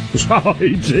 Oh,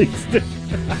 he jinxed it.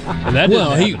 And that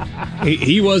well, he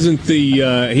wasn't the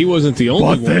only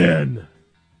one. But then,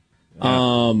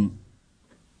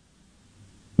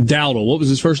 Dowdle. What was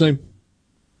his first name?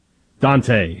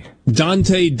 Dante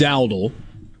Dowdle.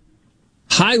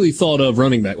 Highly thought of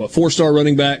running back. What, 4-star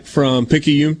running back from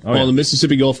Picayune on the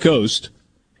Mississippi Gulf Coast.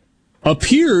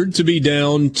 appeared to be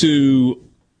down to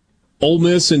Ole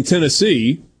Miss and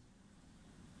Tennessee,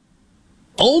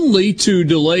 only to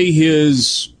delay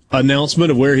his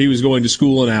announcement of where he was going to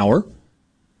school an hour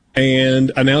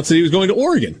and announce that he was going to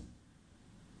Oregon.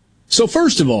 So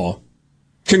first of all,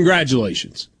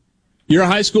 congratulations. You're a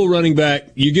high school running back.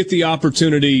 You get the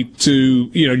opportunity to,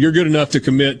 you're good enough to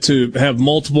commit to have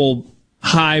multiple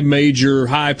high major,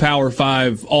 high Power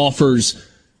 5 offers.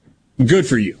 Good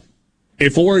for you.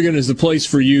 If Oregon is the place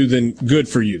for you, then good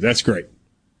for you. That's great.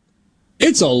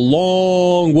 It's a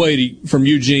long way from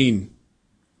Eugene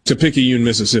to Picayune,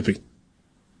 Mississippi.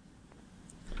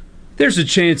 There's a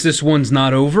chance this one's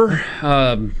not over.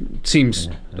 Seems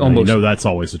almost. That's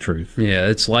always the truth. Yeah,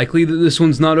 it's likely that this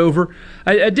one's not over.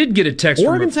 I did get a text.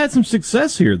 Oregon's had some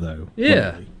success here, though.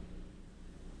 Yeah. Lately.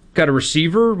 Got a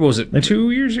receiver, was it 2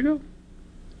 years ago?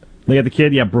 They got the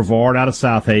kid, Brevard out of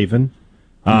South Haven.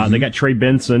 They got Trey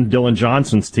Benson, Dylan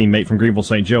Johnson's teammate from Greenville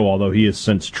St. Joe, although he has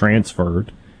since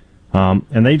transferred.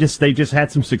 And they just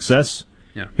had some success.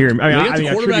 Yeah. Here, they got the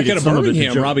quarterback out of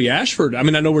Birmingham, Robbie Ashford. I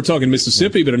know we're talking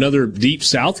Mississippi, but another deep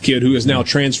South kid who has now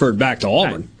transferred back to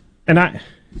Auburn. I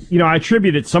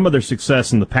attributed some of their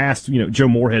success in the past. Joe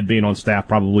Moorhead being on staff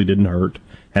probably didn't hurt.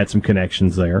 Had some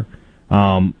connections there,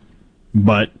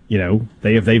 but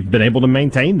they've been able to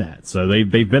maintain that. So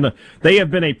they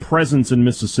have been a presence in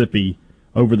Mississippi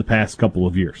over the past couple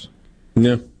of years.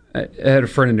 Yeah, I had a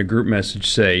friend in a group message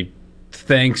say,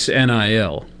 "Thanks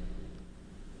NIL."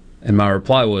 And my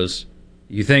reply was,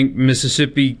 you think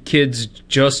Mississippi kids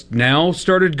just now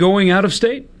started going out of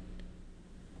state?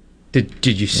 Did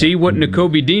you see what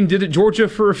Nakobe Dean did at Georgia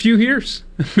for a few years?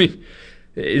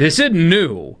 This isn't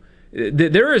new.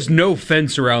 There is no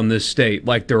fence around this state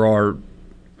like there are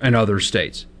in other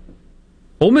states.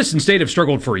 Ole Miss and State have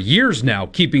struggled for years now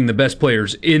keeping the best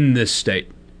players in this state.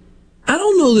 I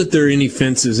don't know that there are any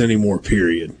fences anymore,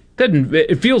 period.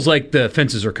 It feels like the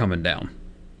fences are coming down.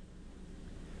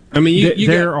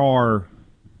 There are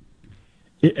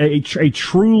a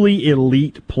truly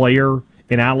elite player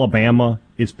in Alabama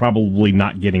is probably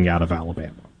not getting out of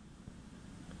Alabama.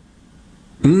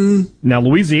 Now,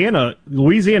 Louisiana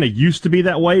used to be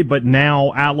that way, but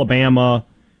now Alabama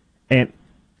and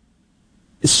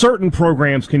certain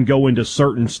programs can go into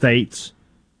certain states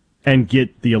and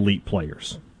get the elite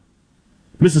players.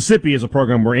 Mississippi is a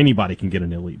program where anybody can get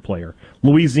an elite player.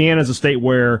 Louisiana is a state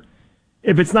where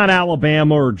if it's not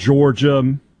Alabama or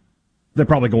Georgia, they're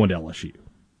probably going to LSU.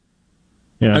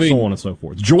 So on and so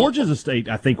forth. Georgia's a state,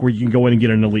 I think, where you can go in and get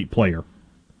an elite player.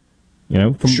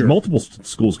 Multiple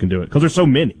schools can do it because there's so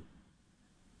many.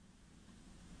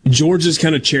 Georgia's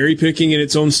kind of cherry picking in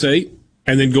its own state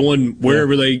and then going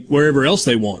wherever else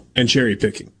they want and cherry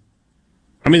picking.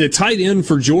 The tight end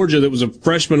for Georgia that was a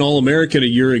freshman All-American a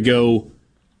year ago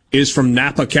is from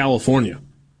Napa, California.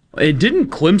 Didn't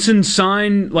Clemson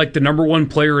sign the number one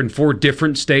player in 4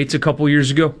 different states a couple years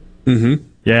ago? Mm-hmm.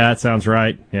 Yeah, that sounds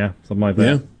right. Yeah, something like that.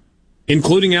 Yeah.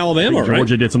 Including Alabama, right?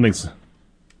 Georgia did something.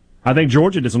 I think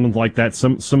Georgia did something like that,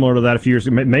 similar to that a few years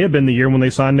ago. It may have been the year when they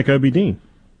signed Nakobe Dean.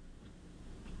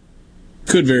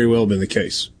 Could very well have been the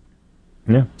case.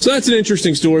 Yeah. So that's an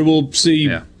interesting story. We'll see.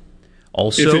 Yeah.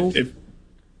 Also,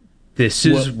 this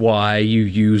is why you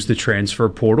use the transfer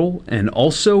portal. And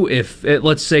also, if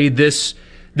let's say this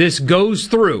goes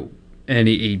through and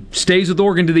he stays with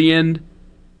Oregon to the end,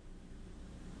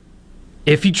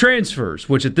 if he transfers,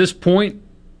 which at this point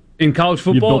in college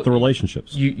football, you've built the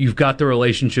relationships. You've got the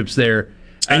relationships there.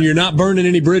 And you're not burning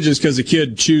any bridges because the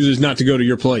kid chooses not to go to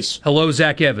your place. Hello,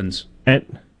 Zach Evans. And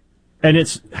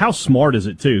it's, how smart is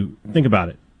it, too? Think about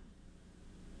it.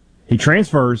 He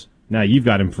transfers, now you've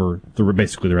got him for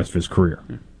basically the rest of his career.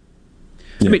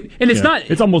 Yeah. It's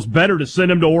not. It's almost better to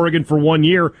send him to Oregon for 1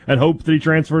 year and hope that he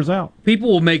transfers out.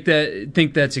 People will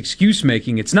think that's excuse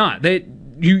making. It's not.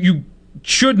 You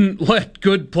shouldn't let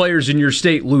good players in your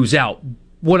state lose out.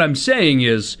 What I'm saying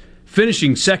is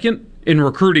finishing second in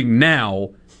recruiting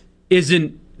now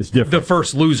isn't the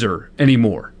first loser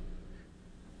anymore.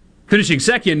 Finishing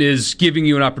second is giving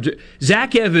you an opportunity.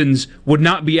 Zach Evans would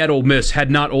not be at Ole Miss had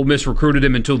not Ole Miss recruited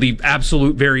him until the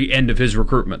absolute very end of his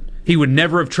recruitment. He would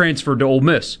never have transferred to Ole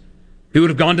Miss. He would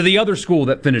have gone to the other school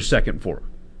that finished second for him.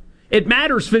 It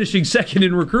matters finishing second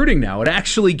in recruiting now. It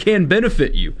actually can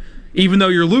benefit you, even though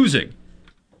you're losing.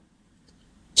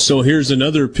 So here's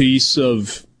another piece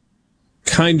of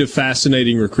kind of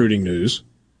fascinating recruiting news.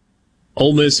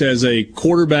 Ole Miss has a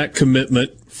quarterback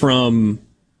commitment from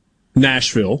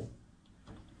Nashville.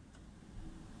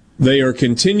 They are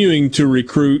continuing to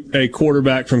recruit a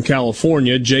quarterback from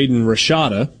California, Jaden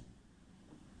Rashada,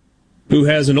 who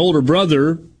has an older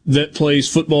brother that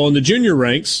plays football in the junior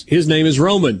ranks. His name is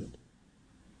Roman.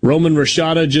 Roman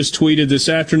Rashada just tweeted this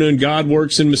afternoon, God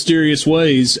works in mysterious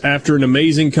ways. After an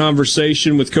amazing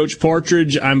conversation with Coach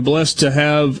Partridge, I'm blessed to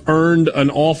have earned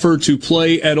an offer to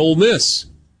play at Ole Miss.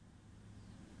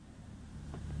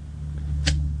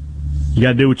 You got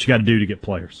to do what you got to do to get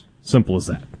players. Simple as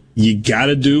that. You got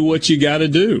to do what you got to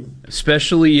do.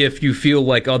 Especially if you feel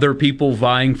like other people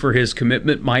vying for his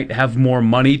commitment might have more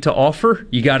money to offer.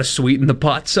 You got to sweeten the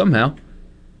pot somehow.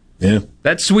 Yeah.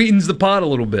 That sweetens the pot a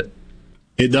little bit.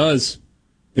 It does.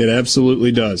 It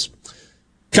absolutely does.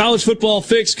 College football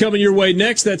fix coming your way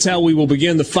next. That's how we will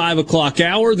begin the 5 o'clock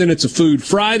hour. Then it's a Food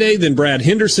Friday. Then Brad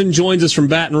Henderson joins us from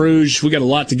Baton Rouge. We got a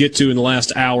lot to get to in the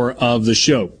last hour of the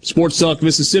show. Sports Talk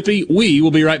Mississippi. We will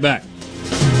be right back.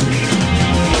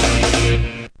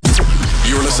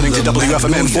 You're listening to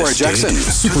WFMN Flora Jackson,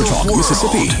 Super Talk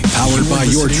Mississippi, powered by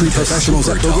your tree professionals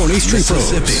at Baroni's Tree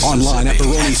Pros. Online at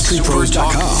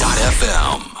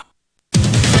baronistreepros.com.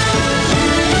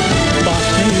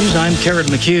 I'm Karen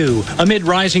McHugh. Amid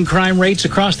rising crime rates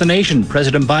across the nation,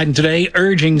 President Biden today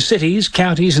urging cities,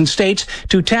 counties, and states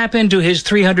to tap into his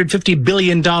 $350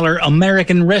 billion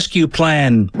American Rescue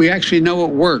Plan. We actually know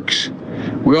it works.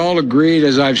 We all agreed,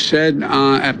 as I've said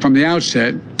from the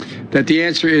outset, that the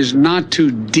answer is not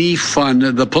to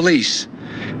defund the police.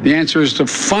 The answer is to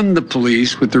fund the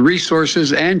police with the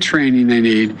resources and training they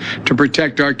need to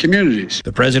protect our communities.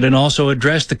 The president also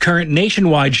addressed the current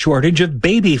nationwide shortage of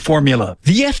baby formula.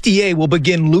 The FDA will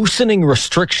begin loosening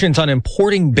restrictions on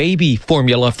importing baby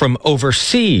formula from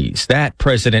overseas. That,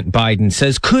 President Biden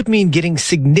says, could mean getting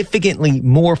significantly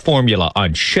more formula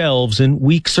on shelves in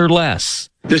weeks or less.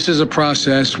 This is a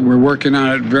process. We're working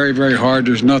on it very, very hard.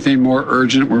 There's nothing more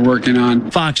urgent we're working on.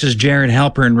 Fox's Jared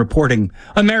Halpern reporting.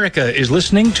 America is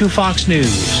listening to Fox News.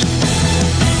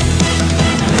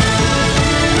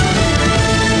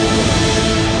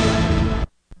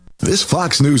 This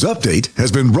Fox News update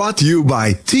has been brought to you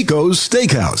by Tico's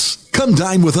Steakhouse. Come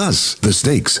dine with us. The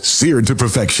steaks seared to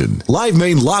perfection. Live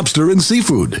Maine lobster and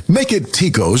seafood. Make it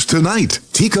Tico's tonight.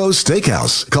 Tico's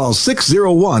Steakhouse. Call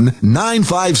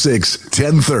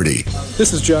 601-956-1030.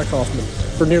 This is Jack Hoffman.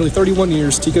 For nearly 31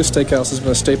 years, Tico's Steakhouse has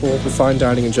been a staple of fine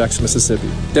dining in Jackson, Mississippi.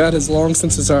 Dad has long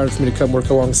since desired for me to come work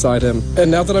alongside him. And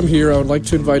now that I'm here, I would like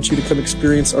to invite you to come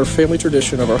experience our family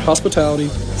tradition of our hospitality,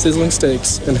 sizzling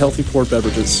steaks, and healthy poured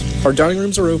beverages. Our dining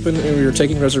rooms are open and we are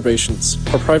taking reservations.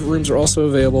 Our private rooms are also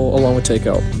available along with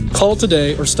takeout. Call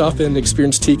today or stop in to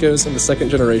experience Tico's in the second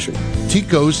generation.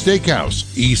 Tico's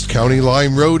Steakhouse, East County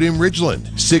Lime Road in Ridgeland,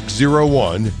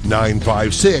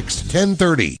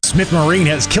 601-956-1030. Smith Marine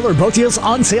has killer boat deals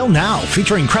on sale now,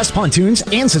 featuring Crest pontoons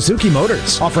and Suzuki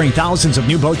motors, offering thousands of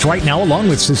new boats right now along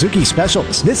with Suzuki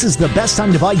specials. This is the best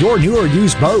time to buy your new or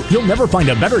used boat. You'll never find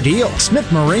a better deal.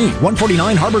 Smith Marine,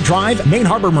 149 Harbor Drive, Main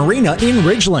Harbor Marina in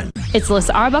Ridgeland. It's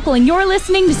Alyssa Arbuckle, and you're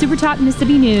listening to Super Talk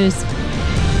Mississippi News.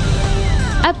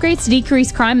 Upgrades to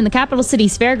decrease crime in the capital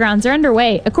city's fairgrounds are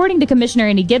underway, according to Commissioner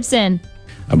Andy Gibson.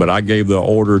 But I gave the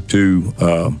order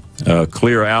to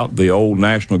clear out the old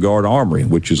National Guard Armory,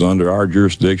 which is under our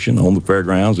jurisdiction on the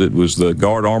fairgrounds. It was the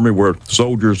Guard Armory where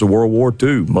soldiers of World War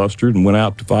II mustered and went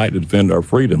out to fight to defend our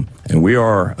freedom. And we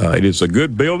are, it is a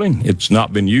good building. It's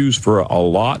not been used for a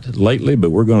lot lately, but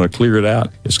we're going to clear it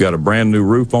out. It's got a brand new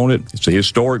roof on it. It's a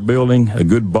historic building, a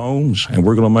good bones, and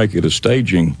we're going to make it a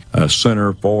staging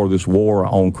center for this war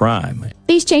on crime.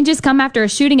 These changes come after a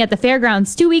shooting at the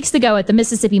fairgrounds 2 weeks ago at the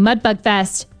Mississippi Mudbug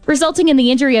Fest, resulting in the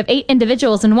injury of 8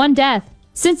 individuals and 1 death.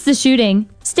 Since the shooting,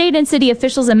 state and city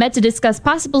officials have met to discuss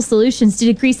possible solutions to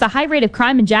decrease the high rate of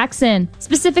crime in Jackson,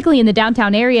 specifically in the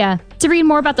downtown area. To read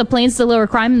more about the plans to lower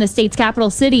crime in the state's capital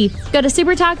city, go to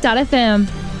supertalk.fm.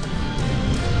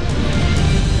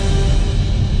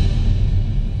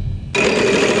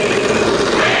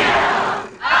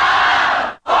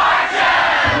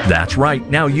 That's right.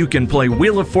 Now you can play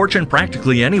Wheel of Fortune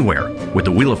practically anywhere. With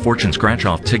the Wheel of Fortune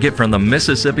scratch-off ticket from the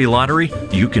Mississippi Lottery,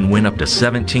 you can win up to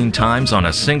 17 times on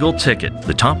a single ticket.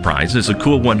 The top prize is a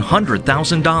cool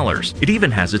 $100,000. It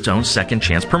even has its own second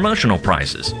chance promotional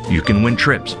prizes. You can win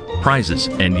trips, prizes,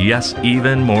 and yes,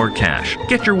 even more cash.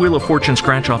 Get your Wheel of Fortune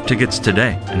scratch-off tickets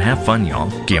today and have fun, y'all.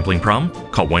 Gambling problem?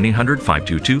 Call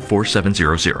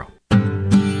 1-800-522-4700.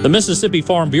 The Mississippi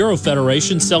Farm Bureau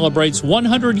Federation celebrates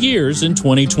 100 years in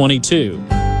 2022.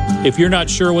 If you're not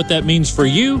sure what that means for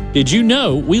you, did you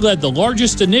know we led the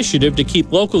largest initiative to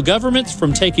keep local governments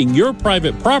from taking your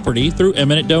private property through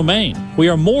eminent domain? We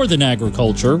are more than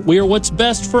agriculture. We are what's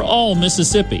best for all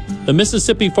Mississippi. The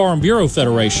Mississippi Farm Bureau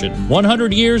Federation,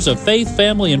 100 years of faith,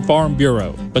 family, and farm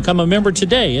bureau. Become a member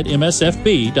today at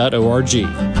msfb.org.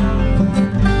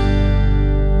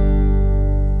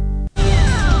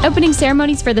 Opening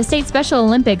ceremonies for the State Special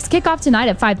Olympics kick off tonight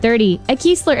at 5:30 at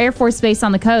Keesler Air Force Base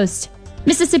on the coast.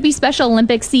 Mississippi Special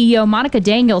Olympics CEO Monica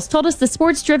Daniels told us the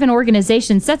sports-driven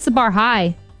organization sets the bar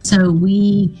high. So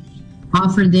we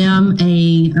offer them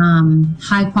a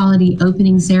high-quality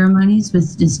opening ceremonies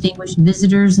with distinguished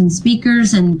visitors and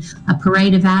speakers and a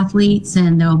parade of athletes,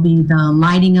 and there'll be the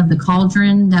lighting of the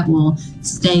cauldron that will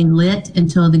stay lit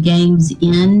until the games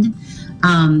end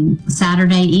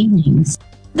Saturday evenings.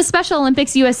 The Special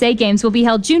Olympics USA Games will be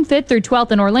held June 5th through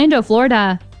 12th in Orlando,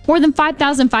 Florida. More than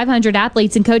 5,500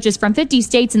 athletes and coaches from 50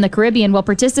 states in the Caribbean will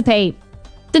participate.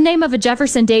 The name of a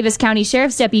Jefferson Davis County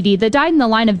Sheriff's deputy that died in the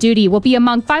line of duty will be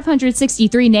among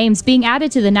 563 names being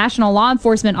added to the National Law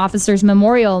Enforcement Officers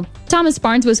Memorial. Thomas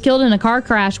Barnes was killed in a car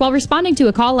crash while responding to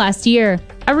a call last year.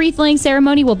 A wreath-laying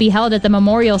ceremony will be held at the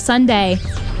memorial Sunday.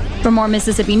 For more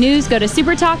Mississippi news, go to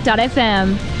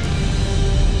supertalk.fm.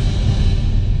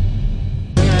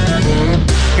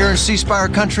 Here in C Spire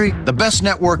country, the best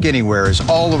network anywhere is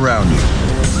all around you.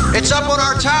 It's up on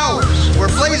our towers, where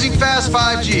blazing fast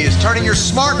 5G is turning your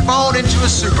smartphone into a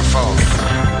superphone.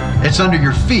 It's under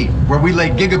your feet, where we lay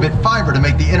gigabit fiber to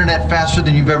make the internet faster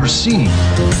than you've ever seen.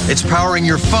 It's powering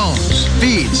your phones,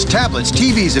 feeds, tablets,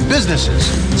 TVs, and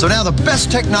businesses. So now the best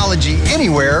technology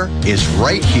anywhere is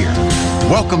right here.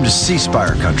 Welcome to C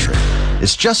Spire country.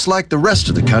 It's just like the rest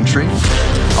of the country,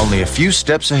 only a few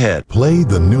steps ahead. Play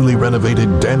the newly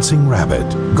renovated Dancing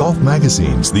Rabbit. Golf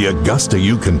Magazine's The Augusta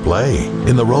You Can Play.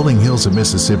 In the rolling hills of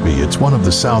Mississippi, it's one of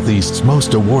the Southeast's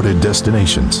most awarded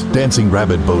destinations. Dancing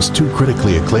Rabbit boasts 2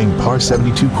 critically acclaimed par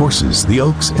 72 courses, the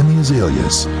Oaks and the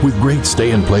Azaleas. With great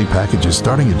stay-and-play packages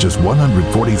starting at just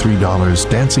 $143,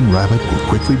 Dancing Rabbit will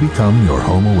quickly become your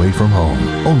home away from home.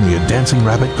 Only at Dancing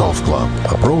Rabbit Golf Club,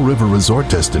 a Pearl River Resort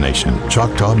destination,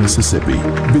 Choctaw, Mississippi.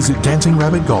 Visit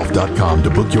DancingRabbitGolf.com to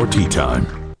book your tee time.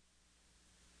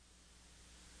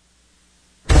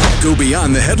 Go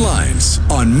beyond the headlines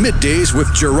on Middays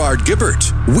with Gerard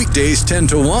Gibbert. Weekdays 10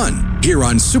 to 1 here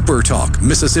on Super Talk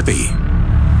Mississippi.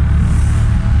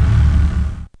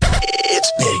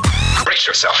 It's big. Brace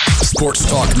yourself. Sports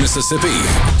Talk Mississippi,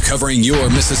 covering your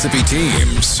Mississippi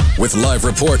teams with live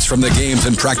reports from the games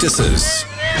and practices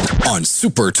on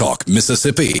Super Talk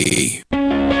Mississippi.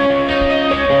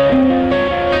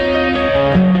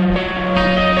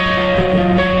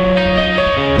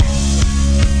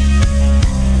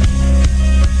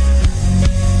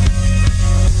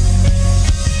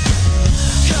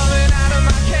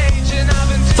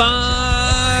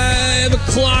 5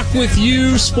 o'clock with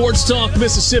you, Sports Talk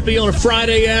Mississippi on a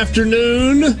Friday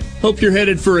afternoon. Hope you're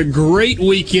headed for a great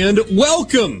weekend.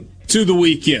 Welcome to the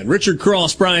weekend. Richard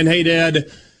Cross, Brian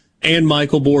Haydad, and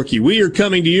Michael Borky. We are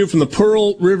coming to you from the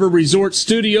Pearl River Resort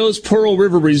Studios. Pearl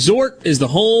River Resort is the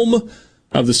home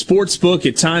of the sports book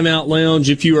at Timeout Lounge.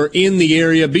 If you are in the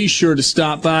area, be sure to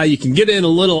stop by. You can get in a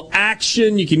little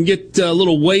action. You can get a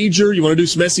little wager. You want to do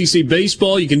some SEC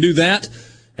baseball, you can do that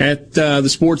at the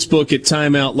sports book at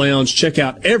Timeout Lounge. Check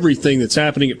out everything that's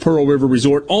happening at Pearl River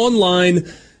Resort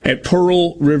online at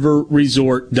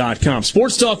pearlriverresort.com.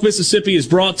 Sports Talk Mississippi is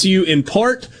brought to you in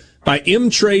part by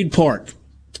M-Trade Park.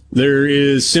 There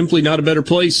is simply not a better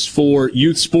place for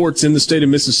youth sports in the state of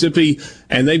Mississippi,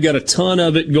 and they've got a ton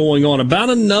of it going on. About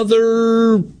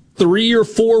another 3 or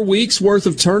 4 weeks worth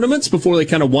of tournaments before they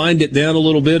kind of wind it down a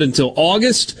little bit until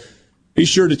August. Be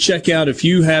sure to check out, if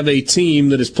you have a team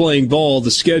that is playing ball,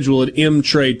 the schedule at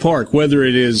M-Trade Park, whether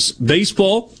it is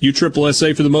baseball,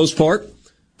 USSSA for the most part,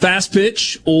 fast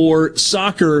pitch, or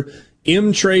soccer.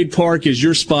 M-Trade Park is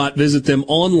your spot. Visit them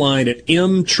online at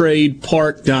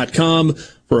mtradepark.com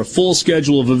for a full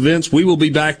schedule of events. We will be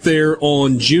back there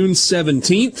on June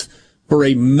 17th for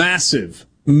a massive,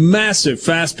 massive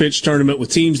fast pitch tournament with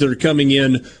teams that are coming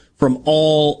in from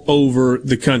all over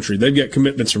the country. They've got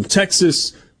commitments from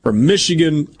Texas, from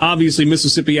Michigan, obviously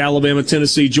Mississippi, Alabama,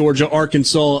 Tennessee, Georgia,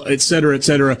 Arkansas, et cetera, et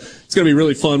cetera. It's going to be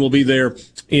really fun. We'll be there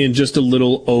in just a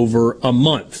little over a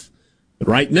month. But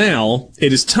right now,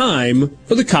 it is time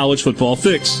for the College Football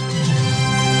Fix.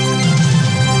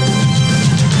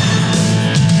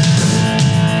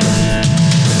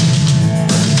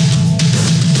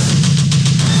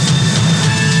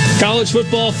 College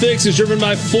Football Fix is driven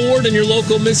by Ford and your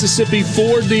local Mississippi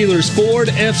Ford dealers. Ford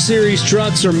F-Series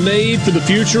trucks are made for the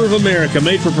future of America,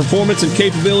 made for performance and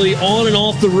capability on and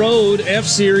off the road.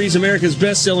 F-Series, America's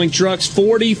best-selling trucks,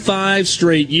 45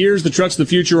 straight years. The trucks of the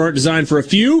future aren't designed for a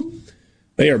few.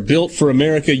 They are built for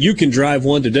America. You can drive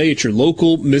one today at your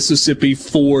local Mississippi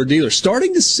Ford dealer.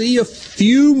 Starting to see a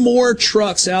few more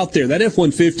trucks out there. That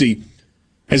F-150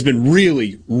 has been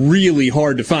really, really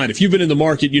hard to find. If you've been in the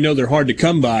market, you know they're hard to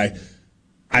come by.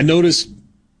 I noticed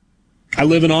I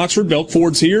live in Oxford. Belk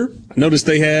Ford's here. I noticed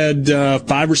they had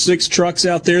 5 or 6 trucks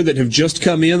out there that have just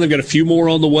come in. They've got a few more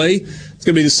on the way. It's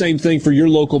going to be the same thing for your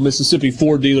local Mississippi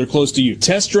Ford dealer close to you.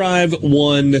 Test drive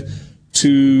one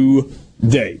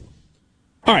today.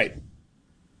 All right.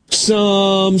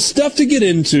 Some stuff to get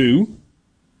into.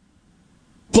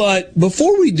 But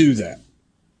before we do that,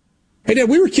 hey, Dad,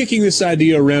 we were kicking this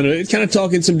idea around, kind of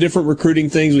talking some different recruiting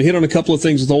things. We hit on a couple of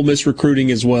things with Ole Miss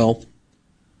recruiting as well.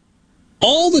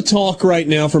 All the talk right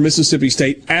now for Mississippi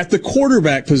State, at the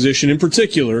quarterback position in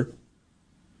particular,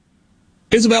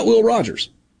 is about Will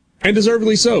Rogers. And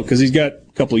deservedly so, because he's got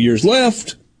a couple of years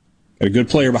left, got a good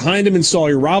player behind him in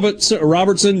Sawyer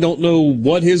Robertson. Don't know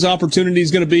what his opportunity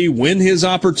is going to be, when his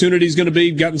opportunity is going to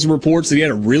be. Gotten some reports that he had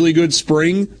a really good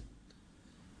spring.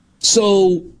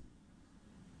 So,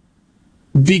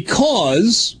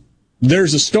 because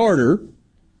there's a starter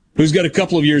who's got a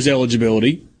couple of years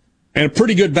eligibility, and a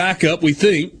pretty good backup, we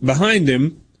think, behind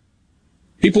him,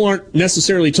 people aren't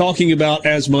necessarily talking about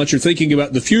as much or thinking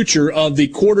about the future of the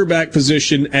quarterback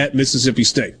position at Mississippi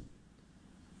State.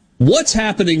 What's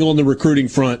happening on the recruiting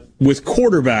front with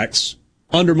quarterbacks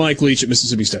under Mike Leach at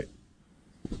Mississippi State?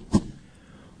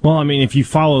 Well, I mean, if you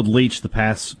followed Leach the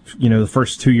past, the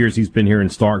first 2 years he's been here in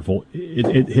Starkville,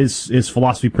 his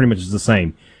philosophy pretty much is the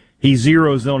same. He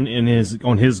zeroes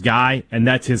on his guy, and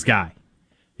that's his guy.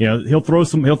 He'll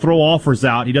throw offers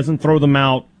out. He doesn't throw them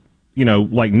out,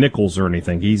 like nickels or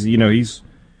anything. He's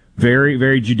very,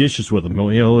 very judicious with them.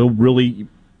 He'll really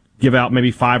give out maybe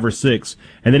 5 or 6,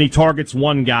 and then he targets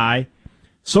one guy.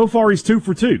 So far, he's 2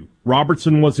 for 2.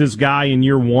 Robertson was his guy in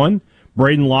year 1.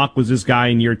 Braden Locke was his guy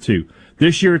in year 2.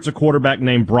 This year, it's a quarterback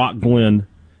named Brock Glenn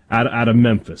out of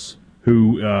Memphis,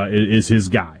 who is his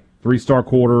guy. 3-star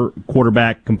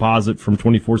quarterback composite from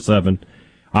 24/7.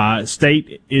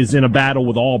 State is in a battle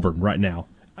with Auburn right now.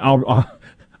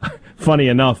 Funny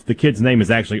enough, the kid's name is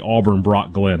actually Auburn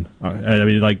Brock Glenn.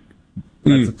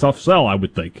 That's a tough sell, I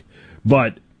would think.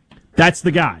 But that's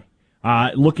the guy.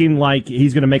 Looking like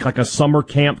he's going to make like a summer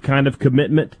camp kind of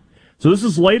commitment. So this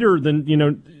is later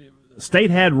than, State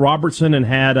had Robertson and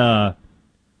had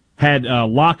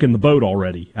Locke in the boat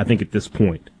already, I think, at this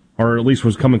point. Or at least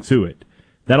was coming to it.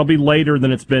 That'll be later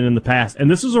than it's been in the past. And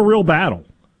this is a real battle.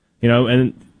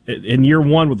 And in year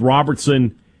 1 with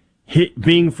Robertson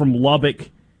being from Lubbock,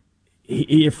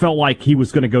 it felt like he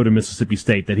was going to go to Mississippi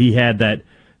State, that he had that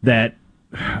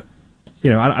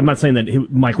I'm not saying that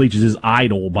Mike Leach is his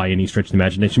idol by any stretch of the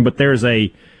imagination, but there's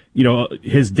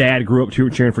his dad grew up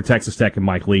cheering for Texas Tech and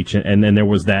Mike Leach, and then there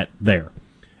was that there.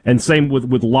 And same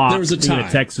with Locke, being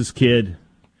a Texas kid.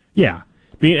 Yeah.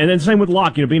 And then same with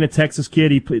Locke, being a Texas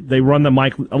kid, they run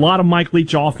a lot of Mike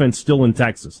Leach offense still in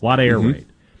Texas, a lot of air raid.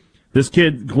 This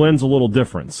kid, Glenn's a little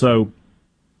different. So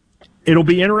it'll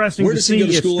be interesting to see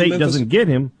if State doesn't get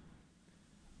him.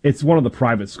 It's one of the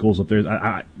private schools up there.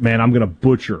 I'm going to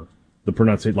butcher the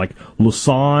pronunciation, like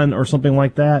Lausanne or something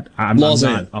like that. I'm not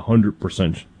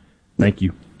 100%. Thank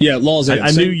you. Yeah, Lausanne.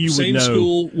 I knew you would know. Same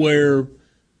school where,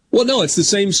 well, no, it's the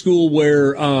same school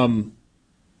where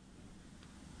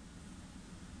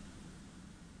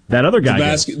that other guy.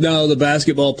 The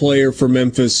basketball player for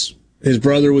Memphis. His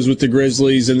brother was with the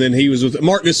Grizzlies, and then he was with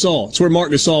Mark Gasol. It's where Mark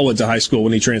Gasol went to high school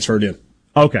when he transferred in.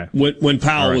 Okay. When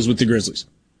Powell was with the Grizzlies.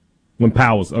 When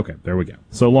Powell was, okay, there we go.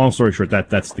 So long story short,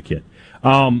 that's the kid.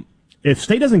 If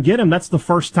State doesn't get him, that's the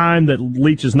first time that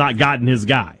Leach has not gotten his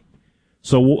guy.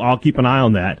 So I'll keep an eye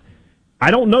on that.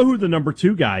 I don't know who the number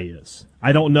 2 guy is.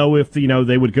 I don't know if,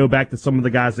 they would go back to some of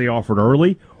the guys they offered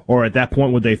early, or at that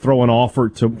point would they throw an offer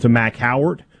to Mac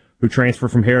Howard, who transferred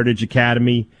from Heritage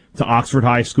Academy to Oxford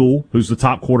High School, who's the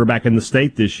top quarterback in the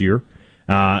state this year,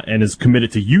 and is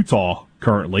committed to Utah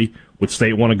currently. Would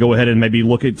State want to go ahead and maybe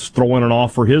look at throwing an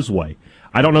offer his way?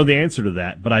 I don't know the answer to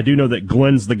that, but I do know that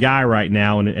Glenn's the guy right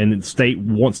now, and State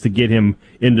wants to get him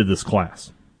into this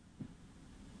class.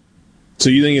 So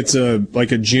you think it's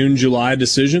a June, July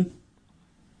decision?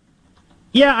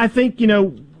 Yeah, I think,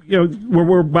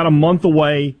 we're about a month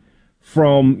away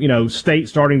from, State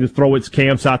starting to throw its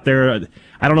camps out there.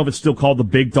 I don't know if it's still called the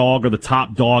Big Dog or the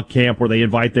Top Dog Camp, where they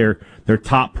invite their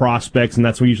top prospects, and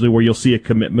that's usually where you'll see a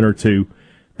commitment or two.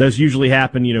 Those usually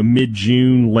happen,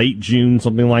 mid-June, late June,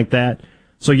 something like that.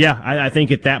 So, yeah, I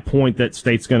think at that point that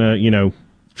State's going to,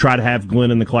 try to have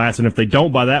Glenn in the class, and if they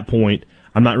don't by that point,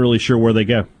 I'm not really sure where they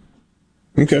go.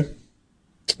 Okay.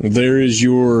 There is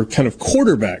your kind of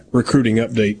quarterback recruiting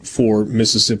update for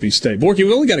Mississippi State. Borky,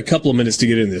 we've only got a couple of minutes to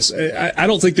get in this. I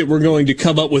don't think that we're going to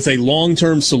come up with a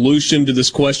long-term solution to this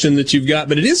question that you've got,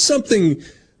 but it is something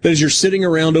that as you're sitting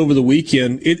around over the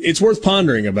weekend, it's worth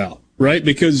pondering about, right?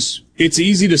 Because it's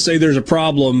easy to say there's a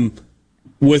problem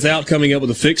without coming up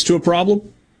with a fix to a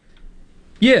problem?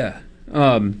 Yeah.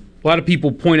 A lot of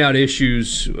people point out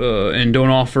issues and don't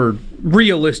offer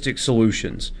realistic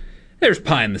solutions. There's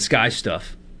pie-in-the-sky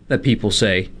stuff that people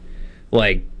say,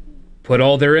 like put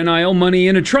all their NIL money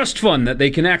in a trust fund that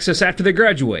they can access after they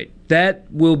graduate. That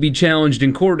will be challenged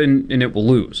in court and it will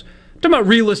lose. I'm talking about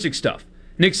realistic stuff.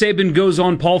 Nick Saban goes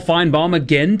on Paul Feinbaum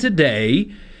again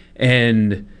today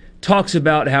and talks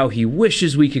about how he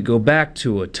wishes we could go back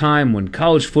to a time when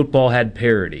college football had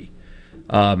parity.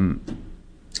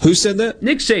 Who said that?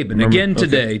 Nick Saban, again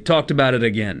today, talked about it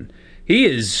again. He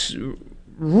is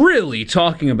really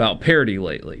talking about parity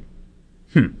lately.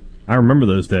 I remember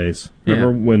those days.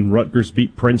 Remember when Rutgers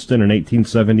beat Princeton in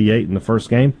 1878 in the first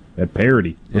game? At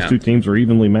parity. Those two teams were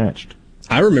evenly matched.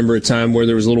 I remember a time where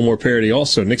there was a little more parity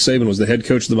also. Nick Saban was the head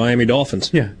coach of the Miami Dolphins.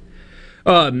 Yeah.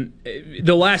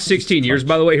 The last 16 years,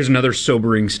 by the way, here's another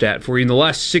sobering stat for you. In the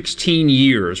last 16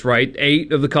 years, right,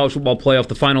 8 of the college football playoff,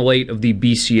 the final 8 of the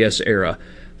BCS era,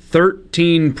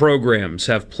 13 programs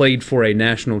have played for a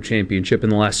national championship in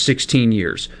the last 16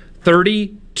 years.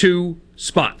 32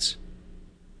 spots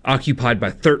occupied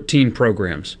by 13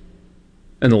 programs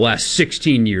in the last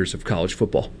 16 years of college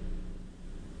football.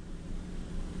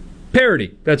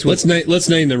 Parity. That's what. Let's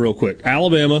name them real quick.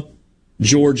 Alabama,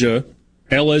 Georgia,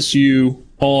 LSU,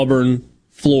 Auburn,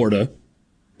 Florida.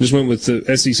 Just went with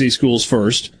the SEC schools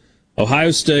first.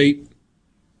 Ohio State,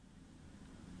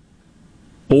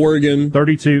 Oregon,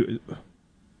 32.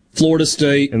 Florida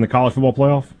State in the college football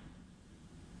playoff.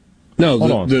 No,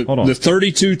 hold on. the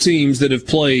 32 teams that have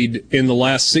played in the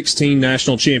last 16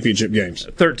 national championship games.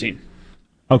 13.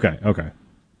 Okay.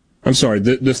 I'm sorry.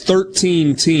 The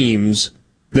 13 teams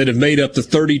that have made up the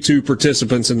 32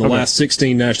 participants in the last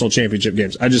 16 national championship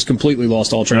games. I just completely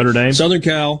lost all track. Notre Dame? Southern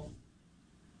Cal,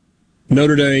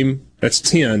 Notre Dame, that's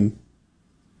 10.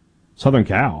 Southern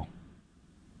Cal.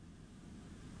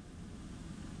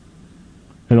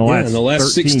 In the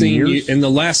last 16 years? In the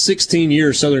last 16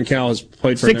 years, Southern Cal has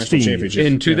played for a national championship.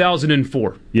 In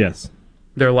 2004. Yes.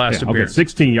 Their last appearance.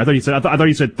 16. I thought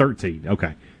you said 13.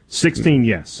 Okay. 16,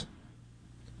 yes.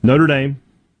 Notre Dame.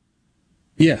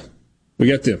 Yeah. We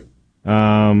got them.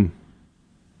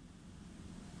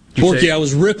 Porky, I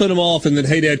was ripping them off, and then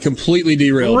Haydad completely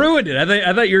derailed. Ruined it.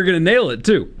 I thought you were going to nail it,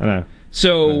 too. I know.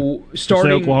 So,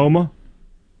 starting... Oklahoma?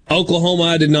 Oklahoma,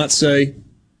 I did not say.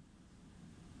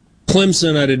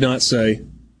 Clemson, I did not say.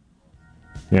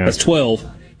 Yeah. That's 12.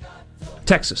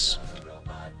 Texas.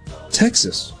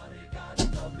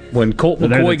 When Colt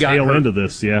McCoy got tail hurt. end of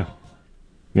this, yeah.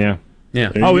 Oh, yeah,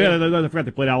 I forgot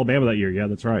they played Alabama that year. Yeah,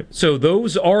 that's right. So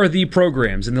those are the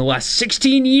programs in the last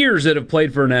 16 years that have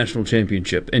played for a national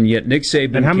championship, and yet Nick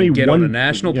Saban can get on a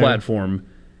national platform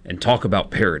and talk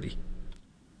about parity.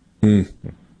 And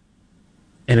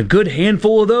a good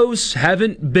handful of those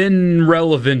haven't been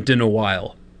relevant in a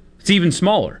while. It's even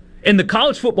smaller. In the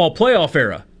college football playoff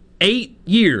era, 8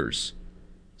 years,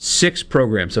 6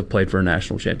 programs have played for a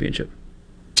national championship.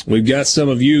 We've got some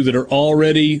of you that are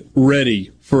already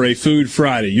ready for a Food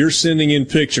Friday. You're sending in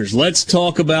pictures. Let's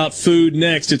talk about food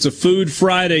next. It's a Food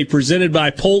Friday presented by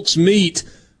Polk's Meat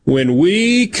when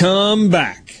we come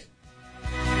back.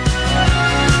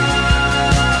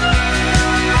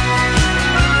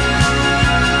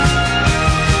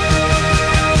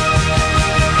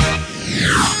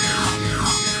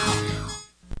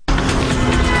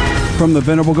 From the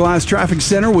Venable Glass Traffic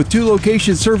Center with 2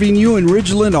 locations serving you in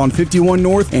Ridgeland on 51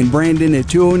 North and Brandon at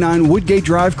 209 Woodgate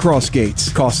Drive,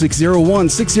 Crossgates. Call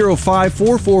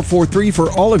 601-605-4443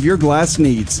 for all of your glass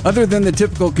needs. Other than the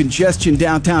typical congestion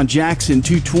downtown Jackson,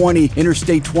 220,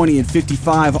 Interstate 20, and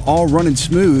 55 all running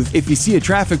smooth. If you see a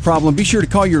traffic problem, be sure to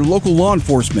call your local law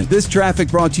enforcement. This traffic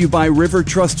brought to you by River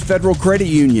Trust Federal Credit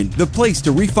Union, the place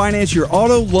to refinance your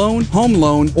auto loan, home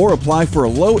loan, or apply for a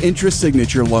low-interest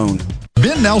signature loan.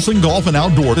 Ben Nelson Golf and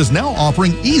Outdoor is now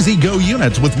offering easy-go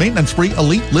units with maintenance-free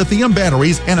elite lithium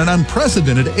batteries and an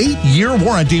unprecedented 8-year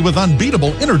warranty with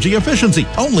unbeatable energy efficiency.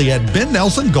 Only at Ben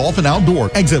Nelson Golf and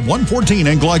Outdoor, exit 114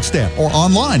 in Gluckstadt, or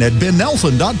online at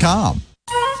bennelson.com.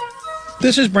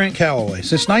 This is Brent Callaway.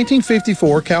 Since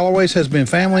 1954, Callaway's has been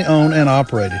family-owned and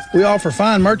operated. We offer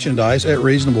fine merchandise at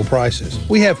reasonable prices.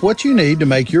 We have what you need to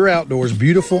make your outdoors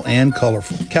beautiful and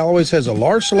colorful. Callaway's has a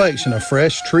large selection of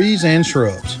fresh trees and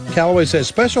shrubs. Callaway's has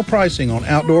special pricing on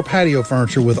outdoor patio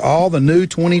furniture with all the new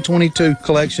 2022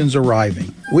 collections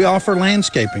arriving. We offer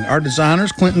landscaping. Our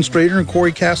designers, Clinton Streeter and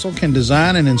Corey Castle, can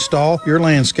design and install your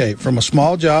landscape from a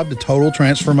small job to total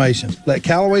transformation. Let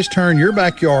Callaway's turn your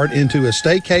backyard into a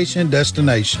staycation destination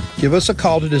destination. Give us a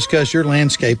call to discuss your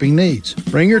landscaping needs.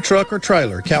 Bring your truck or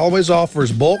trailer. Callaway's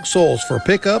offers bulk soils for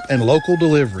pickup and local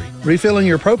delivery. Refilling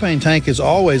your propane tank is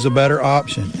always a better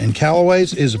option, and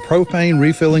Callaway's is a propane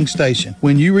refilling station.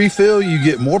 When you refill, you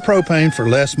get more propane for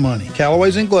less money.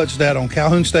 Callaway's in Gluckstadt on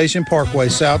Calhoun Station Parkway,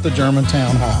 south of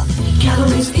Germantown Hall.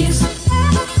 Callaway's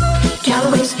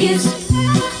is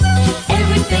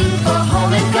everything for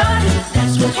home and garden.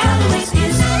 That's what Callaway's is.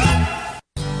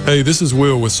 Hey, this is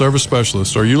Will with Service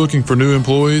Specialist. Are you looking for new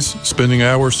employees, spending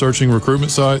hours searching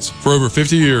recruitment sites? For over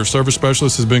 50 years, Service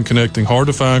Specialist has been connecting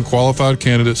hard-to-find qualified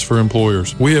candidates for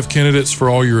employers. We have candidates for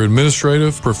all your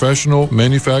administrative, professional,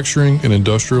 manufacturing, and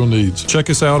industrial needs.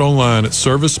 Check us out online at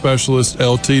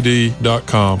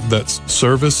ServiceSpecialistLTD.com. That's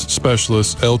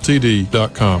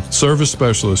ServiceSpecialistLTD.com. Service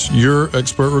Specialist, your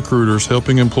expert recruiters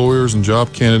helping employers and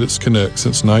job candidates connect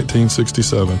since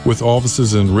 1967, with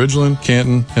offices in Ridgeland,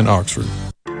 Canton, and Oxford.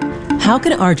 How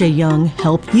can RJ Young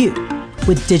help you?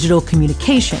 With digital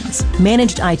communications,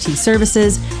 managed IT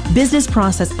services, business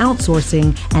process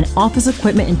outsourcing, and office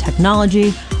equipment and technology,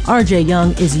 RJ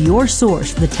Young is your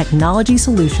source for the technology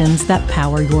solutions that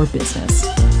power your business.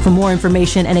 For more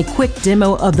information and a quick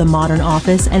demo of the Modern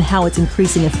Office and how it's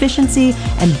increasing efficiency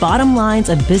and bottom lines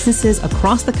of businesses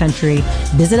across the country,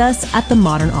 visit us at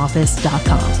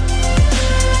themodernoffice.com.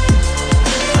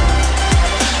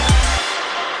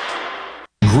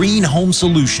 Green Home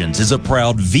Solutions is a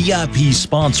proud VIP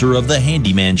sponsor of the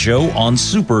Handyman Show on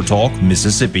Super Talk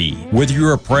Mississippi. Whether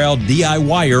you're a proud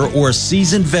DIYer or a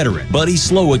seasoned veteran, Buddy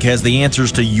Slowick has the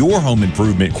answers to your home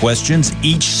improvement questions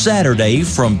each Saturday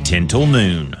from 10 till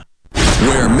noon.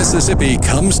 Where Mississippi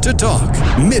comes to talk.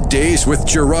 Middays with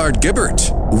Gerard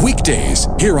Gibbert. Weekdays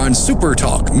here on Super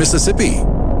Talk Mississippi.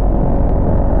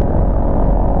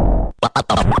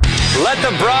 Let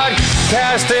the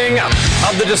broadcasting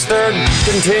of the Disturbed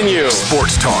continue.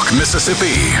 Sports Talk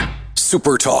Mississippi.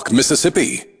 Super Talk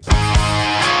Mississippi.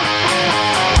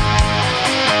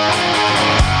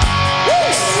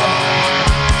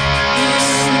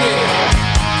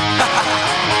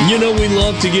 You know, we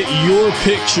love to get your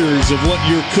pictures of what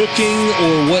you're cooking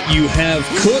or what you have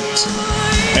cooked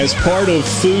as part of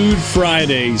Food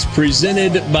Fridays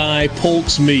presented by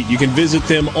Polk's Meat. You can visit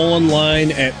them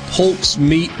online at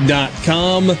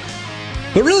polksmeat.com.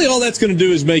 But really all that's going to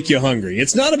do is make you hungry.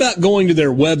 It's not about going to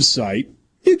their website.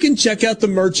 You can check out the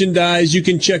merchandise. You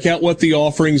can check out what the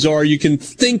offerings are. You can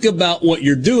think about what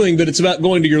you're doing, but it's about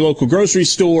going to your local grocery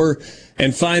store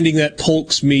and finding that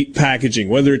Polk's Meat packaging,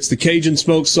 whether it's the Cajun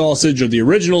smoked sausage or the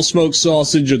original smoked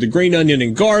sausage or the green onion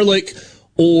and garlic,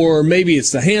 or maybe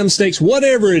it's the ham steaks,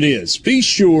 whatever it is. Be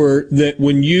sure that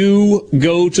when you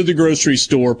go to the grocery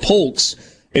store, Polk's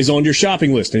is on your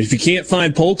shopping list. And if you can't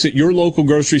find Polk's at your local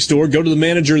grocery store, go to the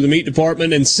manager of the meat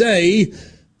department and say,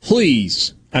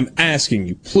 please, I'm asking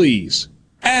you, please,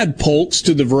 add Polk's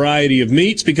to the variety of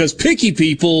meats, because picky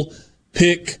people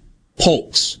pick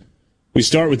Polk's. We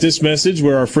start with this message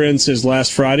where our friend says,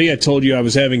 last Friday, I told you I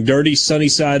was having dirty sunny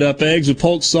side up eggs with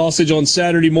Polk's sausage on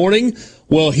Saturday morning.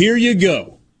 Well, here you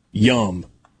go. Yum.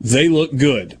 They look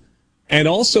good. And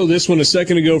also this one a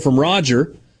second ago from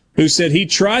Roger, who said he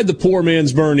tried the poor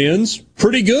man's burn-ins.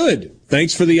 Pretty good.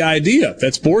 Thanks for the idea.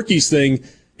 That's Borky's thing.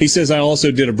 He says, I also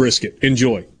did a brisket.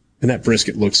 Enjoy. And that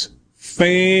brisket looks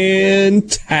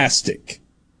fantastic.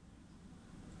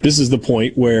 This is the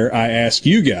point where I ask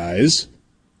you guys,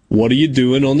 what are you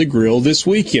doing on the grill this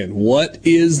weekend? What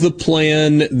is the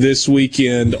plan this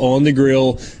weekend on the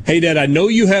grill? Hey, Dad, I know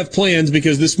you have plans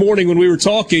because this morning when we were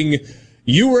talking,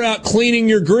 you were out cleaning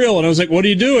your grill. And I was like, what are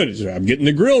you doing? He said, I'm getting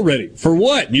the grill ready. For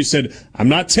what? And you said, I'm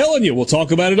not telling you. We'll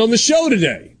talk about it on the show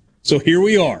today. So here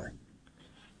we are.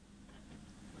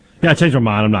 Yeah, I changed my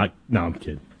mind. I'm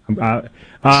kidding.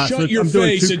 Shut your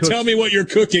face and tell me what you're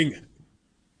cooking.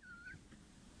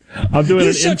 I'm doing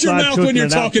you shut your mouth when you're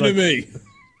talking to me.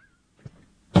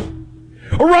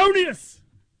 Erroneous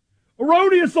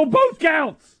on both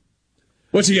counts.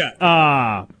 What you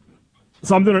got?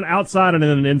 So I'm doing an outside and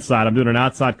then an inside. I'm doing an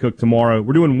outside cook tomorrow.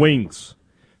 We're doing wings.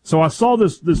 So I saw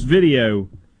this video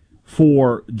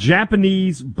for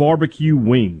Japanese barbecue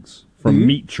wings from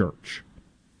Meat Church.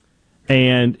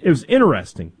 And it was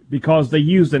interesting because they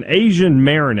used an Asian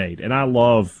marinade, and I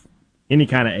love any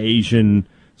kind of Asian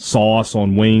sauce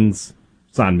on wings.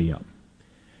 Sign me up.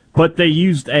 But they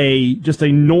used just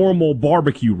a normal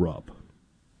barbecue rub.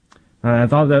 I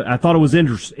thought it was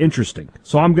interesting.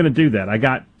 So I'm going to do that. I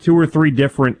got 2 or 3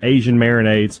 different Asian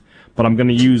marinades, but I'm going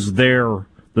to use the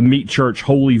Meat Church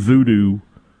Holy Voodoo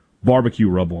barbecue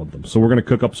rub on them. So we're going to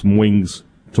cook up some wings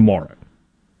tomorrow.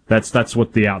 That's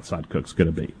what the outside cook's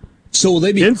going to be. So will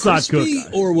they be inside crispy,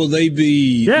 cook, or will they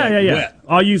be wet?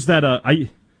 I'll use that.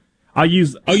 I'll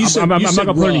use. I'm not going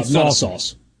to put any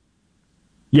sauce.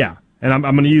 Yeah, and I'm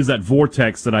going to use that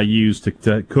vortex that I use to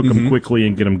cook them quickly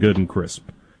and get them good and crisp.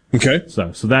 Okay.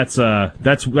 So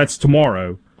that's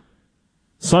tomorrow.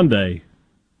 Sunday.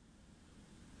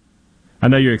 I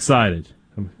know you're excited.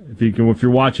 If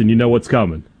you're watching, you know what's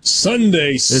coming.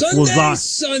 Sunday. It's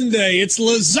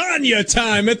lasagna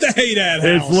time at the Haydad House.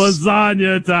 It's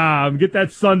lasagna time. Get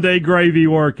that Sunday gravy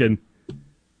working.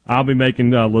 I'll be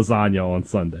making lasagna on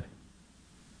Sunday.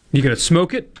 You gonna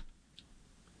smoke it?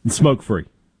 Smoke free.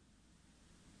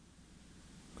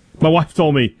 My wife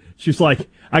told me, she's like,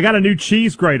 I got a new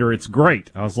cheese grater. It's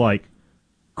great. I was like,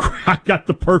 I got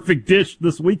the perfect dish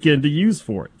this weekend to use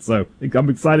for it. So I'm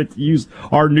excited to use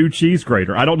our new cheese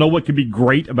grater. I don't know what could be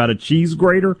great about a cheese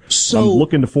grater. So I'm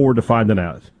looking forward to finding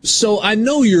out. So I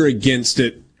know you're against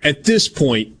it at this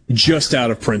point, just out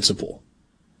of principle.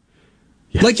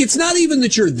 Yeah. Like, it's not even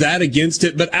that you're that against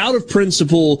it, but out of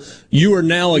principle, you are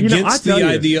now against the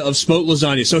idea of smoked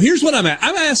lasagna. So here's what I'm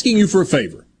asking you for a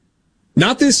favor.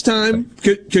 Not this time,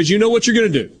 because you know what you're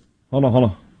going to do. Hold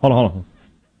on.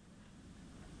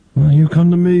 Well, you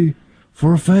come to me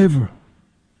for a favor.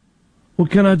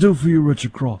 What can I do for you,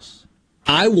 Richard Cross?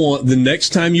 I want the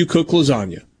next time you cook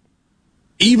lasagna,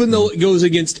 even though it goes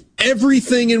against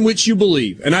everything in which you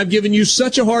believe, and I've given you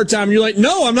such a hard time, you're like,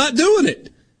 no, I'm not doing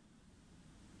it.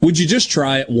 Would you just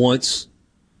try it once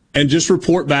and just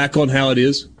report back on how it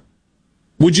is?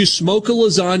 Would you smoke a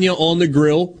lasagna on the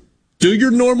grill? Do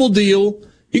your normal deal.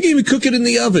 You can even cook it in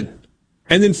the oven.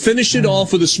 And then finish it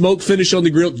off with a smoke finish on the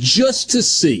grill just to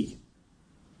see.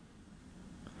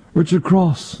 Richard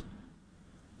Cross,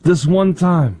 this one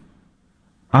time,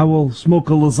 I will smoke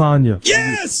a lasagna.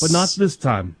 Yes! But not this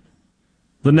time.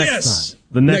 The next time.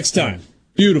 The next time.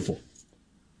 Beautiful.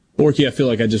 Borky, I feel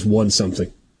like I just won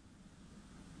something.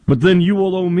 But then you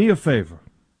will owe me a favor.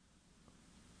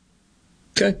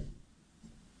 Okay.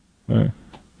 All right.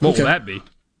 What will that be?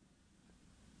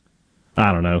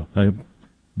 I don't know.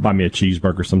 Buy me a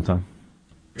cheeseburger sometime.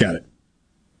 Got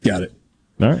it.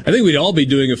 All right. I think we'd all be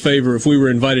doing a favor if we were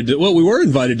invited to, we were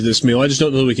invited to this meal. I just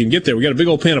don't know that we can get there. We got a big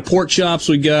old pan of pork chops.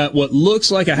 We got what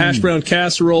looks like a hash brown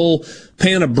casserole,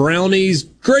 pan of brownies,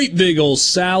 great big old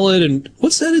salad, and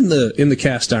what's that in the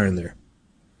cast iron there?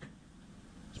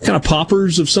 Kind of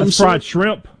poppers of some sort? Fried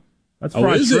shrimp. That's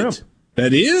fried shrimp.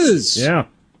 That is. Yeah.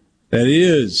 That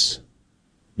is.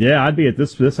 Yeah, I'd be at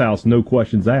this house, no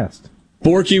questions asked.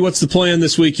 Borky, what's the plan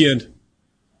this weekend?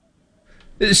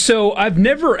 So I've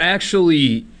never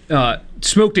actually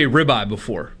smoked a ribeye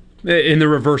before in the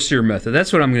reverse sear method.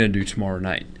 That's what I'm going to do tomorrow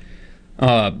night.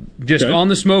 Just on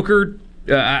the smoker.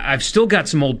 I've still got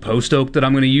some old post oak that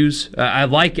I'm going to use. I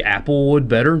like applewood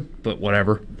better, but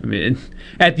whatever. I mean,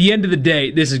 at the end of the day,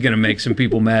 this is going to make some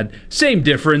people mad. Same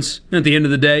difference. At the end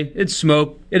of the day, it's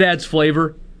smoke. It adds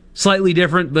flavor. Slightly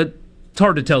different, but it's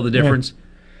hard to tell the difference.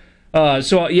 I've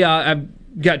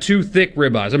got two thick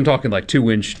ribeyes. I'm talking like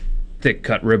 2-inch thick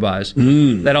cut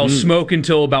ribeyes that I'll smoke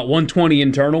until about 120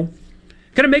 internal.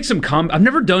 Gonna make some I've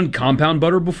never done compound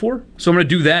butter before, so I'm gonna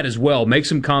do that as well. Make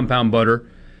some compound butter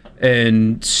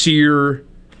and sear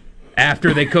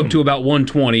after they cook to about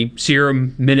 120. Sear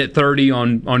them minute 30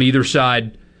 on either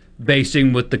side,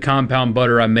 basting with the compound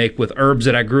butter I make with herbs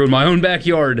that I grew in my own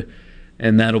backyard,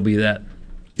 and that'll be that.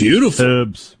 Beautiful.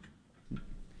 Herbs.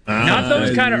 Not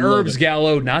those kind of herbs,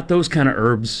 Gallo. Not those kind of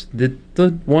herbs. The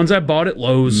ones I bought at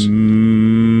Lowe's.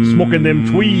 Smoking them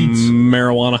tweeds.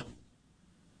 Marijuana.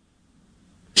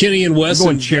 Kenny and Wesson.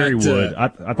 I'm going cherrywood.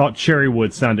 I thought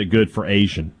cherrywood sounded good for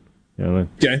Asian.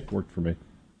 Okay. Worked for me.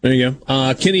 There you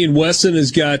go. Kenny and Wesson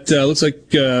has got, looks like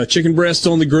chicken breast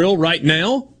on the grill right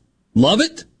now. Love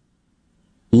it.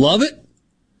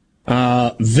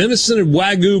 Venison and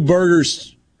Wagyu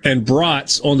burgers and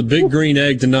brats on the Big Green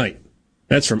Egg tonight.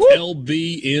 That's from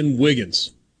LB in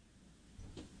Wiggins.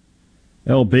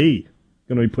 LB.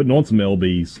 Going to be putting on some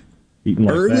LBs. Eating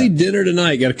like Early that. dinner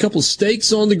tonight. Got a couple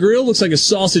steaks on the grill. Looks like a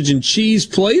sausage and cheese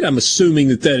plate. I'm assuming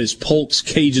that is Polk's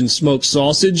Cajun smoked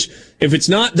sausage. If it's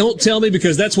not, don't tell me,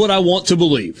 because that's what I want to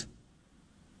believe.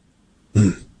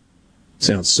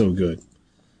 Sounds so good.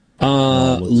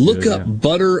 Look up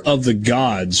Butter of the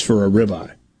Gods for a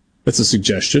ribeye. That's a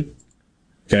suggestion.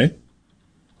 Okay.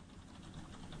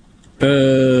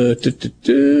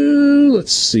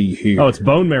 Let's see here. Oh, it's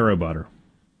bone marrow butter.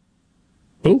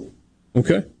 Oh,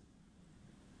 okay.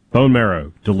 Bone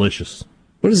marrow, delicious.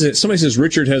 What is it? Somebody says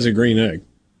Richard has a green egg.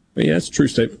 But yeah, that's a true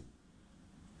statement.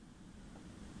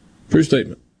 True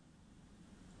statement.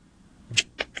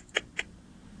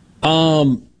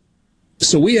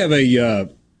 So we have a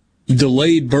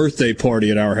delayed birthday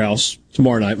party at our house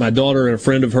tomorrow night. My daughter and a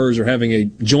friend of hers are having a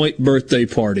joint birthday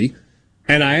party.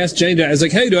 And I asked Jane, I was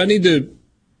like, hey, do I need to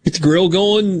get the grill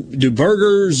going, do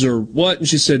burgers or what? And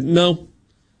she said, no.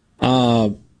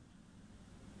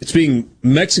 It's being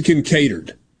Mexican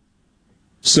catered.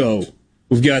 So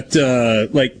we've got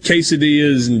like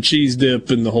quesadillas and cheese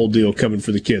dip and the whole deal coming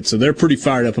for the kids. So they're pretty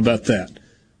fired up about that.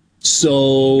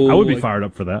 So I would be fired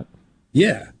up for that.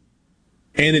 Yeah.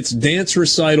 And it's dance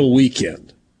recital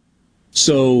weekend.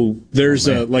 So there's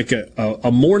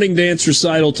a morning dance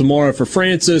recital tomorrow for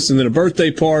Francis, and then a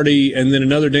birthday party, and then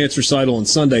another dance recital on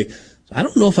Sunday. I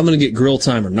don't know if I'm going to get grill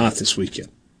time or not this weekend.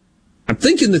 I'm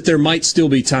thinking that there might still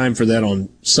be time for that on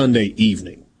Sunday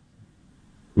evening.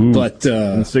 Ooh. But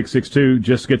 662,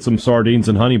 just get some sardines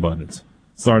and honey buns.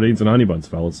 Sardines and honey buns,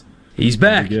 fellas. He's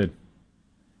back. Good.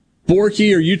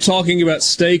 Borky, are you talking about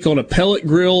steak on a pellet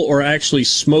grill or actually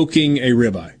smoking a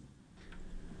ribeye?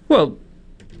 Well,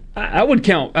 I would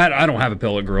count. I don't have a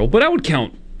pellet grill, but I would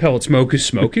count pellet smoke as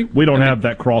smoking. We don't have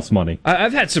that cross money.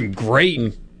 I've had some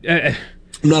great. I'm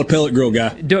not a pellet grill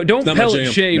guy. Don't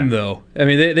pellet shame though. I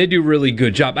mean, they do a really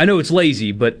good job. I know it's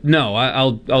lazy, but no,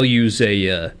 I'll use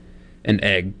an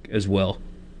egg as well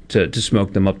to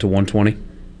smoke them up to 120.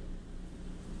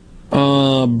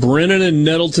 Brennan in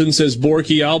Nettleton says,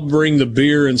 Borky, I'll bring the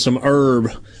beer and some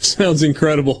herb. Sounds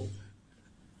incredible.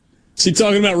 Is he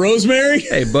talking about rosemary?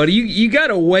 Hey, buddy, you got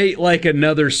to wait like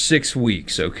another 6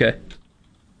 weeks, okay?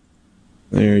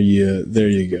 There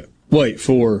you go. Wait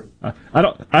for...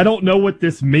 I don't know what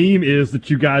this meme is that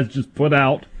you guys just put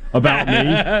out about me,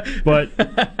 but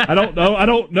I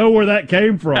don't know where that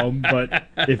came from, but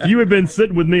if you had been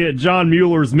sitting with me at John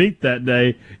Mueller's meet that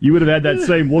day, you would have had that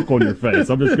same look on your face.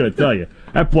 I'm just going to tell you.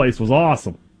 That place was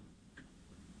awesome.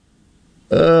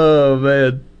 Oh,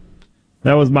 man.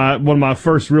 That was one of my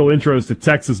first real intros to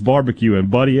Texas barbecue,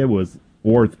 and buddy, it was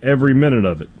worth every minute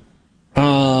of it.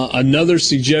 Another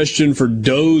suggestion for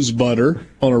doe's butter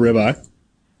on a ribeye.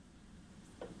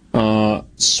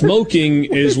 Smoking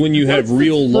is when you have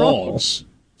real logs.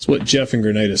 That's what Jeff in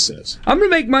Grenada says. I'm going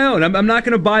to make my own. I'm not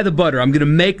going to buy the butter. I'm going to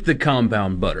make the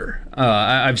compound butter.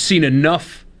 I've seen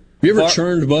enough. Have you ever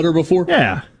churned butter before?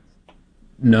 Yeah.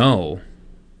 No.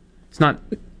 It's not...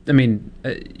 I mean,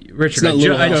 Richard,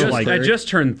 I just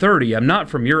turned 30. I'm not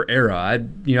from your era.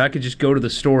 I could just go to the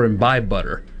store and buy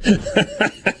butter. We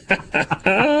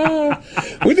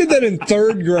did that in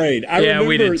third grade. Yeah,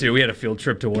 we did too. We had a field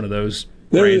trip to one of those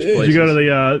ranch places. Did you go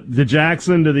to the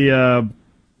Jackson, to the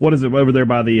what is it over there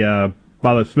by the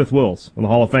Smith Wills on the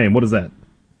Hall of Fame? What is that?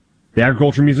 The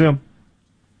Agriculture Museum?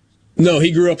 No,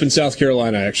 he grew up in South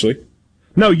Carolina, actually.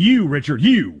 No, you, Richard,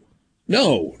 you.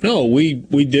 No, we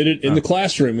did it in the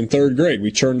classroom in third grade.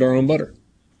 We churned our own butter.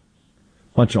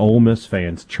 Bunch of Ole Miss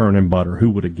fans churning butter. Who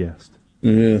would have guessed?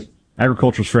 Yeah.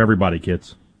 Agriculture's for everybody,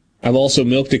 kids. I've also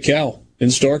milked a cow in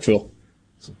Starkville.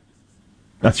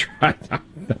 That's right.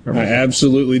 I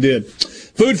absolutely did.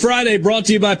 Food Friday brought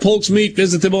to you by Polk's Meat.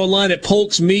 Visit them online at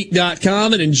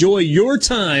polksmeat.com and enjoy your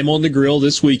time on the grill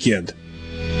this weekend.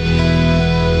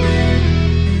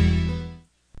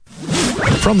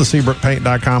 From the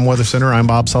SeabrookPaint.com Weather Center, I'm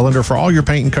Bob Sullender. For all your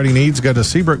paint and coating needs, go to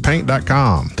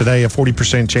SeabrookPaint.com. Today, a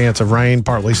 40% chance of rain,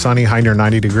 partly sunny, high near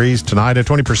 90 degrees. Tonight, a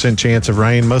 20% chance of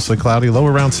rain, mostly cloudy, low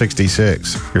around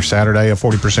 66. Your Saturday, a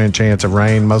 40% chance of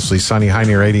rain, mostly sunny, high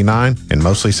near 89. And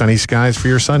mostly sunny skies for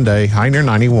your Sunday, high near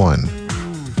 91.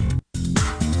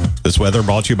 This weather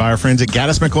brought to you by our friends at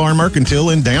Gaddis McLaurin Mercantile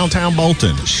in downtown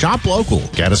Bolton. Shop local.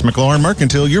 Gaddis McLaurin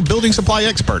Mercantile, your building supply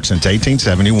expert since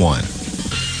 1871.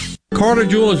 Carter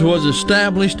Jewelers was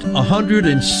established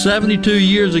 172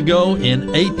 years ago in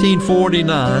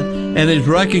 1849 and is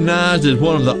recognized as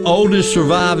one of the oldest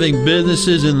surviving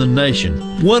businesses in the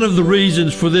nation. One of the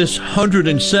reasons for this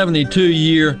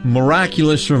 172-year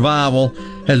miraculous survival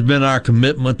has been our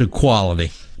commitment to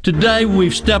quality. Today,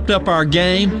 we've stepped up our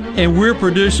game, and we're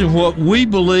producing what we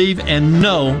believe and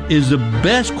know is the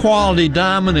best quality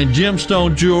diamond and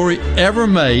gemstone jewelry ever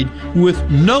made with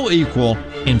no equal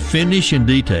in finish and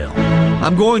detail.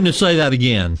 I'm going to say that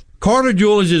again. Carter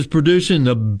Jewelers is producing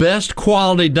the best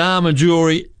quality diamond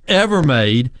jewelry ever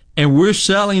made, and we're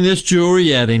selling this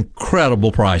jewelry at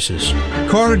incredible prices.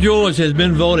 Carter Jewelers has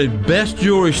been voted best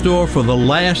jewelry store for the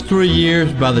last 3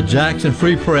 years by the Jackson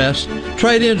Free Press.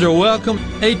 Trade-ins are welcome,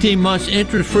 18 months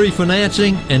interest-free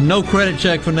financing, and no credit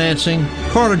check financing.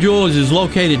 Carter Jewelers is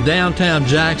located downtown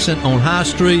Jackson on High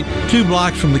Street, 2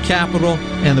 blocks from the Capitol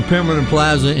and the Pemberton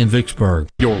Plaza in Vicksburg.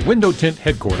 Your window tint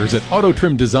headquarters at Auto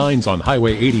Trim Designs on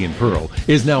Highway 80 in Pearl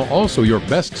is now also your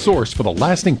best source for the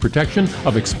lasting protection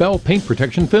of Expel paint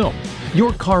protection film. help.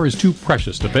 Your car is too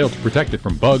precious to fail to protect it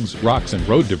from bugs, rocks, and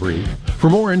road debris. For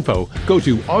more info, go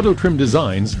to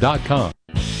autotrimdesigns.com.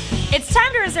 It's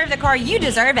time to reserve the car you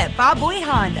deserve at Bob Boyd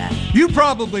Honda. You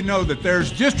probably know that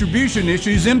there's distribution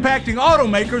issues impacting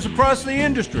automakers across the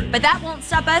industry. But that won't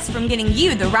stop us from getting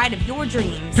you the ride of your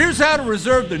dreams. Here's how to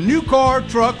reserve the new car,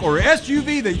 truck, or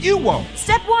SUV that you want.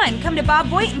 Step 1, come to Bob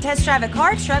Boyd and test drive a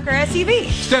car, truck, or SUV.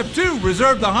 Step 2,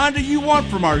 reserve the Honda you want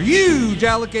from our huge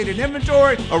allocated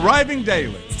inventory arriving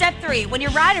daily. Step 3, when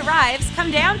your ride arrives,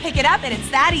 come down, pick it up, and it's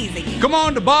that easy. Come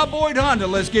on to Bob Boyd Honda.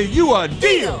 Let's give you a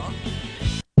deal.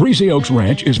 Breezy Oaks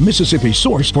Ranch is Mississippi's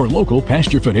source for local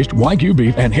pasture-finished Wagyu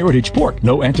beef and heritage pork.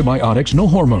 No antibiotics, no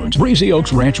hormones. Breezy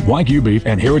Oaks Ranch Wagyu beef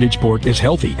and heritage pork is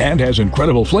healthy and has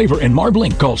incredible flavor and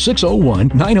marbling. Call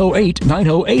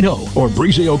 601-908-9080 or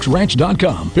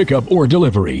breezyoaksranch.com. Pickup or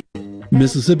delivery.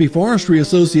 Mississippi Forestry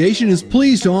Association is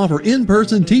pleased to offer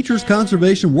in-person teachers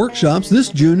conservation workshops this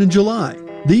June and July.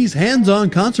 These hands-on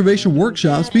conservation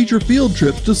workshops feature field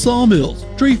trips to sawmills,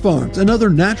 tree farms, and other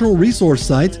natural resource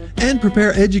sites and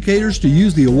prepare educators to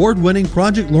use the award-winning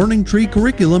Project Learning Tree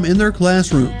curriculum in their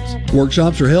classrooms.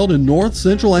 Workshops are held in North,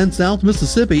 Central, and South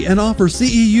Mississippi and offer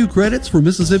CEU credits for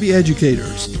Mississippi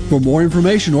educators. For more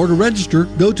information or to register,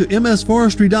 go to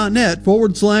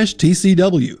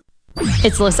msforestry.net/TCW.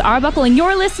 It's Alyssa Arbuckle, and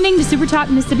you're listening to Super Talk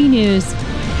Mississippi News.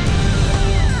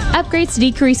 Upgrades to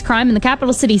decrease crime in the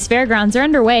capital city's fairgrounds are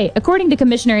underway, according to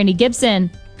Commissioner Andy Gibson.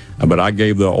 But I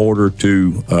gave the order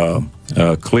to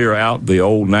clear out the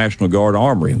old National Guard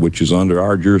Armory, which is under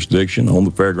our jurisdiction on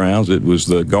the fairgrounds. It was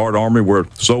the Guard Armory where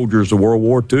soldiers of World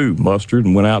War II mustered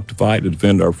and went out to fight to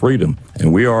defend our freedom.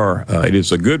 And it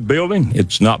is a good building.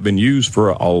 It's not been used for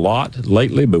a lot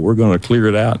lately, but we're going to clear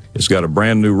it out. It's got a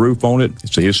brand new roof on it.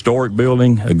 It's a historic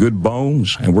building, a good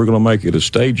bones, and we're going to make it a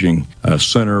staging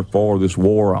center for this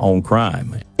war on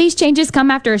crime. These changes come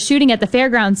after a shooting at the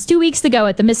fairgrounds 2 weeks ago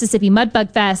at the Mississippi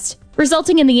Mudbug Fest,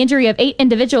 resulting in the injury of 8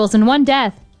 individuals and 1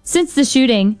 death. Since the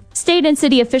shooting, state and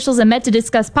city officials have met to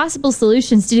discuss possible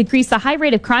solutions to decrease the high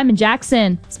rate of crime in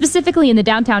Jackson, specifically in the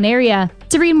downtown area.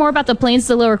 To read more about the plans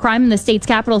to lower crime in the state's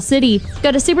capital city,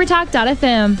 go to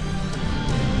supertalk.fm.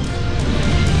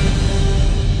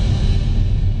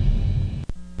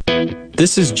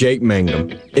 This is Jake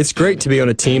Mangum. It's great to be on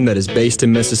a team that is based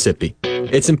in Mississippi.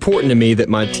 It's important to me that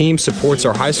my team supports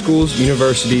our high schools,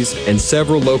 universities, and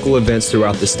several local events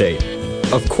throughout the state.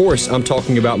 Of course, I'm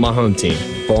talking about my home team,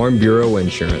 Farm Bureau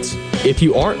Insurance. If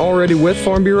you aren't already with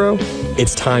Farm Bureau,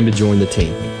 it's time to join the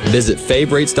team. Visit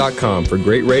favrates.com for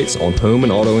great rates on home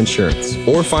and auto insurance,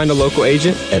 or find a local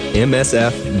agent at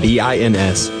msfbins.com.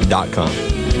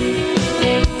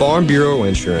 Farm Bureau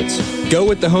Insurance. Go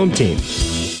with the home team.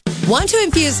 Want to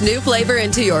infuse new flavor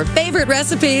into your favorite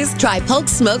recipes? Try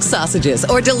Polk's smoked sausages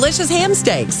or delicious ham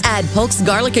steaks. Add Polk's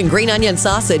garlic and green onion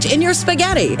sausage in your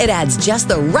spaghetti. It adds just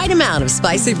the right amount of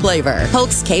spicy flavor.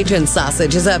 Polk's Cajun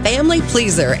sausage is a family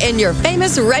pleaser in your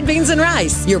famous red beans and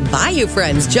rice. Your Bayou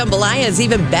Friends jambalaya is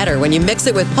even better when you mix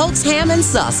it with Polk's ham and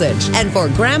sausage. And for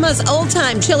Grandma's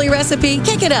old-time chili recipe,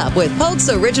 kick it up with Polk's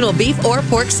original beef or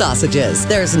pork sausages.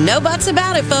 There's no buts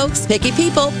about it, folks. Picky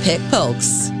people pick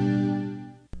Polk's.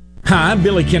 Hi, I'm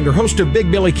Billy Kinder, host of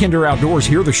Big Billy Kinder Outdoors.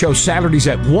 Here the show Saturdays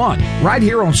at 1, right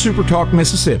here on Super Talk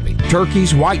Mississippi.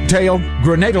 Turkeys, whitetail,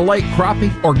 Grenada Lake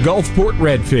crappie, or Gulfport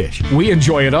redfish. We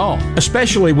enjoy it all,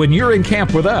 especially when you're in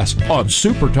camp with us on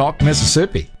Super Talk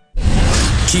Mississippi.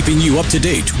 Keeping you up to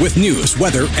date with news,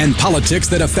 weather, and politics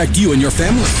that affect you and your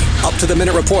family.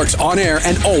 Up-to-the-minute reports on air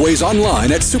and always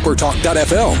online at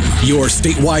supertalk.fm. Your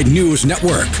statewide news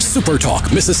network,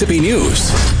 Supertalk Mississippi News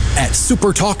at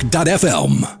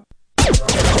supertalk.fm.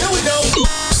 Here we go.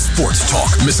 Sports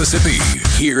Talk Mississippi.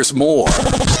 Here's more.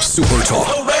 Super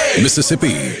Talk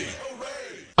Mississippi.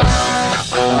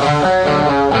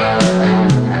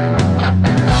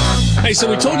 Hey, so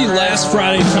we told you last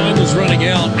Friday time was running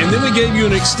out, and then we gave you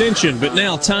an extension, but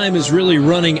now time is really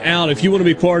running out. If you want to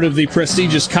be part of the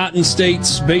prestigious Cotton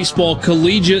States Baseball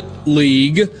Collegiate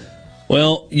League,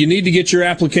 well, you need to get your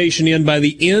application in by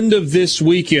the end of this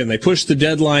weekend. They pushed the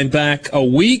deadline back a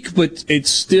week, but it's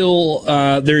still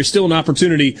there is still an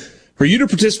opportunity for you to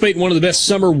participate in one of the best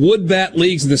summer wood bat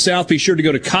leagues in the South. Be sure to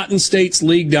go to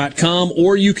cottonstatesleague.com,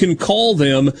 or you can call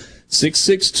them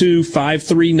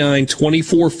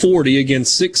 662-539-2440. Again,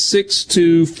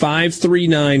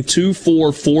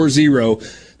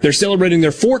 662-539-2440. They're celebrating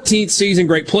their 14th season.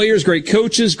 Great players, great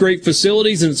coaches, great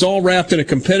facilities, and it's all wrapped in a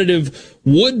competitive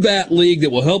wood bat league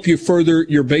that will help you further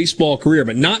your baseball career.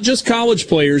 But not just college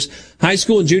players, high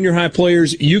school and junior high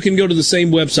players. You can go to the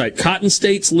same website,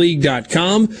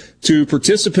 cottonstatesleague.com, to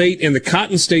participate in the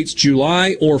Cotton States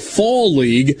July or Fall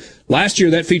League. Last year,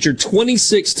 that featured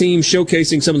 26 teams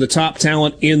showcasing some of the top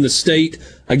talent in the state.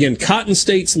 Again,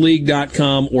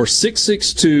 cottonstatesleague.com or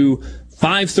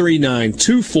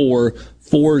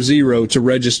 662-539-2440 to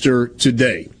register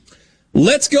today.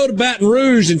 Let's go to Baton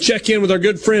Rouge and check in with our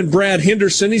good friend Brad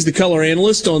Henderson. He's the color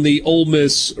analyst on the Ole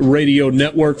Miss Radio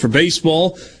Network for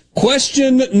baseball.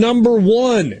 Question number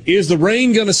one, is the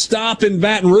rain going to stop in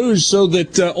Baton Rouge so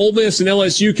that Ole Miss and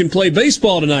LSU can play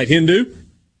baseball tonight, Hindu?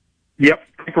 Yep,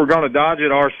 I think we're going to dodge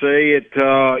it, RC. It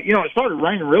started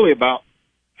raining really about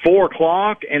 4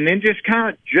 o'clock and then just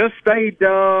stayed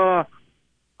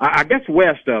I guess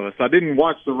west of us. I didn't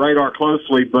watch the radar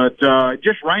closely, but it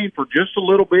just rained for just a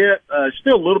little bit.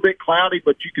 Still a little bit cloudy,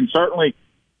 but you can certainly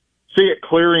see it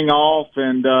clearing off.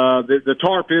 And the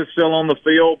tarp is still on the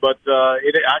field, but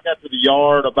I got to the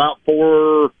yard about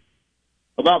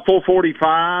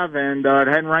 4:45, and it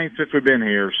hadn't rained since we've been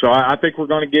here. So I think we're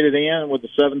going to get it in with the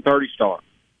 7:30 start.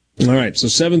 All right, so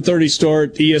 7:30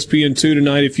 start, ESPN2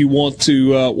 tonight if you want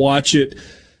to watch it.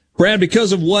 Brad,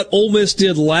 because of what Ole Miss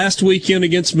did last weekend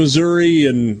against Missouri,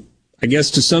 and I guess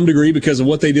to some degree because of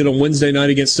what they did on Wednesday night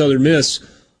against Southern Miss,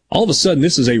 all of a sudden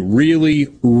this is a really,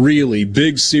 really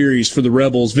big series for the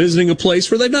Rebels, visiting a place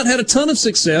where they've not had a ton of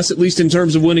success, at least in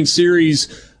terms of winning series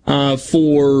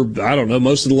for,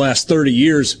 most of the last 30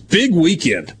 years. Big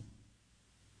weekend.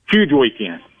 Huge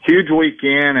weekend.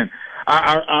 And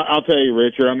I'll tell you,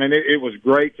 Richard, I mean, it was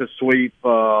great to sweep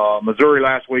Missouri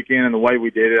last weekend, and the way we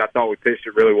did it, I thought we pitched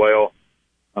it really well.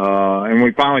 And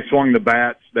we finally swung the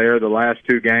bats there the last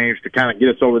 2 games to kind of get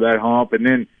us over that hump. And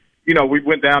then, we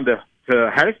went down to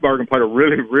Hattiesburg and played a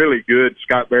really, really good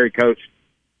Scott Berry coached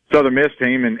Southern Miss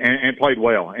team and played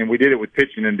well. And we did it with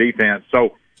pitching and defense.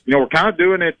 So, we're kind of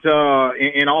doing it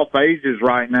in all phases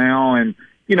right now. And,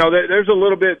 there's a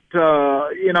little bit,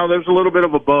 there's a little bit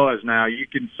of a buzz now. You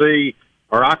can see,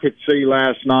 or I could see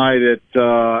last night at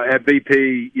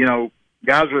BP,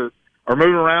 guys are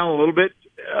moving around a little bit,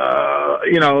 a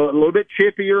little bit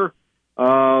chippier,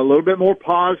 a little bit more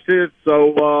positive.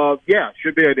 So, it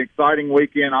should be an exciting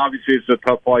weekend. Obviously, it's a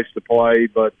tough place to play,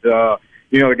 but, the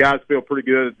guys feel pretty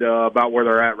good about where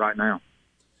they're at right now.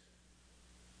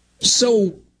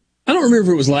 So, I don't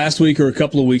remember if it was last week or a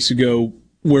couple of weeks ago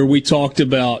where we talked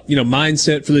about,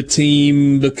 mindset for the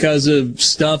team because of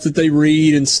stuff that they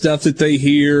read and stuff that they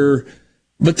hear,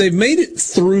 but they've made it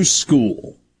through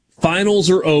school.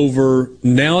 Finals are over.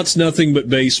 Now it's nothing but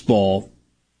baseball.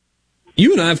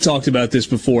 You and I have talked about this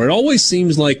before. It always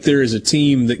seems like there is a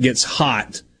team that gets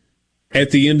hot at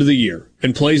the end of the year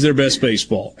and plays their best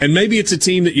baseball. And maybe it's a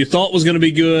team that you thought was going to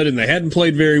be good and they hadn't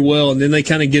played very well, and then they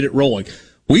kind of get it rolling.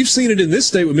 We've seen it in this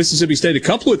state with Mississippi State a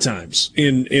couple of times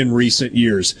in recent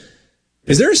years.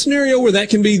 Is there a scenario where that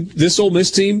can be this Ole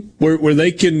Miss team, where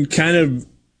they can kind of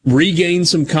regain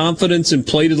some confidence and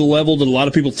play to the level that a lot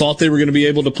of people thought they were going to be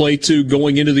able to play to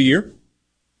going into the year?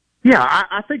 Yeah,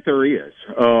 I think there is.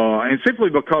 And simply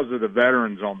because of the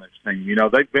veterans on this team.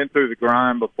 They've been through the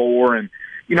grind before, and,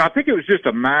 I think it was just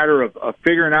a matter of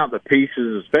figuring out the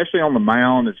pieces, especially on the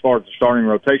mound as far as the starting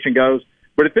rotation goes.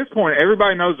 But at this point,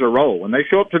 everybody knows their role. When they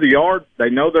show up to the yard, they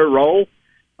know their role,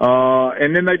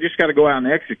 and then they just got to go out and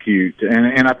execute.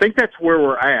 And I think that's where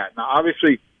we're at. Now,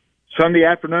 obviously, Sunday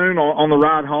afternoon on the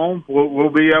ride home, we'll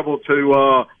be able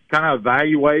to kind of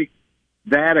evaluate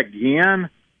that again.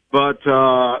 But,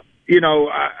 I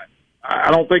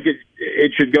don't think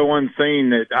it should go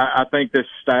unseen that I think this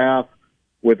staff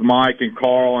with Mike and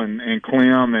Carl and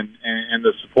Clem and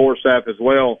the support staff as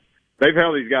well, they've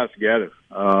held these guys together.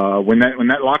 When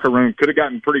that locker room could have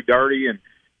gotten pretty dirty, and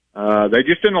they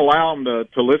just didn't allow them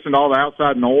to listen to all the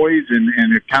outside noise,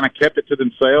 and it kind of kept it to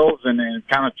themselves and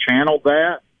kind of channeled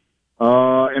that.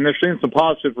 And they're seeing some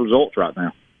positive results right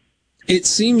now. It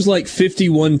seems like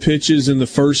 51 pitches in the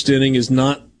first inning is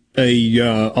not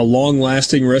a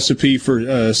long-lasting recipe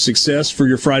for success for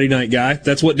your Friday night guy.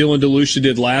 That's what Dylan DeLucia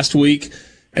did last week.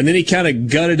 And then he kind of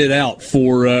gutted it out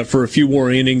for a few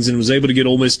more innings and was able to get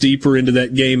Ole Miss deeper into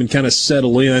that game and kind of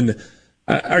settle in.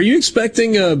 Are you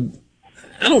expecting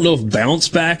I don't know if bounce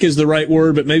back is the right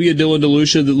word, but maybe a Dylan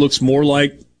DeLucia that looks more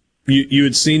like you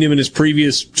had seen him in his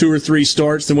previous 2 or 3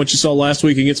 starts than what you saw last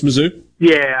week against Mizzou?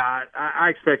 Yeah, I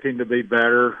expect him to be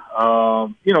better.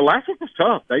 Last week was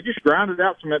tough. They just grounded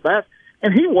out some at-bats,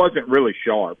 and he wasn't really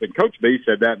sharp. And Coach B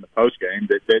said that in the postgame,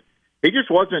 that he just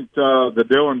wasn't the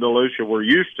Dylan DeLucia we're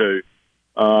used to.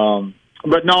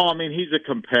 But no, I mean, he's a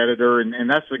competitor, and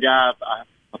that's the guy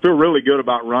I feel really good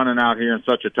about running out here in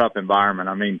such a tough environment.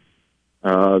 I mean,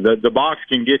 the box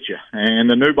can get you, and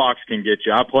the new box can get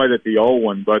you. I played at the old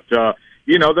one, but, they're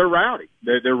rowdy.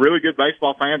 They're really good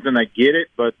baseball fans, and they get it.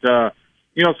 But,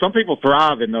 some people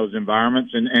thrive in those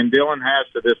environments, and Dylan has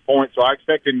to this point, so I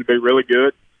expect him to be really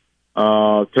good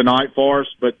tonight for us.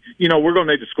 But, we're going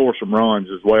to need to score some runs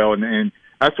as well, and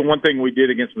that's the one thing we did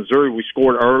against Missouri. We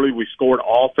scored early, we scored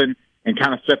often, and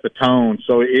kind of set the tone.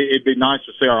 So it'd be nice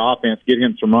to see our offense get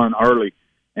him some run early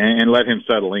and let him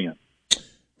settle in.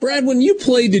 Brad, when you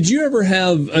played, did you ever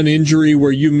have an injury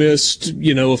where you missed,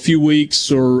 a few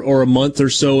weeks or a month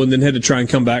or so and then had to try and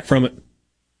come back from it?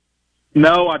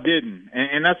 No, I didn't.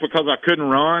 And that's because I couldn't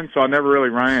run, so I never really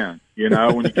ran.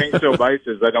 When you can't steal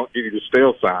bases, they don't give you the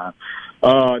steal sign.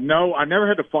 No, I never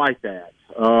had to fight that.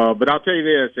 But I'll tell you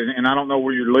this, and I don't know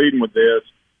where you're leading with this,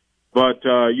 but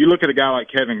you look at a guy like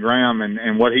Kevin Graham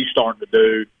and what he's starting to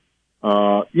do.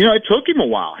 It took him a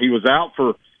while. He was out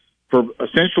for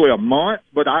essentially a month,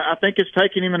 but I think it's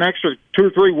taking him an extra 2 or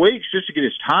 3 weeks just to get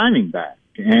his timing back.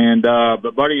 And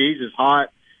but buddy, he's as hot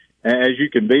as you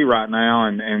can be right now,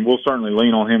 and we'll certainly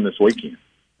lean on him this weekend.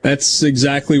 That's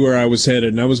exactly where I was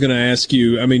headed, and I was going to ask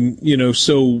you. I mean,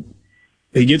 so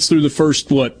he gets through the first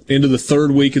into the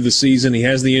third week of the season. He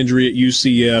has the injury at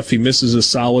UCF. He misses a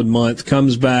solid month.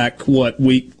 Comes back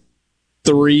week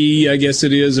 3, I guess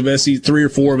it is, of 3 or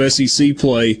 4 of SEC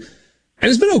play, and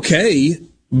it's been okay.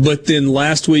 But then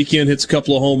last weekend hits a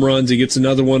couple of home runs. He gets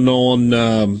another one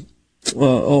on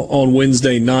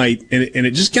Wednesday night, and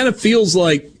it just kind of feels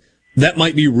like that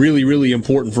might be really, really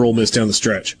important for Ole Miss down the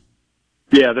stretch.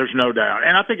 Yeah, there's no doubt,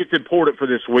 and I think it's important for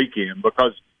this weekend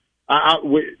because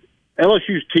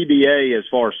LSU's TBA as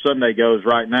far as Sunday goes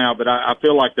right now, but I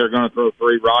feel like they're going to throw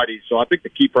 3 righties. So I think the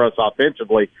key for us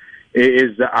offensively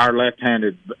is our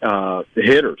left-handed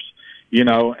hitters.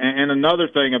 And another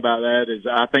thing about that is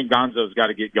I think Gonzo's got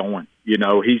to get going. He's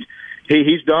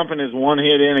dumping his 1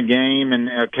 hit in a game and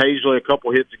occasionally a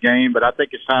couple hits a game, but I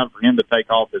think it's time for him to take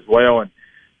off as well. And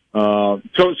so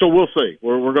we'll see.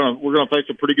 We're gonna face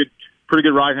a pretty good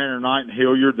right-hander tonight in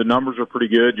Hilliard. The numbers are pretty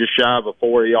good, just shy of a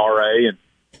 4 ERA, and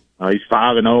he's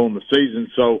 5-0 in the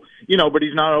season. So but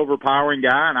he's not an overpowering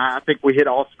guy, and I think we hit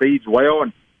all speeds well.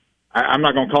 And I'm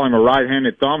not going to call him a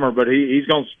right-handed thumber, but he's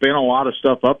going to spin a lot of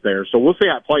stuff up there. So we'll see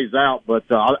how it plays out, but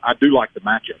I do like the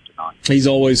matchup tonight. He's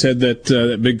always had that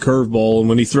big curveball, and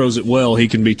when he throws it well, he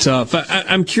can be tough.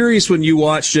 I'm curious when you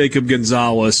watch Jacob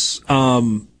Gonzalez.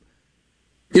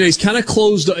 He's kind of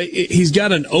closed. He's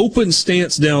got an open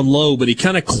stance down low, but he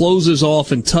kind of closes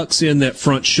off and tucks in that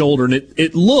front shoulder. And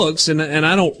it looks, and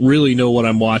I don't really know what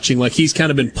I'm watching, like he's kind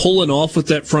of been pulling off with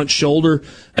that front shoulder.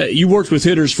 You worked with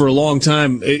hitters for a long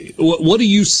time. What do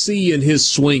you see in his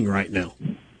swing right now?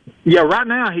 Yeah, right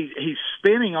now he's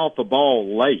spinning off the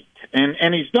ball late.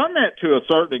 And he's done that to a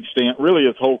certain extent, really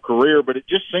his whole career, but it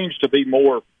just seems to be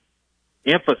more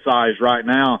emphasized right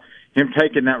now, him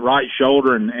taking that right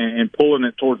shoulder and pulling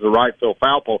it towards the right field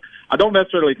foul pole. I don't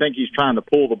necessarily think he's trying to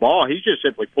pull the ball. He's just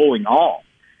simply pulling off.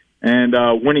 And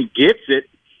when he gets it,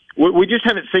 we just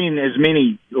haven't seen as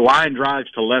many line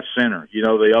drives to left center,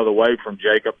 the other way from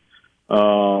Jacob,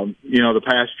 the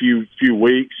past few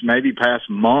weeks, maybe past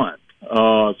month.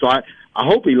 So I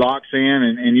hope he locks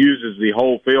in and uses the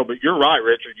whole field. But you're right,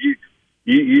 Richard.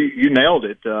 You nailed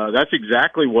it. That's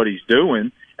exactly what he's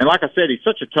doing. And like I said, he's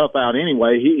such a tough out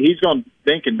anyway. He's going to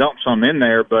dink and dump some in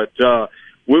there, but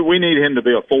we need him to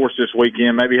be a force this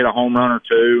weekend, maybe hit a home run or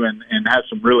 2 and have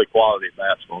some really quality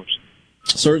bats for us.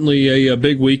 Certainly a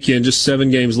big weekend, just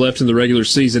 7 games left in the regular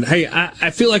season. Hey,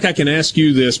 I feel like I can ask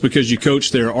you this because you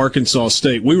coached there, Arkansas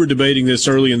State. We were debating this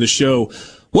early in the show.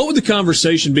 What would the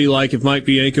conversation be like if Mike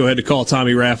Bianco had to call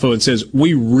Tommy Raffo and says,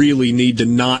 we really need to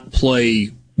not play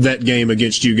that game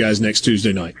against you guys next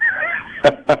Tuesday night?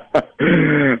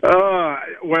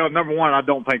 Well, number one, I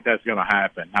don't think that's going to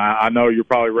happen. I know you're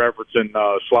probably referencing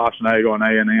Schlossnagle and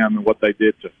A&M and what they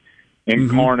did to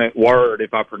Incarnate Word,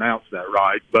 if I pronounce that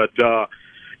right. But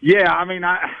yeah, I mean,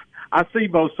 I see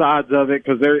both sides of it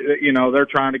because they're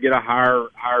trying to get a higher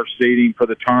seeding for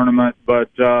the tournament. But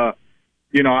I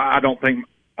don't think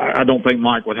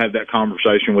Mike would have that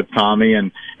conversation with Tommy.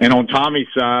 And on Tommy's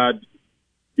side,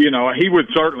 he would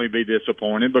certainly be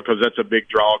disappointed because that's a big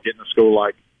draw getting a school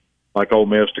like Ole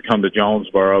Miss to come to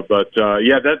Jonesboro. But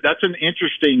yeah, that's an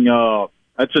interesting note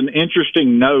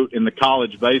in the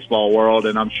college baseball world,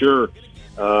 and I'm sure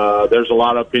there's a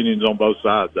lot of opinions on both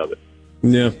sides of it.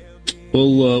 Yeah,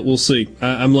 we'll see.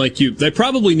 I'm like you. They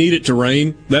probably need it to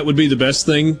rain. That would be the best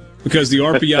thing because the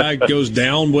RPI goes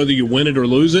down whether you win it or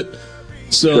lose it.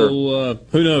 So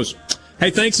who knows? Hey,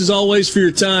 thanks as always for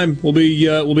your time. We'll be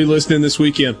listening this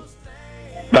weekend.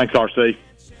 Thanks, RC.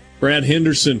 Brad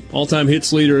Henderson, all-time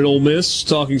hits leader at Ole Miss,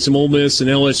 talking some Ole Miss and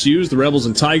LSU as the Rebels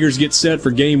and Tigers get set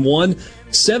for Game 1.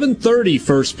 7:30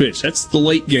 first pitch. That's the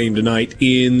late game tonight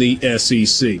in the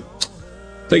SEC.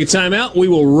 Take a timeout. We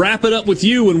will wrap it up with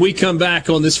you when we come back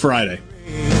on this Friday.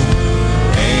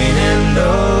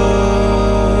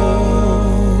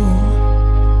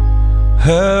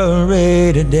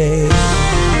 Hurry today.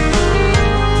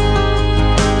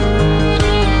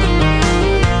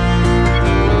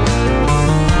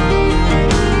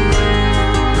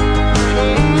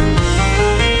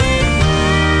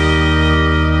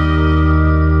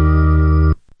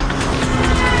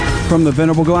 From the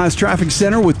Venable Glass Traffic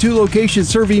Center with 2 locations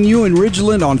serving you in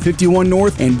Ridgeland on 51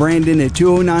 North and Brandon at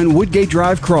 209 Woodgate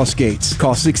Drive Crossgates.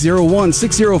 Call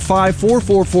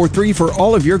 601-605-4443 for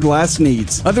all of your glass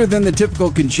needs. Other than the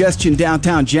typical congestion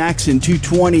downtown Jackson,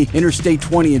 220, Interstate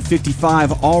 20, and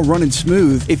 55 all running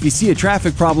smooth. If you see a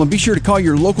traffic problem, be sure to call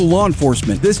your local law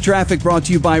enforcement. This traffic brought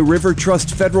to you by River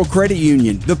Trust Federal Credit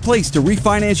Union, the place to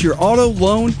refinance your auto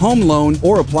loan, home loan,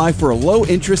 or apply for a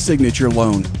low-interest signature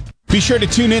loan. Be sure to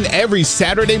tune in every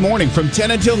Saturday morning from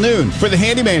 10 until noon for The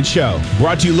Handyman Show.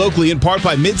 Brought to you locally in part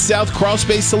by Mid-South Crawl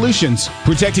Space Solutions,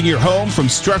 protecting your home from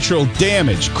structural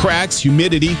damage, cracks,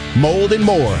 humidity, mold, and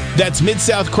more. That's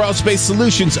Mid-South Crawl Space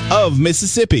Solutions of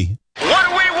Mississippi. What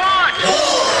do we want?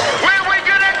 Where are we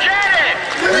gonna get it?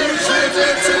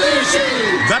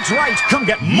 That's right. Come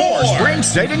get more spring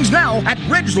savings now at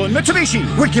Ridgeland Mitsubishi.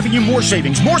 We're giving you more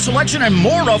savings, more selection, and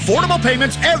more affordable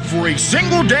payments every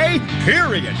single day,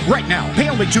 period. Right now, pay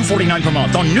only $249 per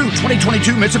month on new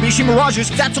 2022 Mitsubishi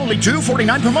Mirages. That's only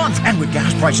 $249 per month. And with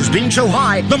gas prices being so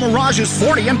high, the Mirage's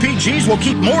 40 MPGs will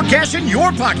keep more cash in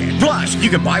your pocket. Plus, you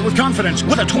can buy with confidence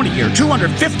with a 20-year,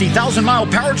 250,000-mile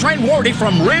powertrain warranty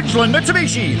from Ridgeland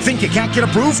Mitsubishi. Think you can't get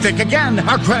approved? Think again.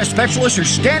 Our credit specialists are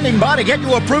standing by to get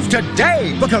you approved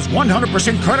today, because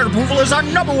 100% credit approval is our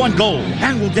 #1 goal.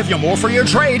 And we'll give you more for your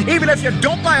trade, even if you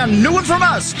don't buy a new one from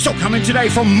us. So come in today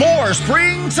for more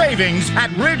spring savings at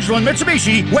Ridgeland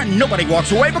Mitsubishi, where nobody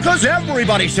walks away because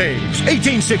everybody saves.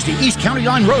 1860 East County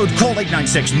Line Road. Call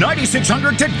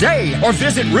 896-9600 today or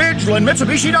visit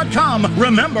RidgelandMitsubishi.com.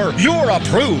 Remember, you're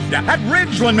approved at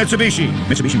Ridgeland Mitsubishi.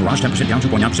 Mitsubishi Mirage 10% down,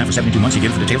 2.9% for 72 months.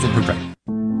 Again for details of approved credit.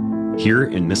 Here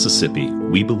in Mississippi,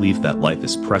 we believe that life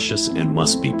is precious and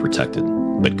must be protected.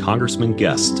 But Congressman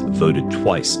Guest voted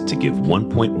twice to give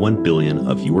 $1.1 billion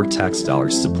of your tax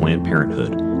dollars to Planned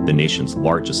Parenthood, the nation's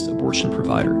largest abortion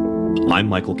provider. I'm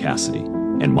Michael Cassidy,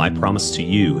 and my promise to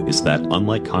you is that,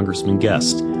 unlike Congressman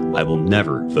Guest, I will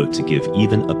never vote to give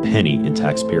even a penny in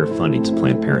taxpayer funding to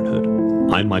Planned Parenthood.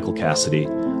 I'm Michael Cassidy,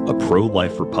 a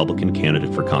pro-life Republican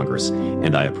candidate for Congress,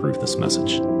 and I approve this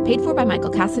message. Paid for by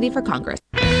Michael Cassidy for Congress.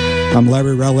 I'm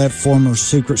Larry Rowlett, former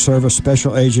Secret Service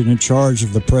Special Agent in charge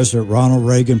of the President Ronald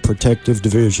Reagan Protective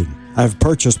Division. I've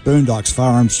purchased Boondocks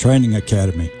Firearms Training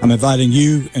Academy. I'm inviting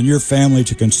you and your family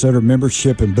to consider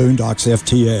membership in Boondocks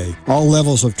FTA. All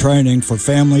levels of training for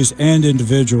families and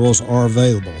individuals are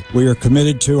available. We are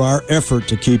committed to our effort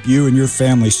to keep you and your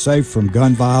family safe from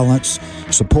gun violence.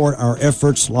 Support our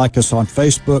efforts, like us on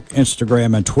Facebook,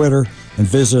 Instagram, and Twitter, and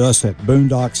visit us at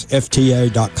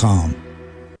boondocksfta.com.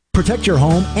 Protect your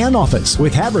home and office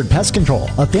with Havard Pest Control,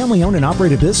 a family-owned and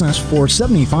operated business for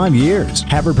 75 years.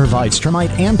 Havard provides termite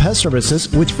and pest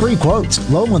services with free quotes,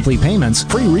 low monthly payments,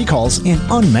 free recalls, and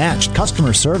unmatched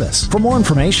customer service. For more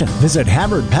information, visit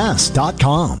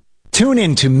HavardPest.com. Tune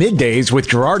in to Middays with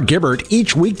Gerard Gibbert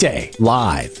each weekday,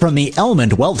 live from the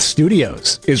Element Wealth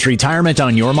Studios. Is retirement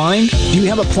on your mind? Do you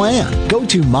have a plan? Go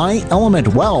to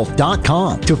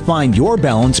myelementwealth.com to find your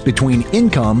balance between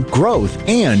income, growth,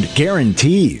 and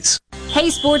guarantees. Hey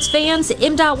sports fans,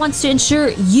 MDOT wants to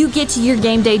ensure you get to your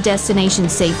game day destination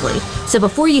safely. So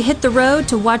before you hit the road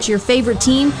to watch your favorite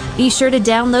team, be sure to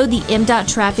download the MDOT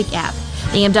Traffic app.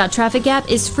 The MDOT Traffic app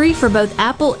is free for both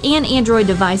Apple and Android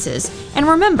devices. And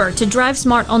remember to drive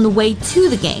smart on the way to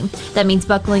the game. That means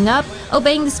buckling up,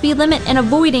 obeying the speed limit, and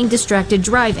avoiding distracted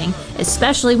driving,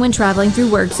 especially when traveling through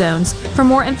work zones. For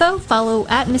more info, follow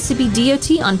at Mississippi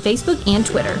DOT on Facebook and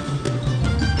Twitter.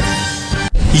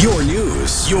 Your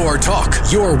news, your talk,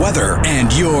 your weather,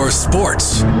 and your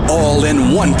sports. All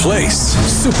in one place.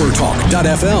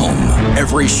 Supertalk.fm.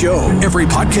 Every show, every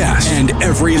podcast, and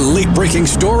every late-breaking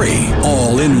story.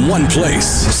 All in one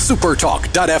place.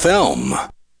 Supertalk.fm.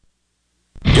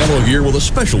 Gallo here with a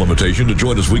special invitation to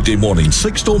join us weekday morning,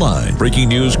 6 till 9. Breaking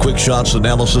news, quick shots,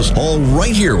 analysis, all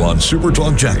right here on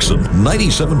Supertalk Jackson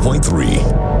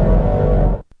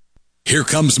 97.3. Here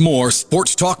comes more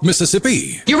Sports Talk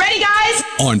Mississippi. You ready, guys?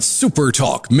 On Super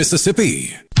Talk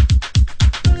Mississippi.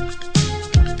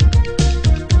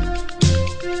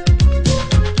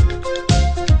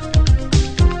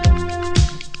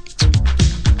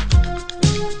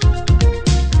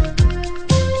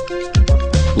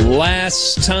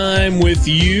 Miss time with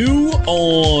you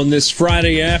on this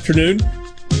Friday afternoon.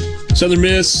 Southern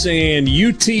Miss and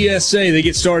UTSA, they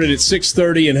get started at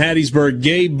 6:30 in Hattiesburg.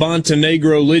 Gabe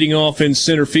Montenegro leading off in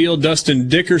center field. Dustin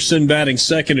Dickerson batting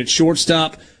second at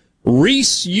shortstop.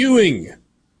 Reese Ewing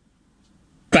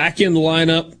back in the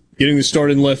lineup, getting the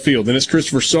start in left field. Then it's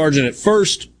Christopher Sargent at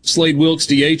first, Slade Wilkes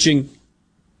DHing,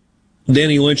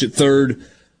 Danny Lynch at third,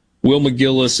 Will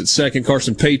McGillis at second,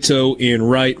 Carson Pato in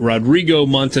right, Rodrigo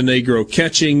Montenegro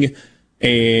catching,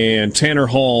 and Tanner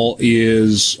Hall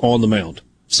is on the mound.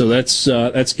 So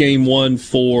that's game one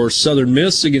for Southern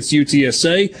Miss against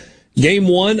UTSA. Game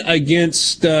one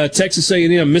against Texas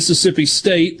A&M, Mississippi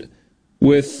State,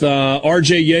 with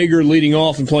R.J. Yeager leading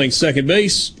off and playing second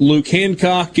base. Luke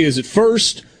Hancock is at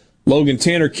first. Logan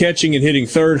Tanner catching and hitting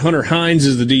third. Hunter Hines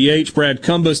is the DH. Brad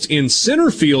Cumbest in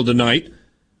center field tonight.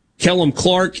 Kellum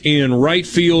Clark in right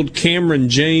field. Cameron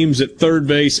James at third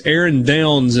base. Aaron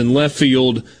Downs in left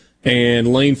field.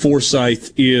 And Lane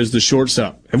Forsythe is the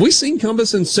shortstop. Have we seen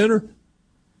Cumbest in center?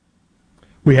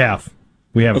 We have.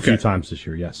 We have a few times this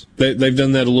year, yes. They've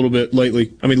done that a little bit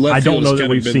lately. I mean, left I don't field know that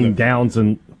we've seen Downs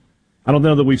and I don't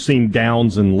know that we've seen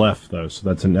Downs and left though.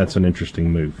 So that's an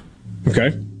interesting move.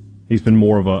 Okay. He's been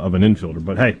more of an infielder,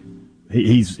 but hey,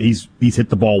 he's hit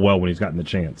the ball well when he's gotten the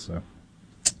chance. So.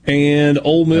 And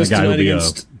Ole Miss tonight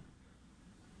against.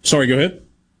 Sorry, go ahead.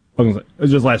 He's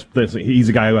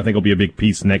a guy who I think will be a big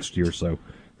piece next year. So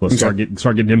let's start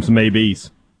getting him some ABs.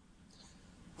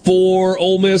 For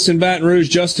Ole Miss in Baton Rouge,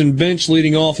 Justin Bench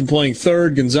leading off and playing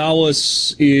third.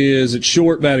 Gonzalez is at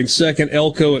short, batting second.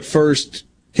 Elko at first.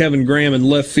 Kevin Graham in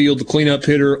left field, the cleanup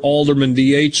hitter. Alderman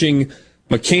DHing.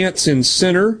 McCants in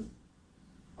center.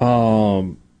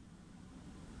 Who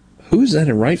is that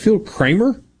in right field?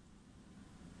 Kramer?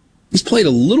 He's played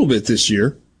a little bit this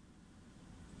year.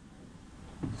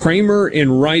 Kramer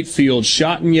in right field,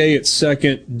 Chatinier at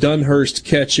second, Dunhurst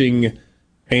catching,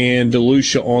 and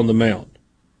DeLucia on the mound.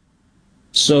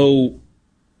 So,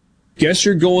 guess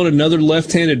you're going another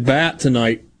left-handed bat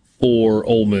tonight for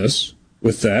Ole Miss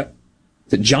with that.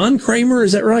 Is it John Kramer,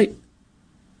 is that right?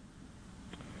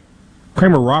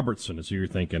 Kramer Robertson is who you're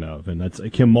thinking of, and that's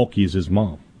Kim Mulkey is his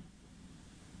mom.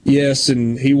 Yes,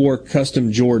 and he wore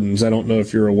custom Jordans. I don't know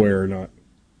if you're aware or not.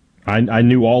 I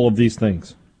knew all of these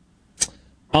things.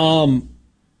 I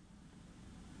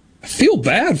feel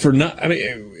bad for not. I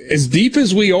mean, as deep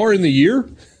as we are in the year,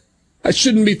 I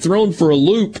shouldn't be thrown for a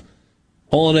loop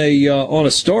on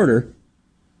a starter.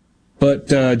 But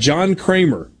John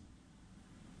Kramer,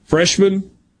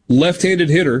 freshman, left-handed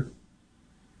hitter.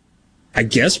 I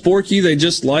guess, Borky, they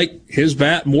just like his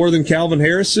bat more than Calvin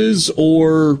Harris's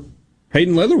or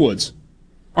Hayden Leatherwood's.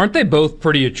 Aren't they both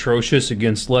pretty atrocious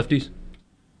against lefties?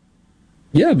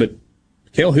 Yeah, but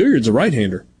Cale Hilliard's a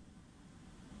right-hander.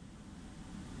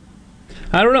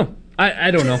 I don't know. I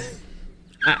don't know.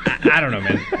 I don't know,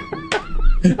 man.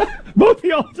 Both of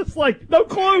y'all just like, no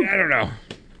clue. I don't know.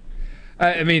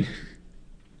 I mean,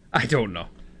 I don't know.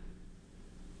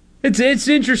 It's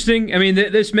interesting. I mean,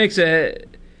 this makes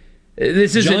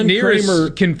this isn't near as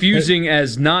confusing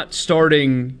as not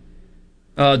starting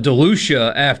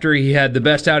DeLucia after he had the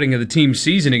best outing of the team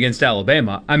season against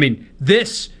Alabama. I mean,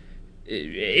 this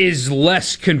is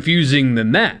less confusing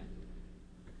than that.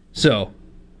 So,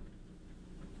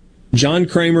 John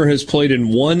Kramer has played in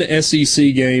one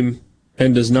SEC game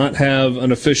and does not have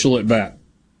an official at bat.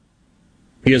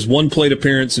 He has one plate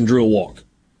appearance and drew a walk.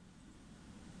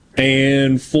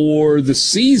 And for the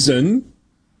season,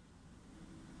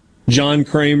 John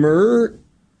Kramer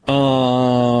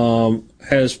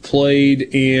has played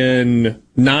in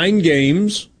 9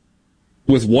 games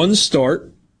with 1 start.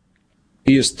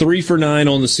 He is 3 for 9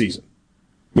 on the season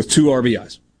with 2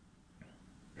 RBIs.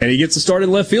 And he gets to start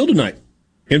in left field tonight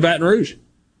in Baton Rouge.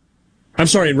 I'm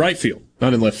sorry, in right field,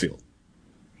 not in left field.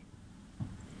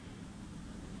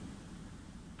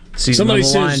 Season on the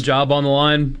line, job on the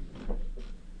line.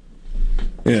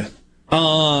 Yeah.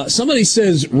 Somebody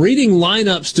says reading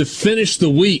lineups to finish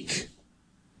the week.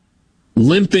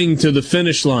 Limping to the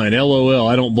finish line. LOL.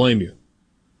 I don't blame you.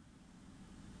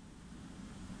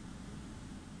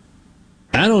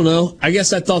 I don't know. I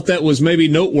guess I thought that was maybe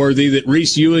noteworthy that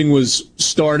Reese Ewing was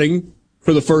starting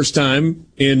for the first time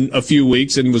in a few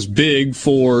weeks and was big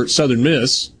for Southern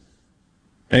Miss.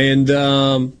 And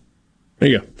there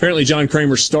you go. Apparently John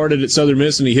Kramer started at Southern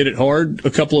Miss and he hit it hard a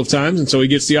couple of times, and so he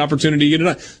gets the opportunity to get it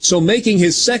on. So making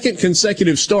his second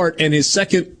consecutive start and his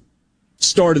second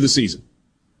start of the season.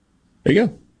 There you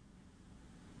go.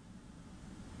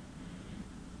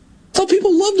 So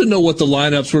people love to know what the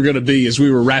lineups were going to be as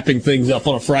we were wrapping things up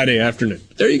on a Friday afternoon.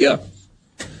 There you go.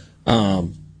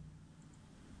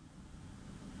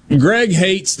 Greg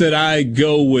hates that I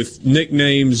go with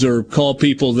nicknames or call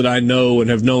people that I know and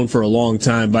have known for a long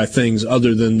time by things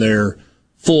other than their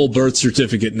full birth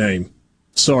certificate name.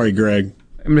 Sorry, Greg.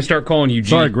 I'm going to start calling you G.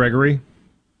 Sorry, Gregory.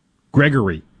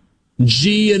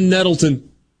 G in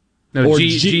Nettleton. No, or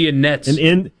G in Nets.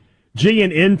 G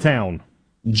in N-Town.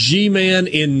 G-Man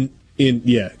in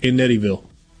Nettyville.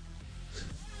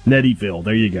 Nettyville,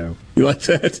 there you go. You like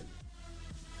that?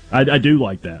 I do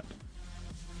like that.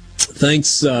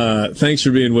 Thanks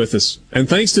for being with us. And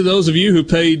thanks to those of you who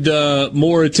paid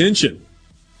more attention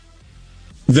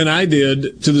than I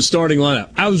did to the starting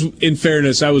lineup. In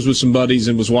fairness, I was with some buddies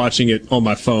and was watching it on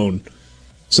my phone.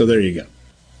 So there you go.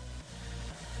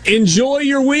 Enjoy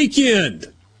your weekend.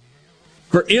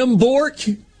 For M. Bork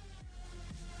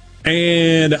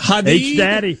and Hadid. H.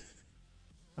 Daddy.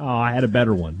 Oh, I had a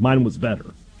better one. Mine was better.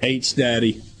 H.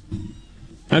 Daddy.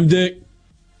 I'm Dick.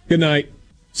 Good night.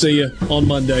 See you on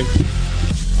Monday.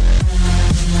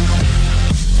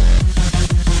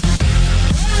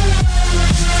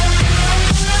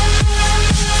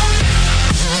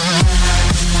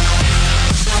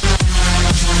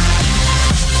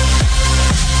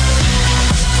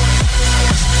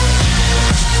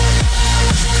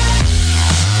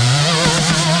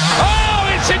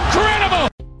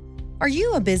 Are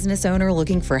you a business owner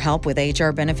looking for help with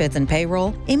HR benefits and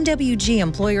payroll? MWG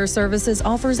Employer Services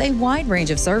offers a wide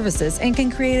range of services and can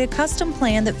create a custom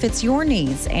plan that fits your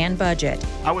needs and budget.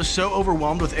 I was so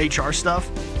overwhelmed with HR stuff.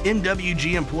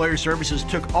 MWG Employer Services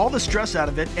took all the stress out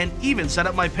of it and even set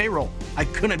up my payroll. I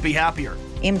couldn't be happier.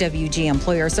 MWG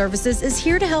Employer Services is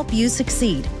here to help you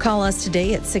succeed. Call us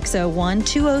today at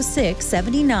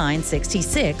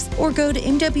 601-206-7966 or go to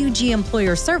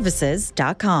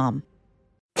MWGEmployerServices.com.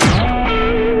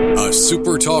 A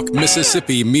SuperTalk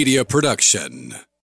Mississippi media production.